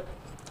break.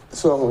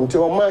 So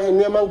until my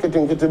name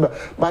getting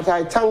but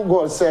I thank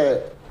God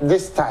say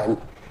this time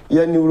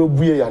the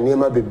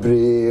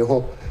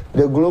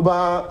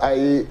global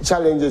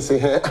challenges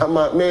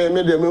ama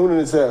me the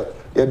me say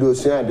you do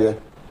there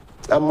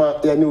ama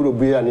ya ni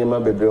robuye anema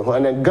bebre ho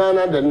and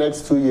Ghana the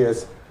next 2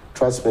 years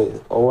trust me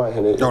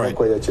Amoakohene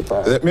koya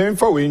cheaper me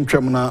for we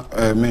ntwam na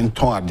me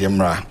nton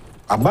ademra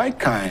abai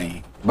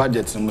kan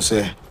budget no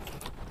say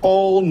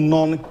all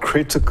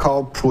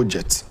non-critical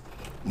projects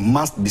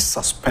must be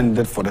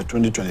suspended for the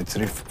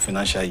 2023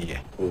 financial year.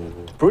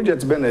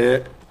 Projects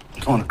been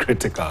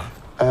non-critical.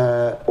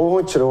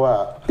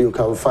 You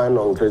can find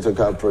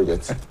non-critical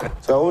projects.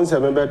 So I want to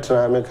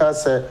remember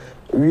say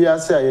we are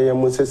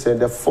saying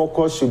the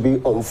focus should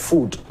be on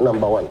food,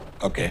 number 1.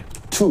 Okay.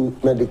 2,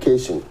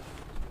 medication.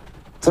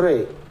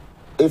 3,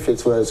 if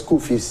it was school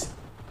fees.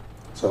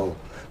 So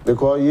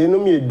because you know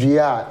me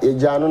dear, you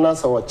jano na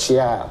sa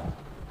wachia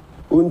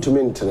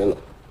untumentene no.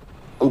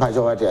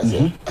 Mpacho what you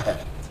say.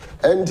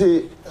 And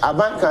the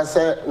Abanka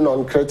say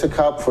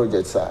non-critical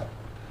projects are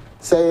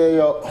say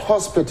your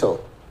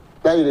hospital.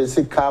 Now you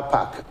see car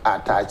park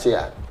attached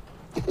here.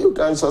 You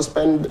can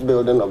suspend the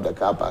building of the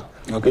car park.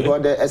 Okay.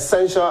 Because the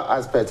essential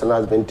aspect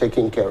has been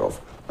taken care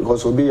of.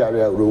 Because we'll be a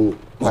real room.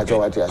 Okay.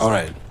 All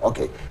right.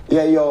 Okay.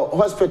 Yeah, your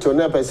hospital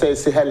never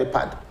says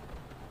helipad.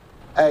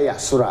 Yeah,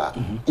 Surah.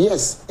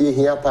 Yes, you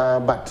hear,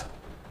 but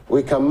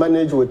we can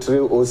manage with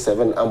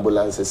 307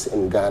 ambulances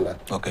in Ghana.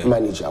 Okay.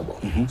 Manageable.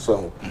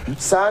 So,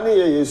 Sani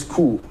is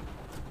school.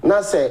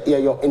 Now say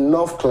you're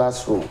enough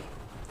classroom.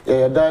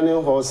 Your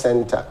dining hall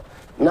center.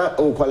 Now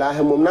unkola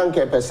hemum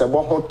nanke pese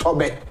boho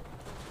tobe.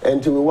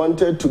 And we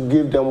wanted to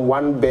give them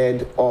 1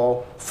 bed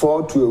or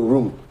 4 to a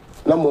room.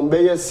 Now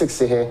Mumbai 6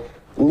 here.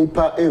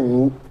 Nipa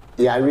emu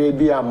ya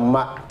Arabia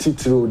ma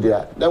titru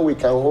there. Then we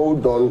can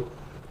hold on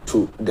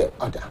to the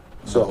other.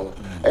 So,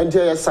 and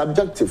they are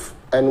subjective,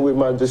 and we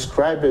must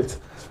describe it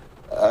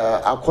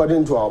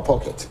according to our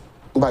pocket.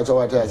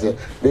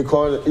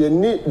 Because you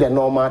need the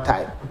normal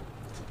time.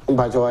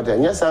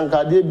 Yes,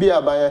 Anka, they be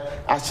a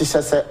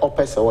ashisha say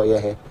opesa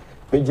way.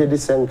 Major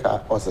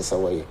Senka or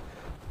Sasaway.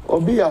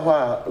 Obi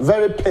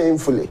very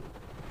painfully.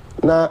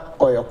 Now,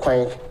 or your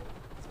quaint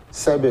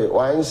Sebe,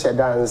 one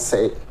shedan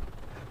say,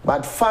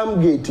 but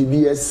farm gate to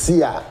be a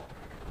seer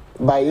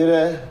by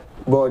your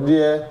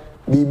body,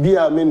 be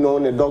a me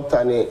known a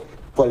doctor, ne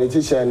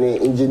politician,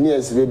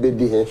 engineers, we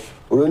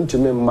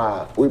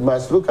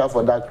must look out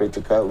for that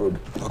critical road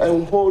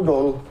and hold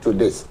on to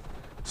this.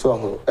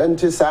 So, and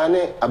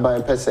Tisane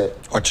about Pese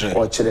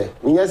or Chile.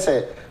 Yes,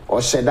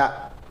 or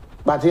Sheda.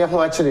 But here,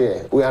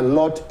 we are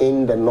not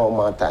in the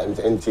normal times,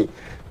 and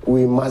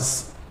we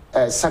must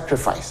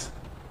sacrifice.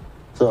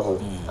 So,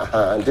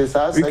 this is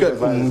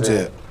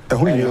sacrifice. I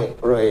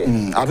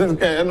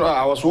think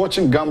I was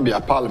watching Gambia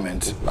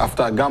Parliament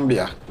after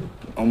Gambia.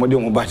 On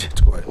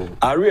budget.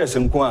 Areas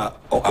in Kwa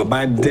or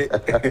about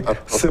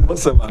simple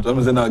servant.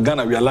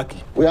 Ghana, we are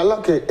lucky. We are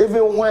lucky,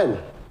 even when.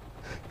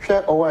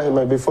 Share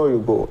or before you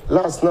go.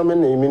 Last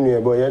nominee,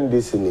 boy, and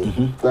this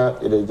now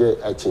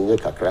I change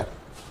kakra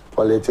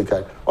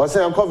political. Or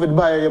say I'm covered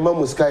by a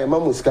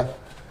mamuska.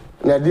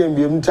 Nadim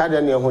be tired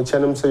and your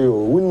channel say you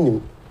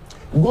win.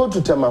 Go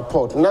to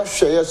Temaport, now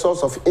share a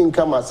source of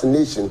income as a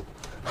nation.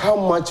 How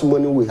much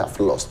money we have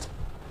lost.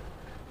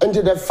 And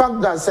to the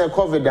fact that say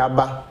COVID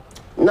aba.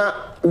 Na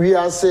we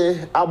are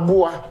say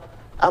abua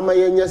ama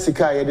yenya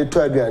sika ye de to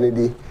aduane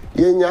di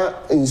yenya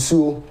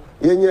nsuo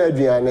yenya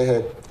aduane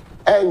he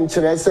en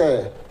kire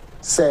se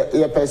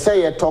ye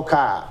pese ye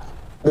toka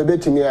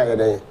bebetimi aye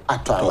den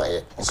ato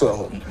amaye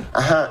so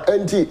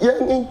enti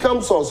ye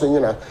income source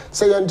nyina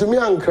se ye ntumi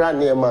ankra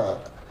ne ma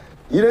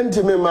ye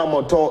ntumi ma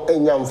moto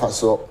enya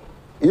mfaso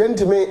ye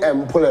ntumi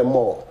employ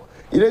more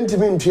ye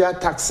ntumi ntua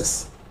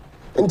taxes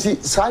enti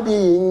sade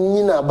ye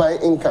nyina ban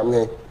income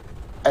he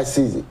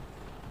asizi.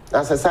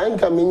 As a sign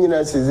coming in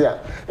as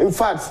in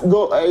fact,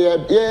 go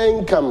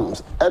income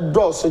a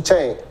draw so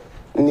chain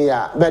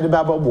near bed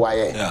baba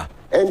boy.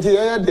 And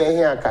here they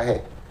hear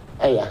Kahe.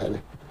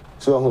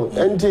 So,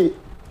 and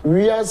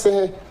we are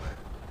saying,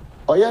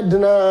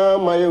 Oyadna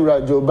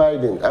Mayura Joe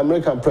Biden,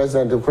 American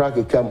president, to crack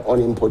a camp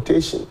on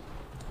importation.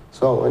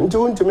 So, and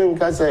to me,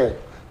 say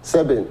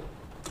 7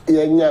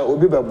 Yanya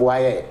Ubiba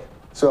boy.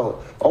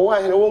 So,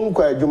 why won't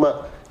quite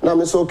Juma? Now,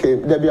 it's okay,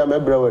 Debbie, I'm a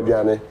brother,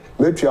 Diane.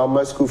 Make your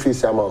my school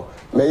fees amount,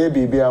 may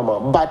be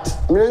amount, but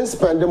men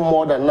spend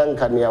more than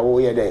Nankania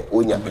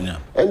unya.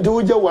 And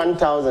do you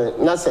 1,000,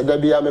 Nasa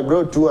Debbie, I'm a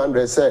bro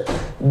 200, say,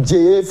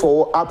 J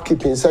for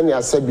upkeeping, send your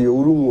Sebi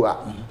Urumua.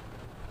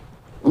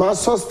 ma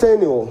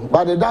sustain you,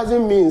 but it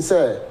doesn't mean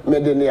say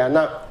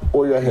medeniana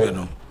or your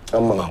head.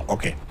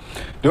 Okay.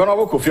 The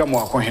Honorable Kofi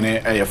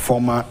Amoakohene, a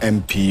former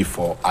MP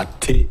for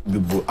Ate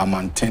Bibu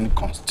Amanten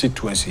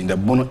constituency in the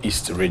Bono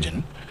East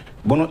region.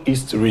 Bono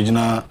East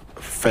regional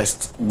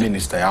first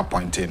minister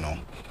appointed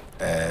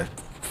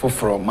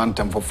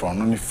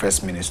only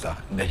first minister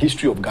in the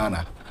history of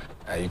Ghana.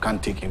 You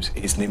can't take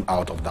his name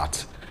out of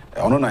that.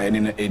 Ono na any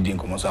edin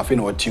komo so afei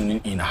na we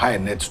tuning in high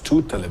net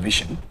 2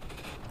 television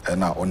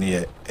na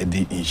onye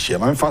edi in share.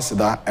 Man fast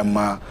that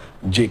Emma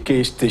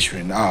JK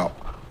station now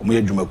omo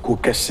adwumako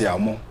kese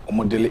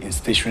omo daily in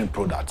stationery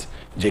product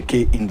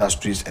JK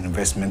Industries and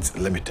Investments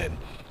Limited.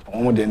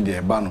 Omo den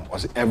the ban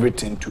was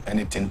everything to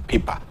anything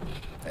paper.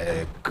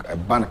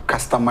 Ban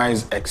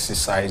customized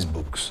exercise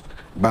books,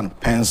 ban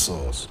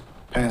pencils,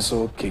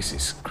 pencil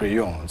cases,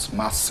 crayons,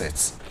 math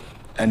sets,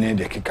 and then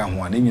the kika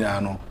ho ani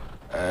nyina no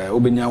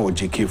obenya wo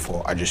JK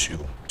for ajesu.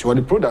 So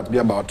the product be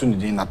about to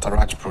the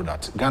Unauthorized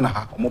product. Ghana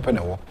ha omope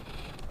na wo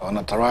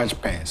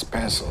Unauthorized pens,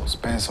 pencils,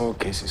 pencil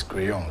cases,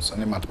 crayons,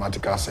 and the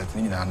mathematical sets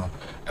nyina no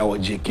our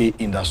JK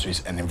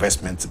Industries and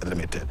Investments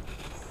Limited.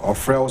 Or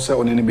frɛ say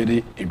on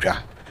anybody idwa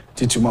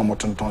tituma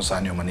motonton sa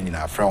nyoma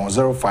nyina frɛ on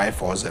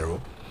 0540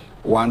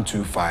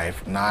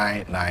 125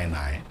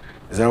 999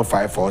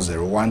 0540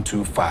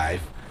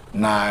 125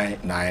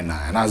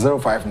 999 na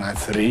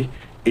 0593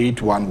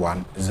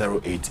 811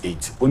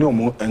 088. Oni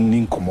omo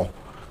enin komo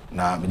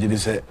na me gidi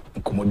se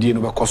nkomodie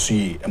no be koso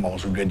yi e ma won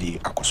so dwadi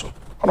akoso.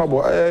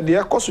 Honorable de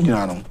akoso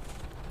gina no.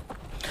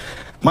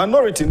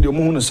 Minority ndi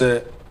omo hunu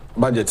se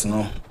budget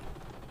no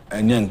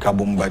enye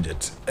nkabom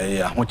budget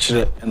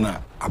ahokyere na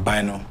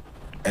aban no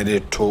e de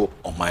to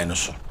oman no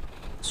so.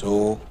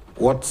 So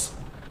what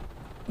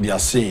they are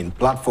saying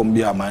platform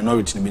be a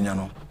minority ni binya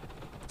no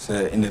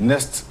say in the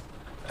next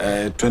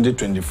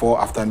 2024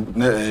 after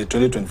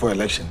 2024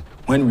 election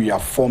when we are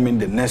forming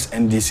the next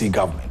NDC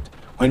government,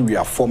 when we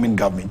are forming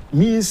government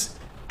means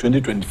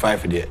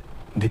 2025 there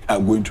they are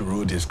going to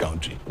rule this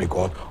country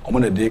because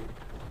on the day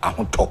I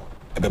want talk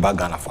about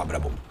Ghana for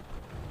Abrabom.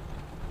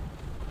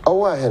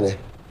 Hene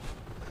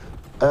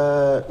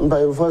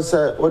by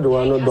first what do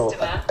I know do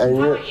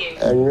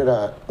and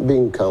you're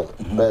being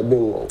count by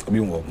being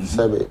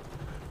sabe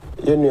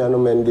you know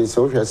men this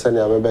social send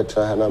am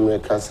better and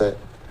America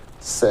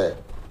say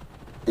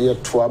ye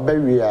to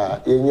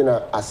aberia ye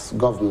as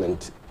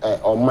government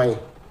or my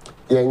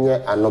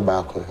yenye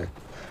anobaako he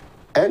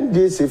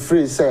NDC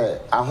free say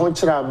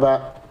ahokyere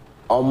ba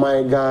o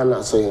my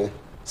Ghana so he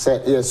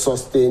say ye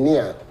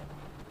sustainia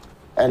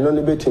and no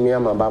betimi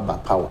ama baba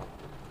power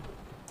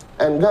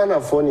and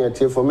Ghana for near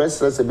for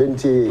mesra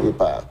 70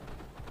 pa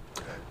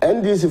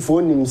NDC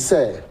for nim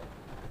say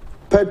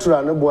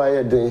petrol no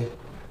boaye den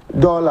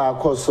dollar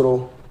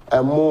akosoro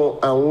emo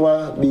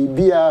anwa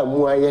bibia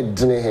mu aye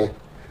dene he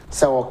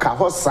se o ka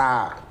ho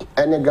saa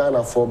ene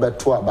Ghana for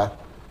beto aba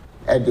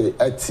e de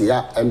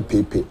atia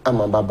MPP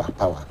amababa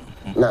power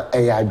na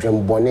e ya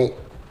adwembone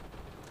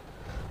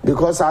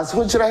because as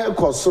ho kire he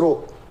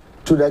kosoro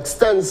to the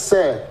extent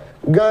say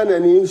Ghana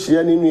ni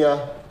hia ni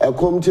nua e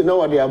komti na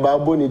wode aba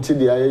aboni ti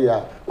de aye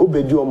ya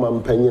obedi o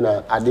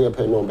mampanyina ade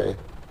pe no be.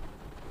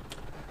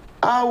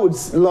 I would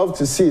love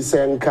to see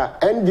Senka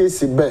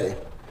NDC Bay.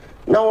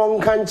 Now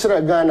one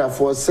country Ghana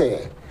for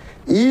say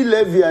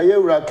levy a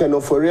year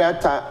can for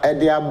reata at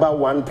the about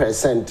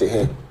 1%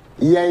 he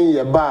yen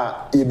ye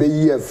ba ye be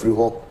ye free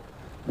ho.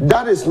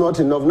 That is not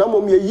enough. Na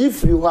mom ye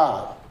free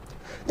ho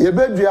ye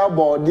be dua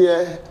board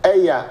there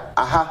eya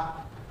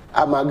aha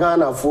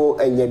amagana for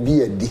enye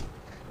bi adi.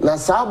 Na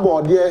sa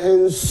board there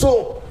hen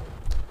so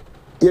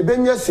ye be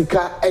nya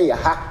sika eya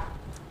ha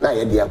na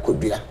ye de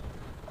akodua.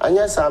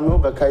 Anya Sami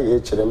obeka ye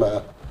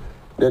chirema.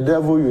 The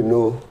devil you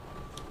know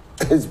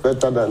is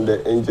better than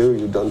the angel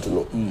you don't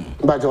know.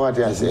 But what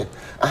I say?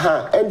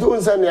 And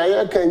to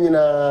say I can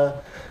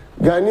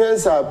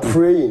Ghanaians are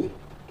praying.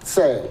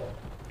 Say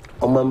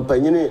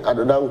Omampanyini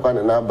adodan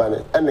kwana na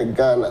abane ene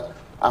Ghana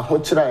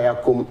ahokyera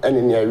yakom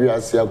ene ne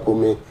awiase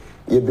yakome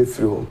ye be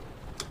free home.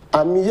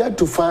 I'm yet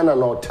to find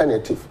an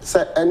alternative.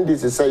 Say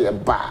NDC say a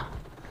bar.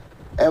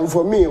 And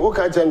for me, what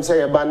can I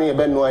say about ne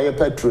be no aye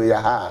petrol ya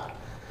ha.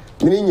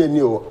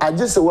 I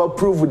just will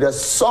prove the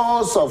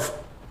source of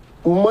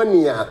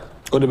money.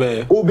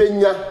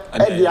 Ubenya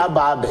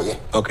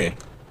okay.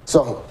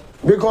 So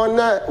because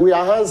now we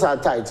are hands are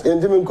tight. The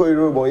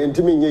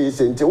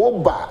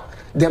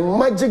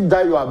magic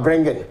that you are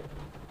bringing.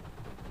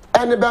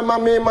 And the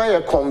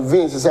mama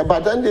convinced,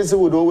 but then this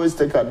would always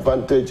take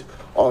advantage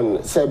on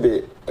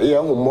Sebe,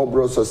 young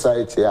mobile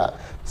society,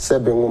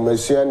 Sebe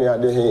Mumesiania,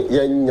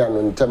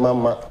 young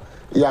Temama,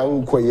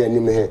 young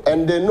Koyanime,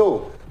 and they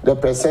know the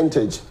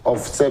percentage of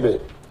Sebe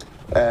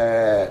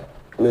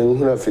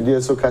menhuna fidie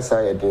so kasa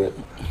yede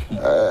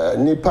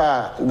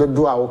nipa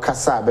dodo a wo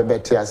kasa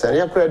bebete ase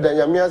ya kra da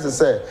nyame ase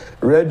se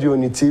radio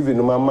ni TV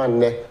no mama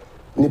ne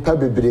nipa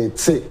bebre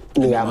te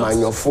ne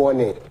amanyofo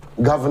ne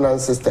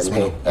governance system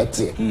he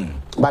etie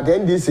but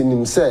then this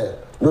nim say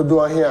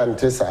do here and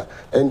tesa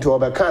into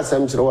our cancer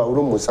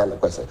room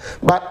question.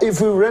 But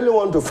if we really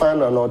want to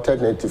find an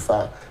alternative,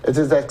 it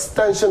is the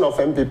extension of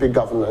MPP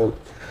government.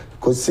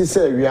 Because she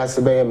said we are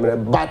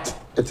but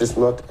it is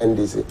not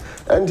NDC.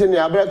 And in the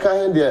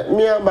Abraka India,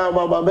 me and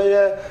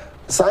Baba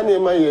Sani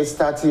may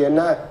start here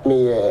now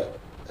me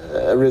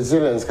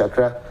resilience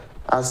kakra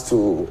as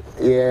to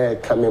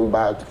coming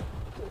back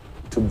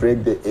to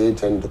break the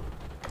age and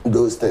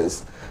those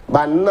things.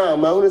 But now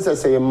my own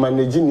say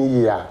managing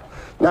year.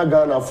 Na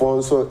Ghana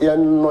for so ye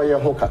no ye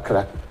ho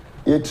kakra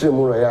ye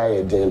trimu ya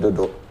ye den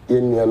dodo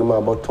ye nuanu ma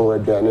boton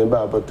aduane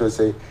ba boto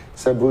say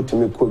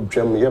sebutimi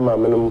kodwam ye ma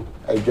menom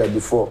adwa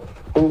before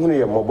nhunu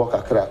ye mobo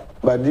kakra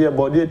but the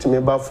body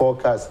timi ba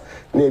forecast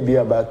na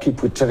bia ba keep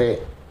 3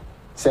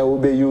 say we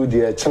be you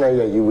the china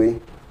ye yiwe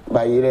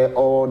by ye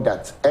all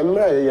that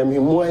emra ye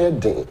yemhimu ye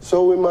den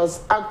so we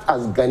must act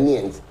as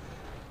Ghanaians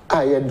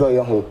aye do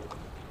ye ho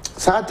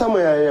Satama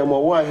ya mwa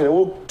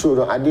wo to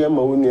no ade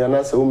ma wo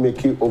nua say we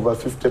make over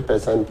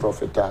 50%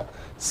 profit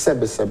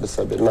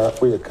sebe na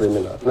we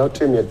criminal na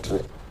temi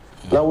edene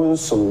na wo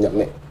nsom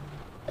nyame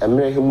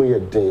emre hemu ye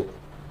den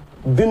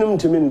binum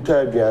timi nto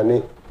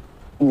aduane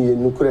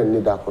mienu kura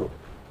ni dakoro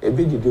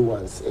ebi didi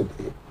once a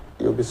day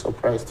you'll be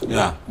surprised to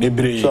yeah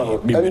bebre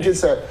and you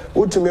say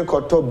utimi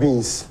koto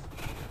beans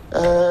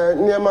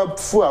niam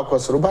fu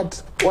akosoro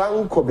but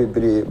wan ko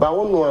bebre ba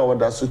wo no a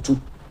woda so tu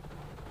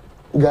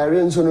Gary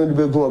and Sono de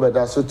Begun about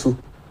that so too.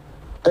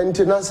 And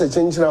Tinasa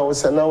Chinchina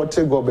was an hour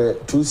to go by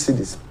 2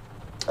 cities.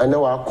 And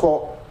now I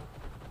call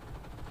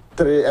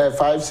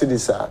 5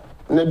 cities.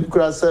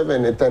 Nebukra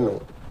 7 and 10.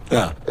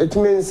 Yeah. It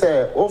means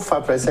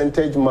offer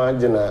percentage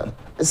margin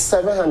is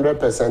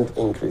 700%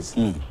 increase.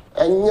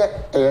 And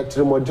yet a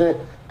Trimodin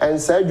and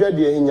Saja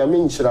de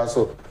Yamin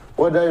Shiraso,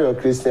 whether you're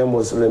Christian,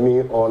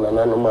 Muslim, or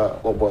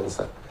Nanama or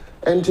Bonsa.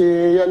 And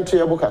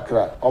Yantia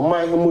Bukakra or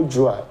my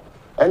Himujua.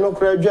 Eno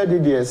kura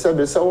dwade de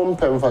sebe se wo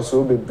mpemfa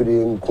so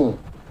bebre nkum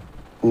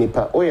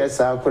nipa o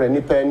yesa kura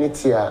nipa ni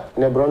tia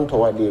ne bronto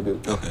wade be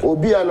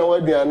obi ana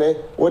waduane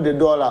wo de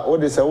dollar wo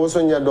de se wo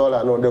so nya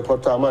dollar no de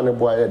koto ama ne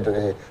boa ye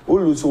dene wo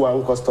lose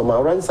one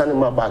customer ransa ne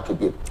ma back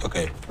be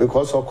okay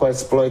because of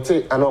exploit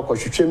and o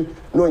hwehwem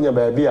no nya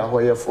ba bi a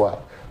hoyefo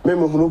a me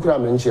hunu kura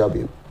me nchi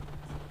abem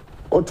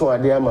o to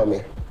ade ama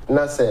me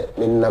na se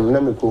me nam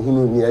na me ko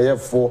hunu ni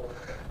ayefo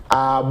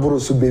a buru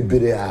so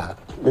bebre a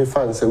me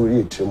fan se wo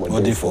ri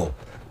etremo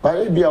but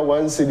maybe a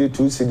 1 city,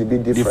 2 city be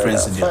different.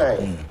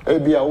 Fine.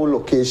 Maybe a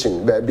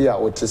location, maybe a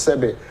what to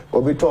say,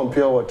 or be tom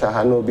pure water,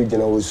 hano be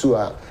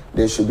usua.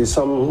 There should be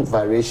some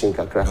variation,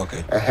 kakra.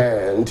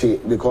 Okay.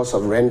 Because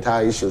of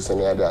rental issues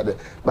and the other.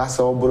 But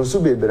so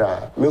brosu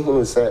bebra, me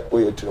who say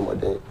we are too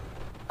modern.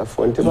 A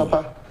fonte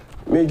papa.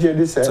 Maybe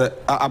this.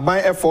 I buy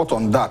effort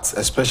on that,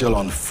 especially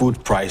on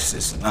food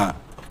prices. Now,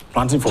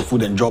 planting for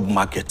food and job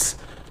markets.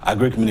 A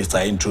great minister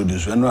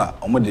introduced when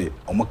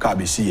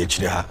omoka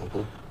see ha.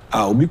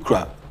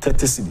 Obikra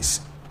 30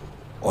 cities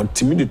or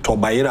timid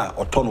tobaira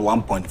or ton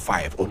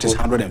 1.5 or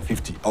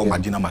 150 or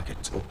marginal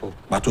market.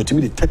 But to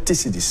timid 30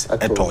 cities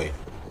at all.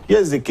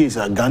 Here's the case: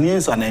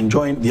 Ghanaians are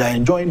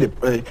enjoying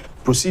the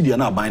procedure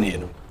now buying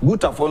it. Good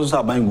afforders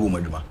are buying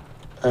good.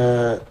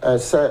 I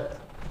said,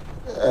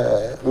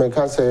 I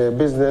can say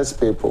business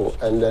people,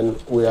 and then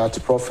we are to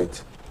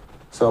profit.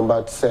 So,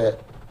 but say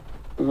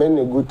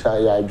many good are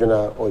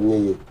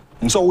on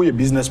so we a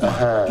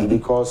businessman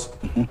because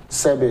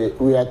Sebe,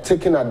 we are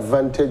taking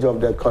advantage of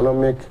the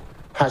economic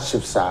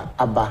hardships on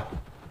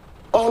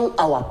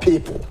our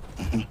people.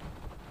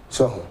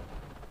 So,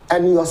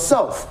 and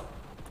yourself,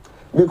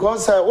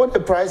 because what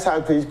the price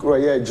hike is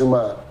growing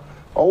Juma,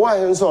 or why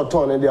and so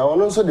turn they are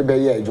also the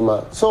bay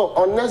Juma. So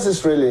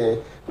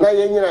unnecessarily, now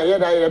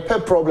you pay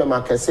problem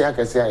I can say at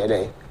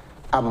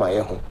my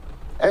home.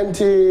 And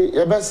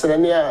the best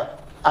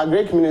a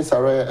great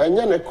minister and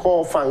a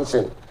core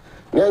function.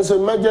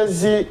 So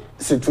emergency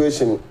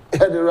situation,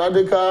 the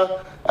radical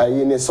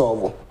in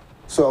solve.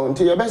 So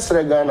until your best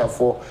Ghana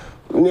for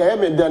near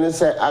me done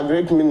say a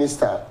great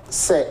minister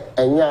say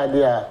and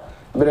ya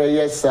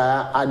yes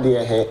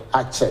adia he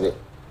actually.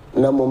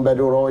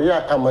 Namumbedo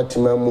ya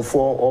amatima mufo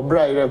or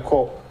bright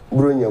call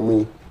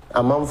Brunyami,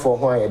 a man for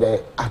why they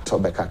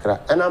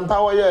atobekakra. And I'm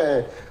power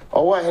ye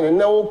or why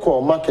no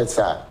call markets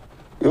are.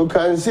 You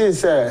can see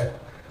say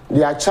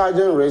they are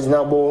charging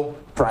reasonable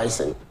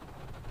pricing.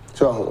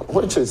 So,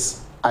 which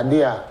is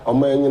idea or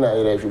man in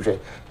a refugee.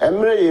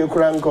 Emre ye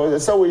cranko,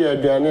 so we are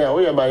Diana,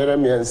 we are by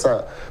Remy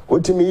son.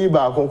 What to me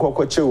back on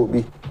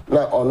Cocoche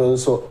na on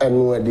so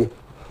and ready.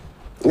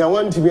 Now,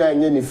 want to be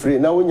any free,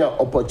 now when your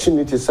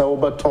opportunity so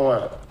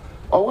baton.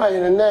 Or why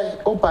in a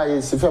opa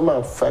is if a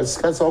man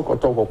first, that's all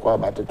talk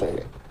about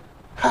it.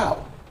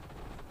 How?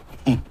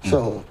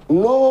 So,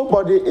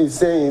 nobody is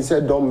saying,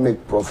 said don't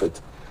make profit.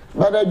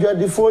 But I got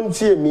the phone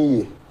to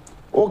me.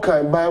 O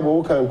kan Bible,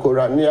 o kan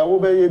Quran, ni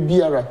awo be ye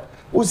biara.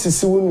 O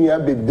sisi wo nua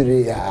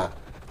bebre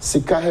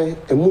sika he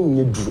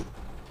emu nyeduru.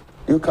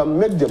 You can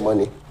make the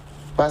money.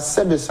 But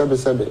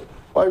sebe.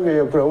 One way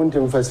you pray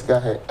untim sika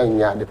he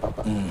enya de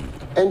papa.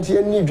 Enti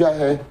eni dwa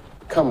he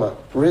kama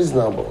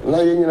reasonable. Na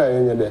ye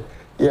nyina ye de.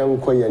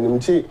 yɛnkɔ yɛnim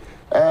nti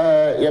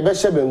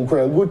yɛbɛhyɛ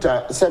benkura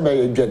guta sɛ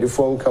bɛyɛ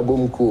dwadifo nka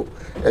bomku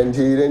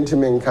nti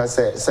yɛntimi nka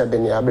sɛ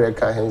bɛne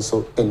abrɛka he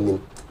nso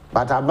anim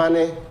but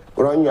abane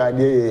ronyo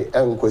ade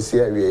enkosi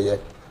awieye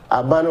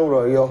abane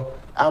royo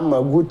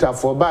ama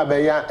gutafo ba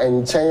be ya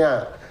enchen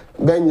a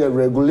benye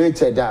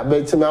regulated a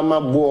betimi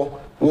amabo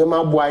ni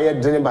mabo aye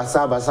dene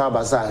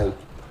basa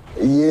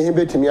he ye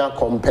betimi a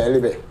compare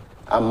be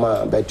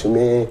ama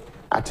betimi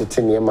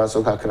atete ne ma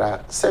so kakra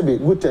sebe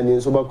gutani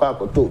nso bakọ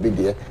akoto obi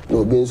de na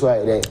obi nso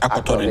aye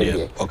akoto ne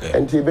de okay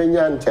enti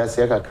benya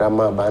ntiase kakra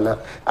ma bana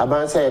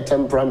aban say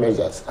temporary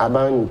measures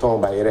aban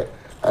nton bayere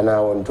ana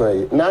wonto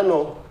ayi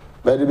nano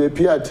be de be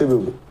pia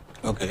tebe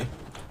okay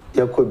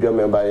yakobia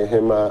member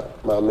hema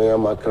mama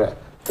makra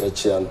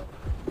echiano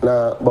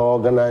na ba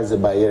organize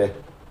by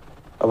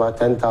about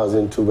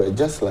 10,000 to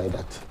just like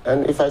that.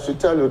 And if I should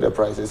tell you the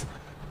prices,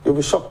 you'll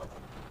be shocked.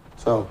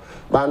 So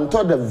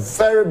banto the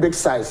very big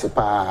size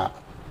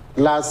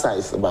last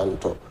size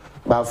banto,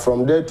 but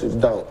from there to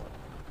down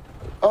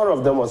all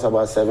of them was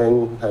about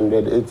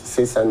 700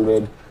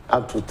 600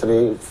 up to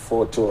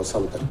 340 or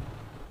something.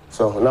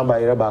 So now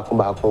by back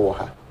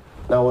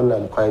now when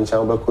I'm quite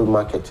in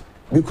market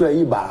because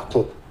you back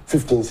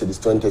 15 cities,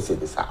 20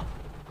 cities out.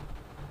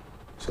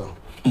 So,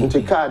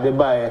 into car they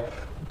buy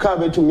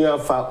car to me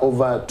for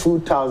over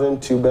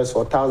 2,000 tubers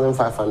or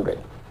 1,500,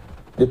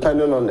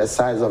 depending on the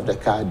size of the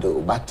car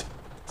though. But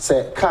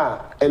say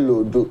car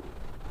elo do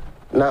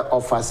now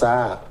offers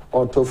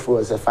auto fuel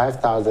is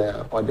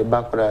 5,000 or the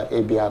back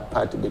ABR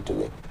part to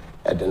me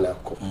at the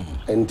NACO.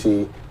 And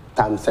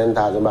times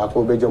 10,000 back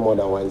will be more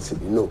than 1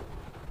 city. No.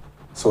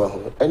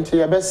 So, and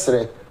your best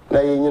na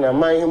yenyina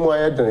man hemu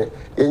ayedene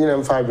yenyina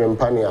mfa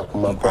adwempane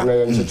akoma kwana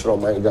yenchichiro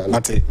man Ghana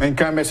ate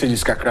menka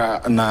messages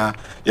kakra na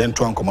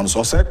yento ankomo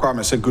so say kwa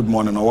me say good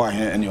morning or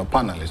here and your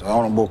panelists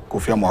honorable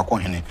Kofi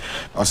Amoakohene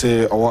I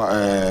say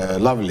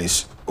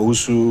Lovelace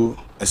Owusu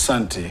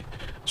Asante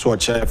so a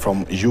chair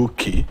from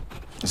UK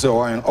so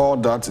all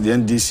that the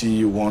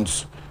NDC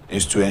wants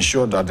is to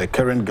ensure that the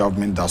current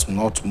government does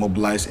not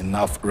mobilize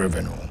enough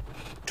revenue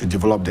to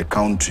develop the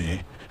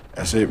country.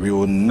 I say we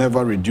will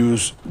never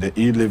reduce the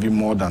e-levy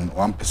more than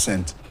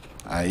 1%.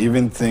 I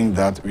even think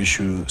that we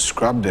should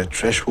scrap the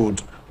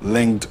threshold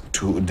linked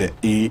to the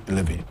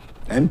e-levy.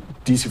 And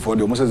DC for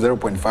the almost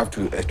 0.5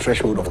 to a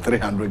threshold of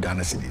 300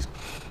 Ghana cedis.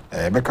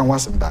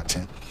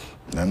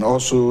 And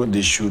also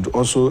they should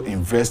also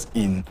invest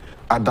in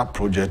other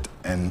projects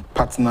and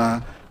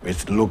partner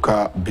with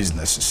local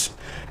businesses.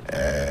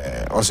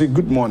 I say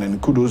good morning,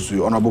 kudos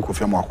to Honorable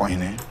Kofi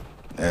Amoakohene.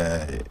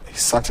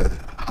 He's such a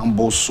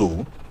humble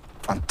soul.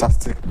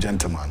 Fantastic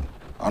gentleman.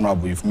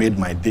 Honorable, you've made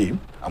my day.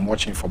 I'm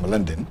watching from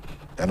London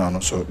and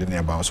also the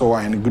nearby. So,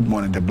 good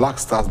morning. The Black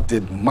Stars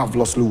did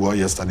marvelously well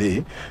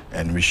yesterday,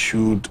 and we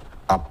should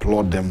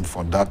applaud them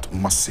for that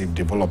massive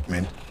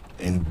development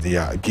in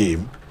their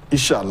game.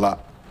 Inshallah,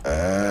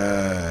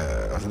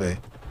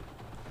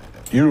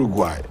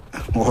 Uruguay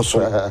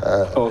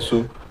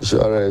also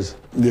sure is.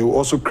 They will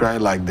also cry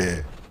like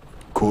the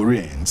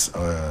Koreans,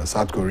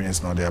 South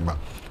Koreans, not there. But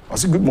I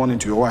say good morning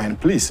to your wife,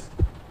 and please.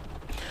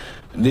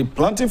 The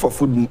planting for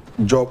food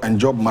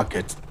job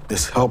market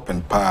is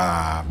helping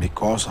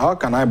because how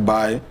can I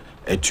buy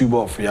a tuber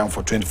of yam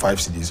for 25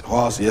 cedis?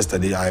 Whilst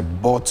yesterday I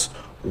bought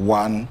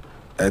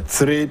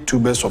 3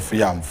 tubers of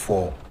yam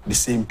for the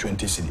same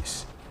 20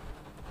 cedis.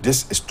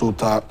 This is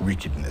total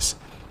wickedness.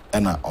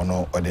 And I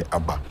honor the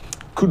Abba.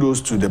 Kudos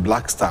to the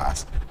Black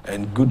Stars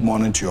and good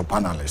morning to your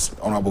panelists,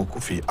 Honorable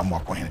Kofi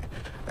Amoakohene.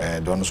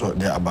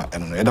 The Abba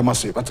and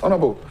Edamasi. But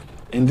Honorable,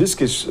 in this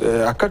case,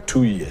 I cut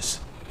 2 years.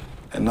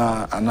 And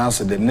now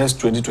the next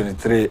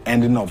 2023,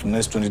 ending of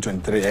next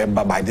 2023,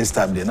 by this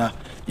time, they now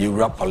you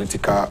wrap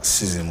political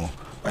season.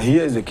 But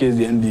here is the case: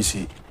 the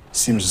NDC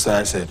seems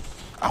to say,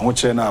 "I want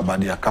to know about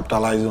they are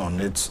capitalizing on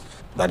it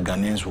that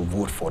Ghanaians will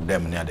vote for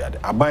them." Near the other,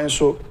 I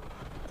so,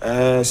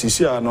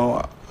 sisi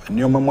ano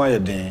new memoir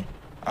den,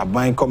 I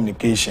buy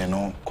communication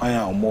no,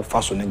 kwanya omo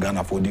faso ne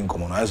Ghana for din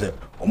komo. I say,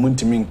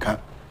 omuntimi nka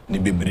ne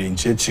bebre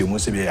nchechi omo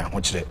se be ya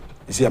hochire.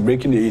 You see,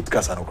 breaking the 8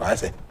 cars and I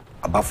say.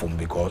 Abafum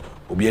because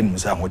obi enu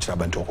say ahochira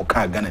bantu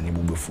okoka Ghana ni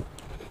bubefu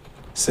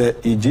say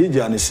ejeje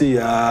an say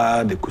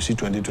ya the kusi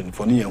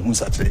 2024 ni ehun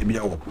sachire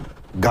bia wo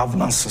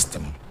governance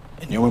system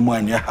enyo mu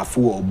anya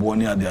hafu obo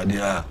ni ade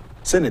a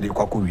say na de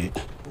kwakowie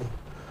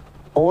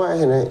o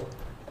ahene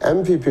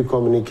MPP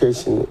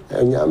communication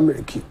enya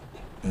America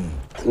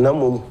na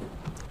mom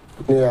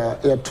ya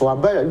to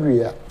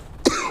abawia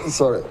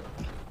sorry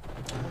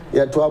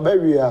ya to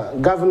abawia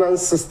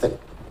governance system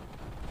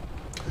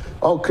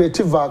or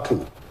creative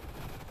vacuum.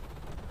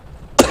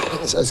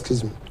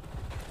 Excuse me.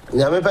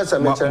 Nyame pesa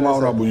me chere. Ma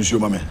ora bunsu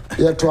mame.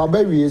 Ye to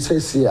abawie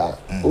sesi a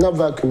na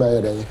vacuum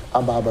ayere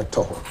aba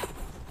to ho.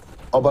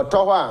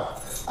 Obato ho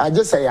a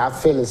age say ya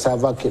feel sa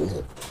vacuum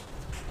he.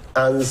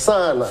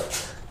 Ansana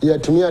ye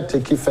to me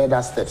take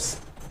further steps.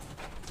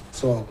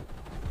 So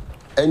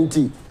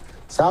enti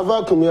sa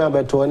vacuum ya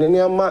beto ne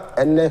ama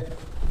enne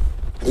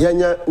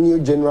yenya new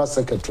general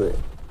secretary.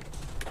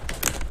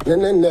 Ne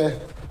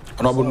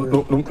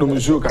no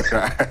musuo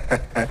kakra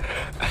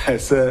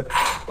se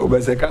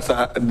obese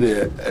kasa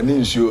de ani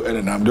nsuo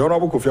enam de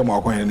Honorable Kofi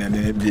Amoakohene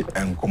ne di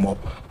enkomo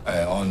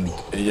on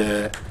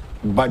ye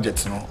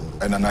budget no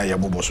enana ye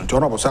bobo so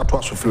Honorable sa to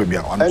asofre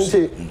bia one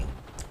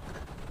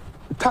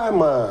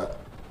time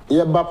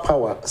ye ba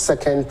power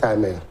second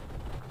time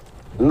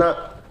na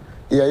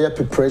ye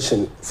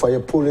preparation for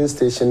your polling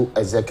station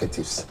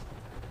executives,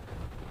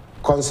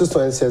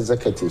 constituency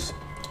executives,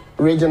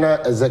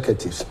 regional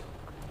executives,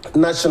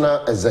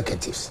 national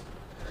executives,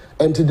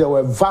 and there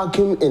were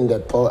vacuum in the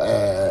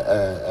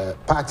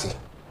party.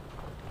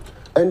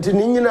 And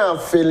in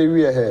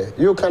failure here,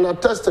 you can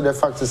attest to the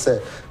fact to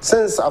say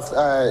since after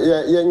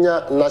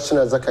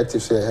national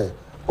executives here,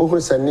 who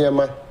said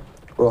Niema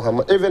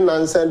Rohama, even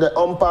answer the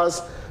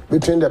impasse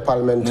between the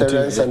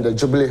parliamentarians and the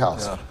Jubilee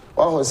House.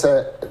 Who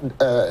say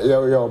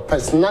your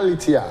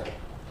personality,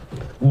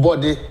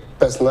 body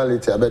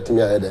personality, I bet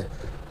me I had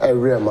a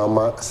real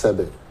mama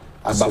sebe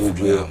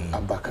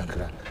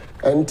abakakra.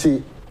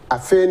 And I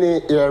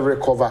feel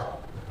recover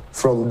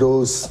from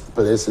those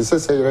places.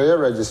 It's a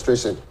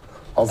registration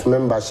of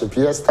membership.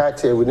 You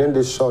start here within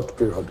this short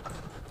period.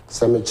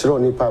 So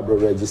nipa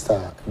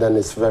register, then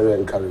it's very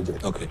encouraging.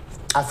 Okay.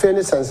 I feel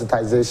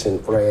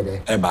sensitization already.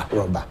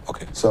 Eba.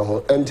 Okay.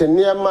 So and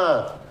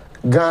Niama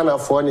Ghana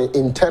for the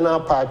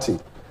internal party.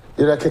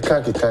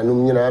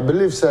 I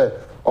believe say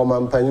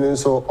Oman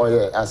so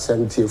or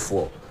assembly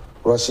for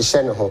Rosh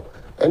Hashanah.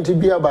 And to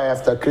be by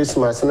after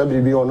Christmas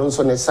and be on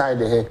also the side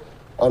here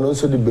on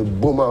also the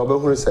boomer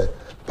over say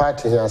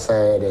party here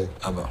side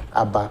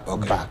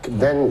back.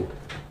 Then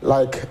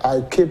like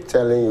I keep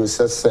telling you,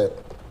 say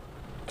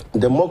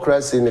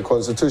democracy in the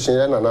constitution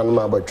and an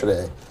animal but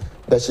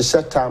that she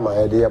set time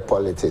idea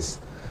politics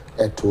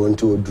at one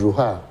to drew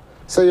her.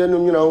 So you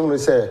know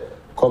say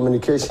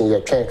communication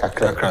you can't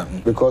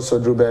kakra because so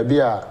drew baby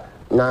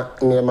na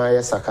Nehemiah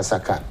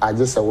Sakasaka I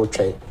just a would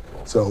train.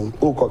 So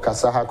uko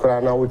kasaha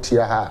kra na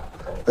utia ha.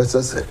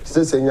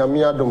 Say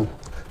nyamiadum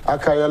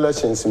aka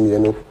elections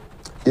mienu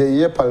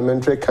ye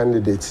parliamentary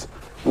candidates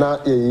na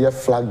ye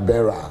flag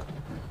bearer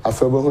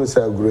afebo hu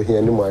say agro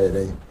here ni mo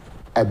ayede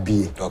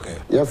abi okay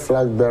ye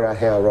flag bearer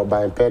here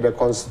Robert and per the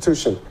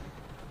constitution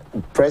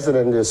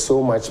president has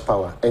so much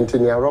power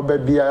Anthony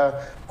Robert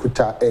Bia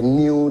kuta a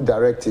new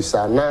directive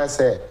na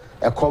say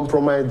a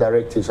compromise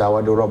directive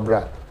our the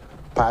Robra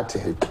party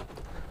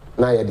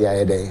na ye dey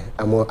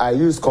ayede I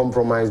use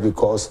compromise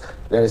because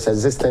there is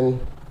existing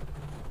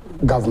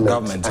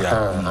government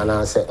and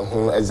I say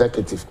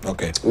executive.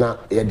 Okay. Now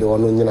you the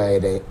one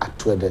nyina at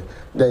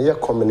then your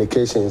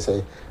communication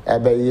say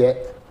be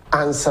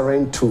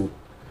answering to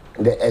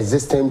the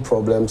existing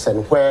problems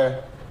and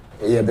where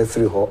you be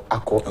free ho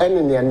akọ. And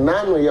in your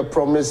nano you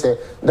promise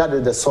that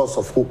is the source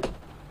of hope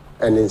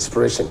and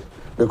inspiration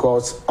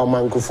because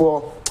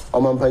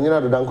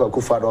Omampanyina Danko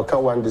Akufo-Addo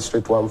can one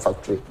district one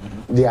factory.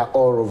 They are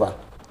all over.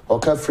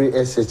 Oka free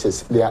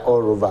SHS they are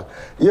all over.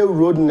 Your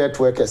road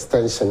network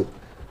extension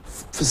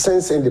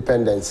since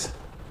independence,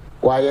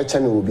 why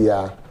will be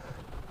a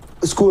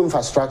school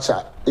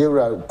infrastructure,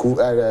 era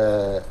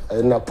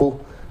Napo,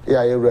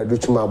 era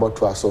Duchuma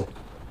Botuaso,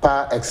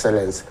 par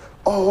excellence,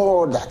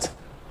 all that.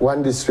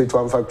 One district,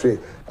 one factory,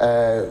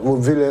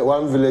 one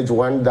village,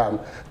 one dam.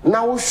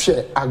 Now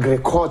share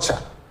agriculture.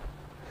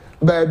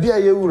 Baby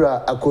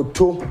Yura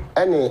Akoto,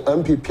 any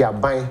MPP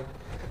abai,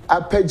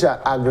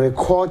 Apeja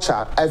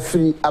agriculture,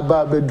 every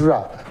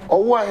Ababedra.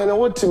 Or why and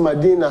what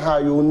Madina how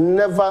you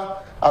never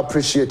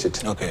appreciate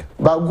it. Okay.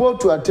 But go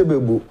to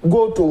Atebebu,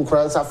 go to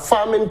Nkranza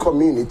farming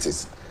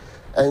communities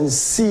and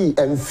see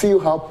and feel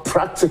how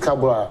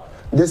practicable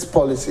this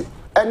policy.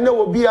 And there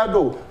will be a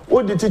do.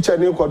 What the teacher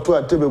knew to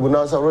Atebebu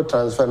now road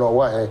transfer or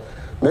why?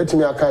 Let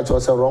me account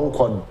was a wrong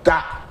code.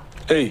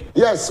 Hey.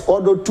 Yes,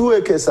 although 2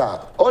 acres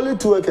are only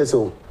 2 acres.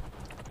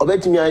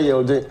 Obet me I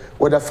yield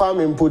with the farm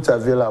inputs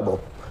available.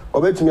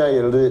 Obet me I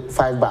yield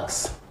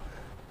 $5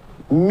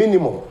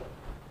 minimum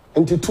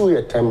into 2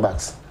 years 10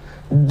 bucks.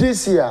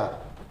 This year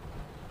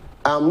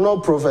I'm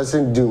not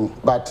professing doom,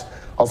 but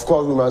of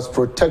course we must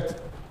protect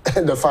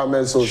the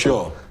farmers also.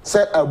 Sure.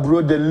 Say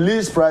abroad the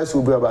least price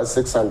will be about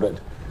 600.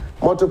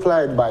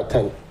 Multiply it by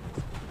 10.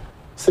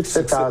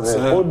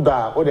 60,000.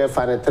 Oda, or they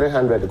find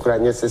 300,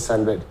 Kuranye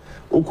 600.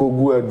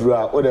 Ukugu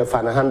Edra, or they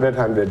find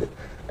 100.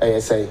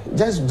 Say,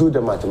 just do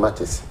the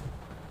mathematics.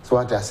 That's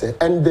what I say.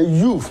 And the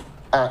youth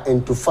are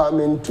into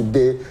farming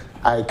today.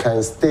 I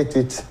can state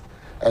it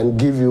and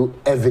give you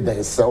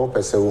evidence.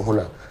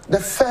 The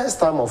first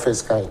time of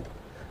its kind.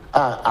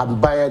 I'm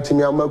buying to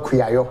me, I'm a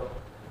queer.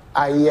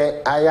 I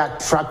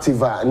attractive,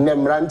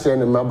 Nemranti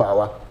and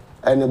Mabawa,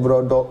 and the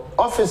broad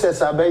officers,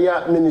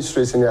 Abaya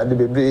ministries in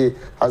the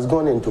has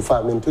gone into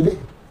farming today.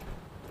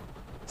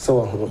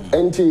 So,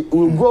 and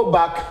we'll go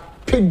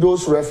back, pick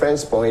those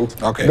reference points,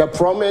 the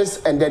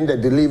promise, and then the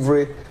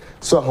delivery.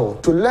 So,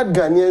 to let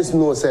Ghanaians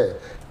know, say,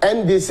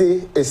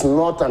 NDC is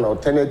not an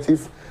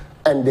alternative,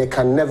 and they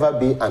can never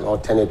be an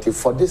alternative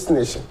for this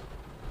nation.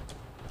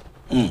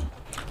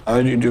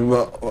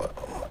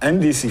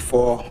 NDC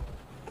for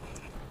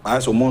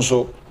as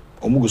Omonso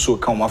Omuguso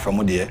come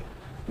from there.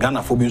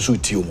 Ghana for being so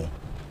tio.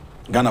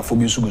 Ghana for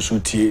being so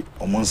tie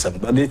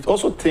but they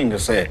also think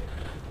say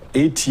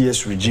 8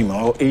 years regime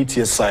or 8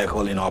 years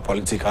cycle in our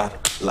political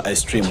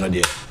stream no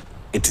there.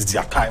 It is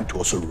their time to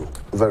also rule.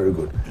 Very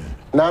good.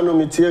 Now no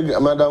me tie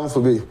Madam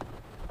Fobe.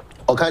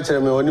 Oka chere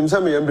me onim say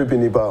me MPP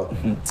ni ba.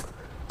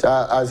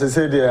 As I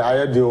said there I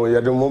had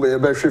you the mo be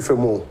hwe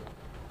mu.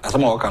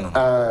 Asama oka no.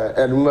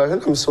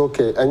 I'm so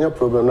okay. Any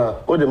problem na.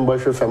 O de mbo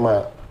hwe fam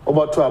a.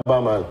 Oba to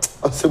abama.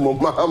 Ase mo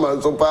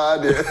mama so pa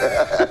de.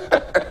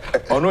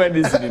 Ono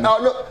ndc ni.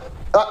 No.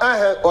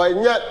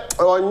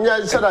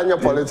 Onya sadanya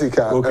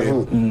political. Okay.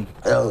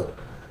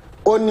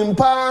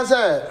 Onimpa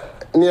say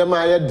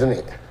niema ye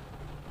dene.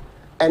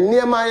 And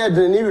niema ye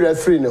dene ni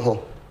referee ne ho.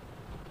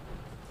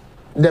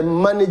 The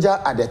manager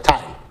at the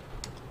time.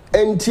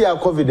 Entia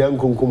COVID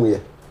nkunkum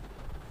ye.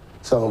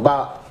 So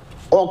but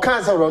all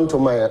cancer run to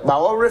my but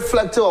all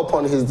reflected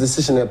upon his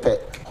decision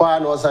why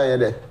no say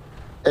there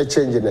a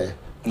change in there.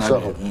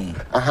 So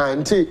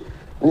nti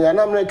ni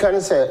anamne kan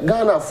say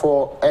Ghana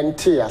for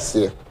NT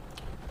ase.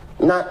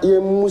 Na ye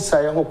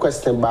musa ye ho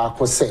question ba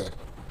ko say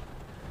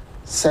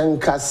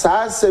senka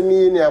sa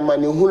asemi ni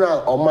amane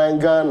huna oman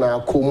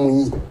Ghana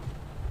akomu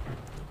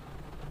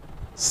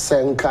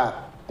senka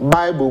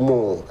Bible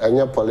mo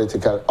enye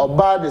political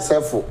oba de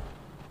sefo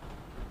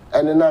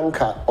ene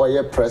nanka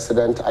oye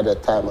president at the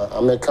time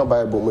American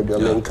Bible mo de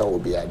American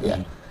obi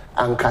ade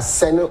anka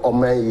sene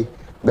oman yi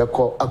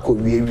beko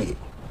akowiwie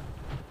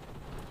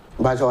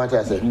ba jo what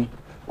I say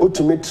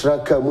otumi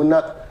traka mu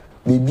na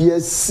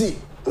bibia si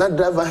na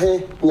driver he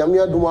nyame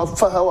adom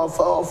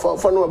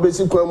afa no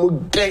abesi kwa mu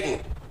gang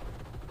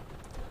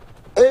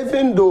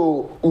even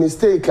though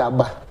mistake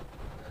aba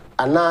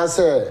ana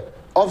say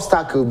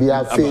obstacle be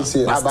a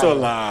facing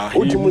aba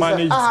you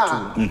managed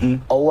to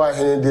owa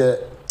he there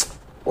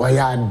why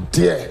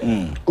there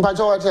but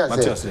what I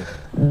say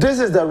this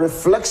is the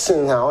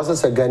reflection how also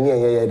say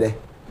Ghanaian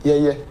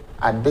yeah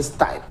at this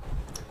time.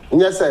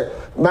 Yes sir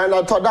man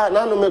I thought that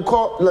now me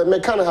call me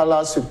can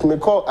last week me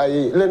call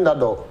Linda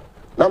do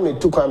na me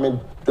took am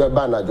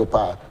ba na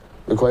jopa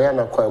because ya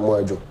na kwa mu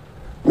ajo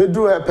me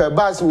do e pe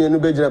bus me no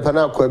be gina pa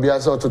na kwa bia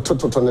so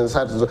to ne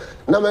inside so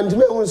na me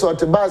ndime hu so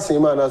te bus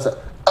ma na say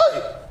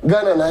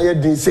Ghana na ye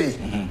din say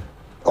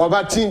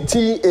oba tin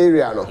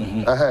area no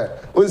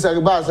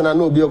unsa bus na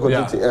no obi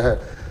okotiti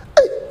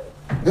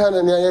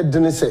Ghana na ye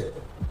din say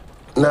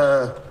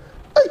na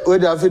we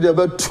dey afide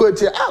about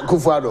 20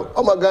 akufo-addo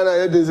o ma Ghana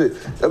ye din say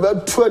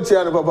about 20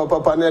 and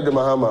papa na de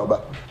mahama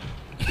ba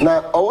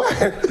na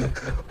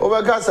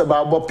owa ka se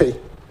ba bope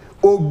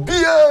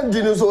obia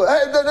ndini so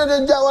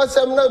de jawa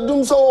sem na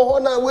dum so ho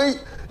na we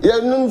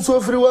ye num so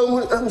firi wa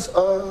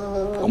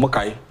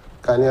omokai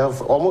kan ya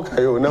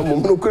omokai o na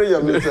mum no kure ya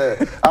me say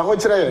aho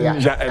kire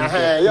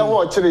ya ye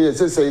ho kire ye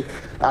say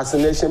as a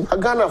nation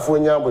Ghana for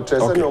nya botre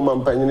say no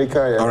man panyini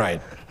kan ya all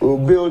right we'll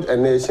build a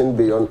nation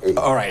beyond it.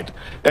 All right.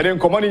 Then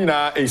commanding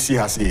na AC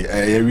has the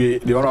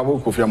honorable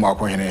Kofi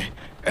Amoakohene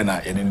and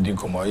in the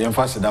Dinkomo.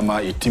 Yemfasi dama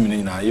a team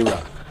in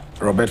Ira,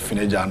 Robert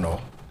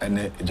Finejano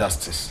and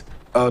Justice,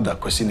 Elder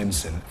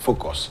Kosinensen,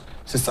 Focus,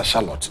 Sister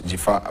Charlotte,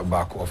 Jifa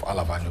Abako of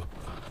Alavanyo,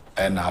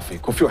 and Afi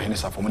Kofi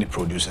Ohenesa for many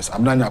producers.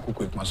 I'm not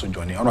quick maso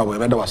Johnny. Honorable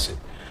Weda was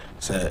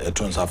say a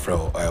tons of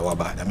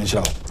Waba. I mean,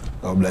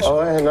 God bless you. Oh,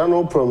 and I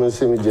no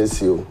promise me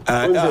just you.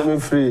 Me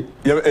free.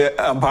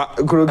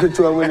 Kroke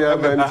to amuni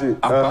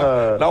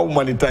abenti. Now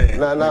money time.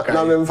 Na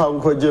me mfa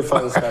nko je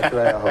fans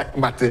kakra ho.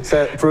 Mate.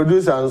 Say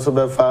producer anso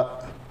be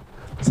fa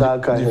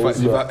saka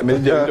jifa me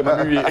je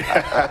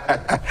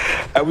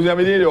abuja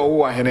me dey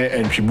owo ahene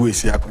entwibu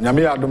esi akọ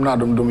nyame adom na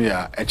adom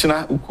ya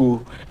ekina uku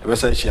be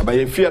say hia ba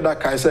ye fia da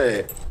kai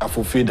say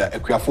afofida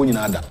ekuafo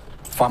nyina ada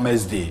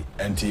Farmers Day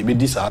enti be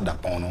dis ada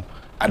pon no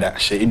ada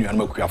hye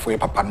enuanu akuafo ye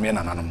papa no me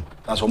nananom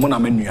na so mo na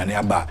menuane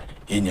aba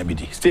enya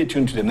bidi. Stay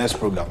tuned to the next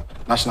program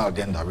National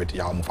Agenda with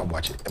Yaomo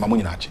Fabuache. Ema mo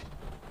nyina ache.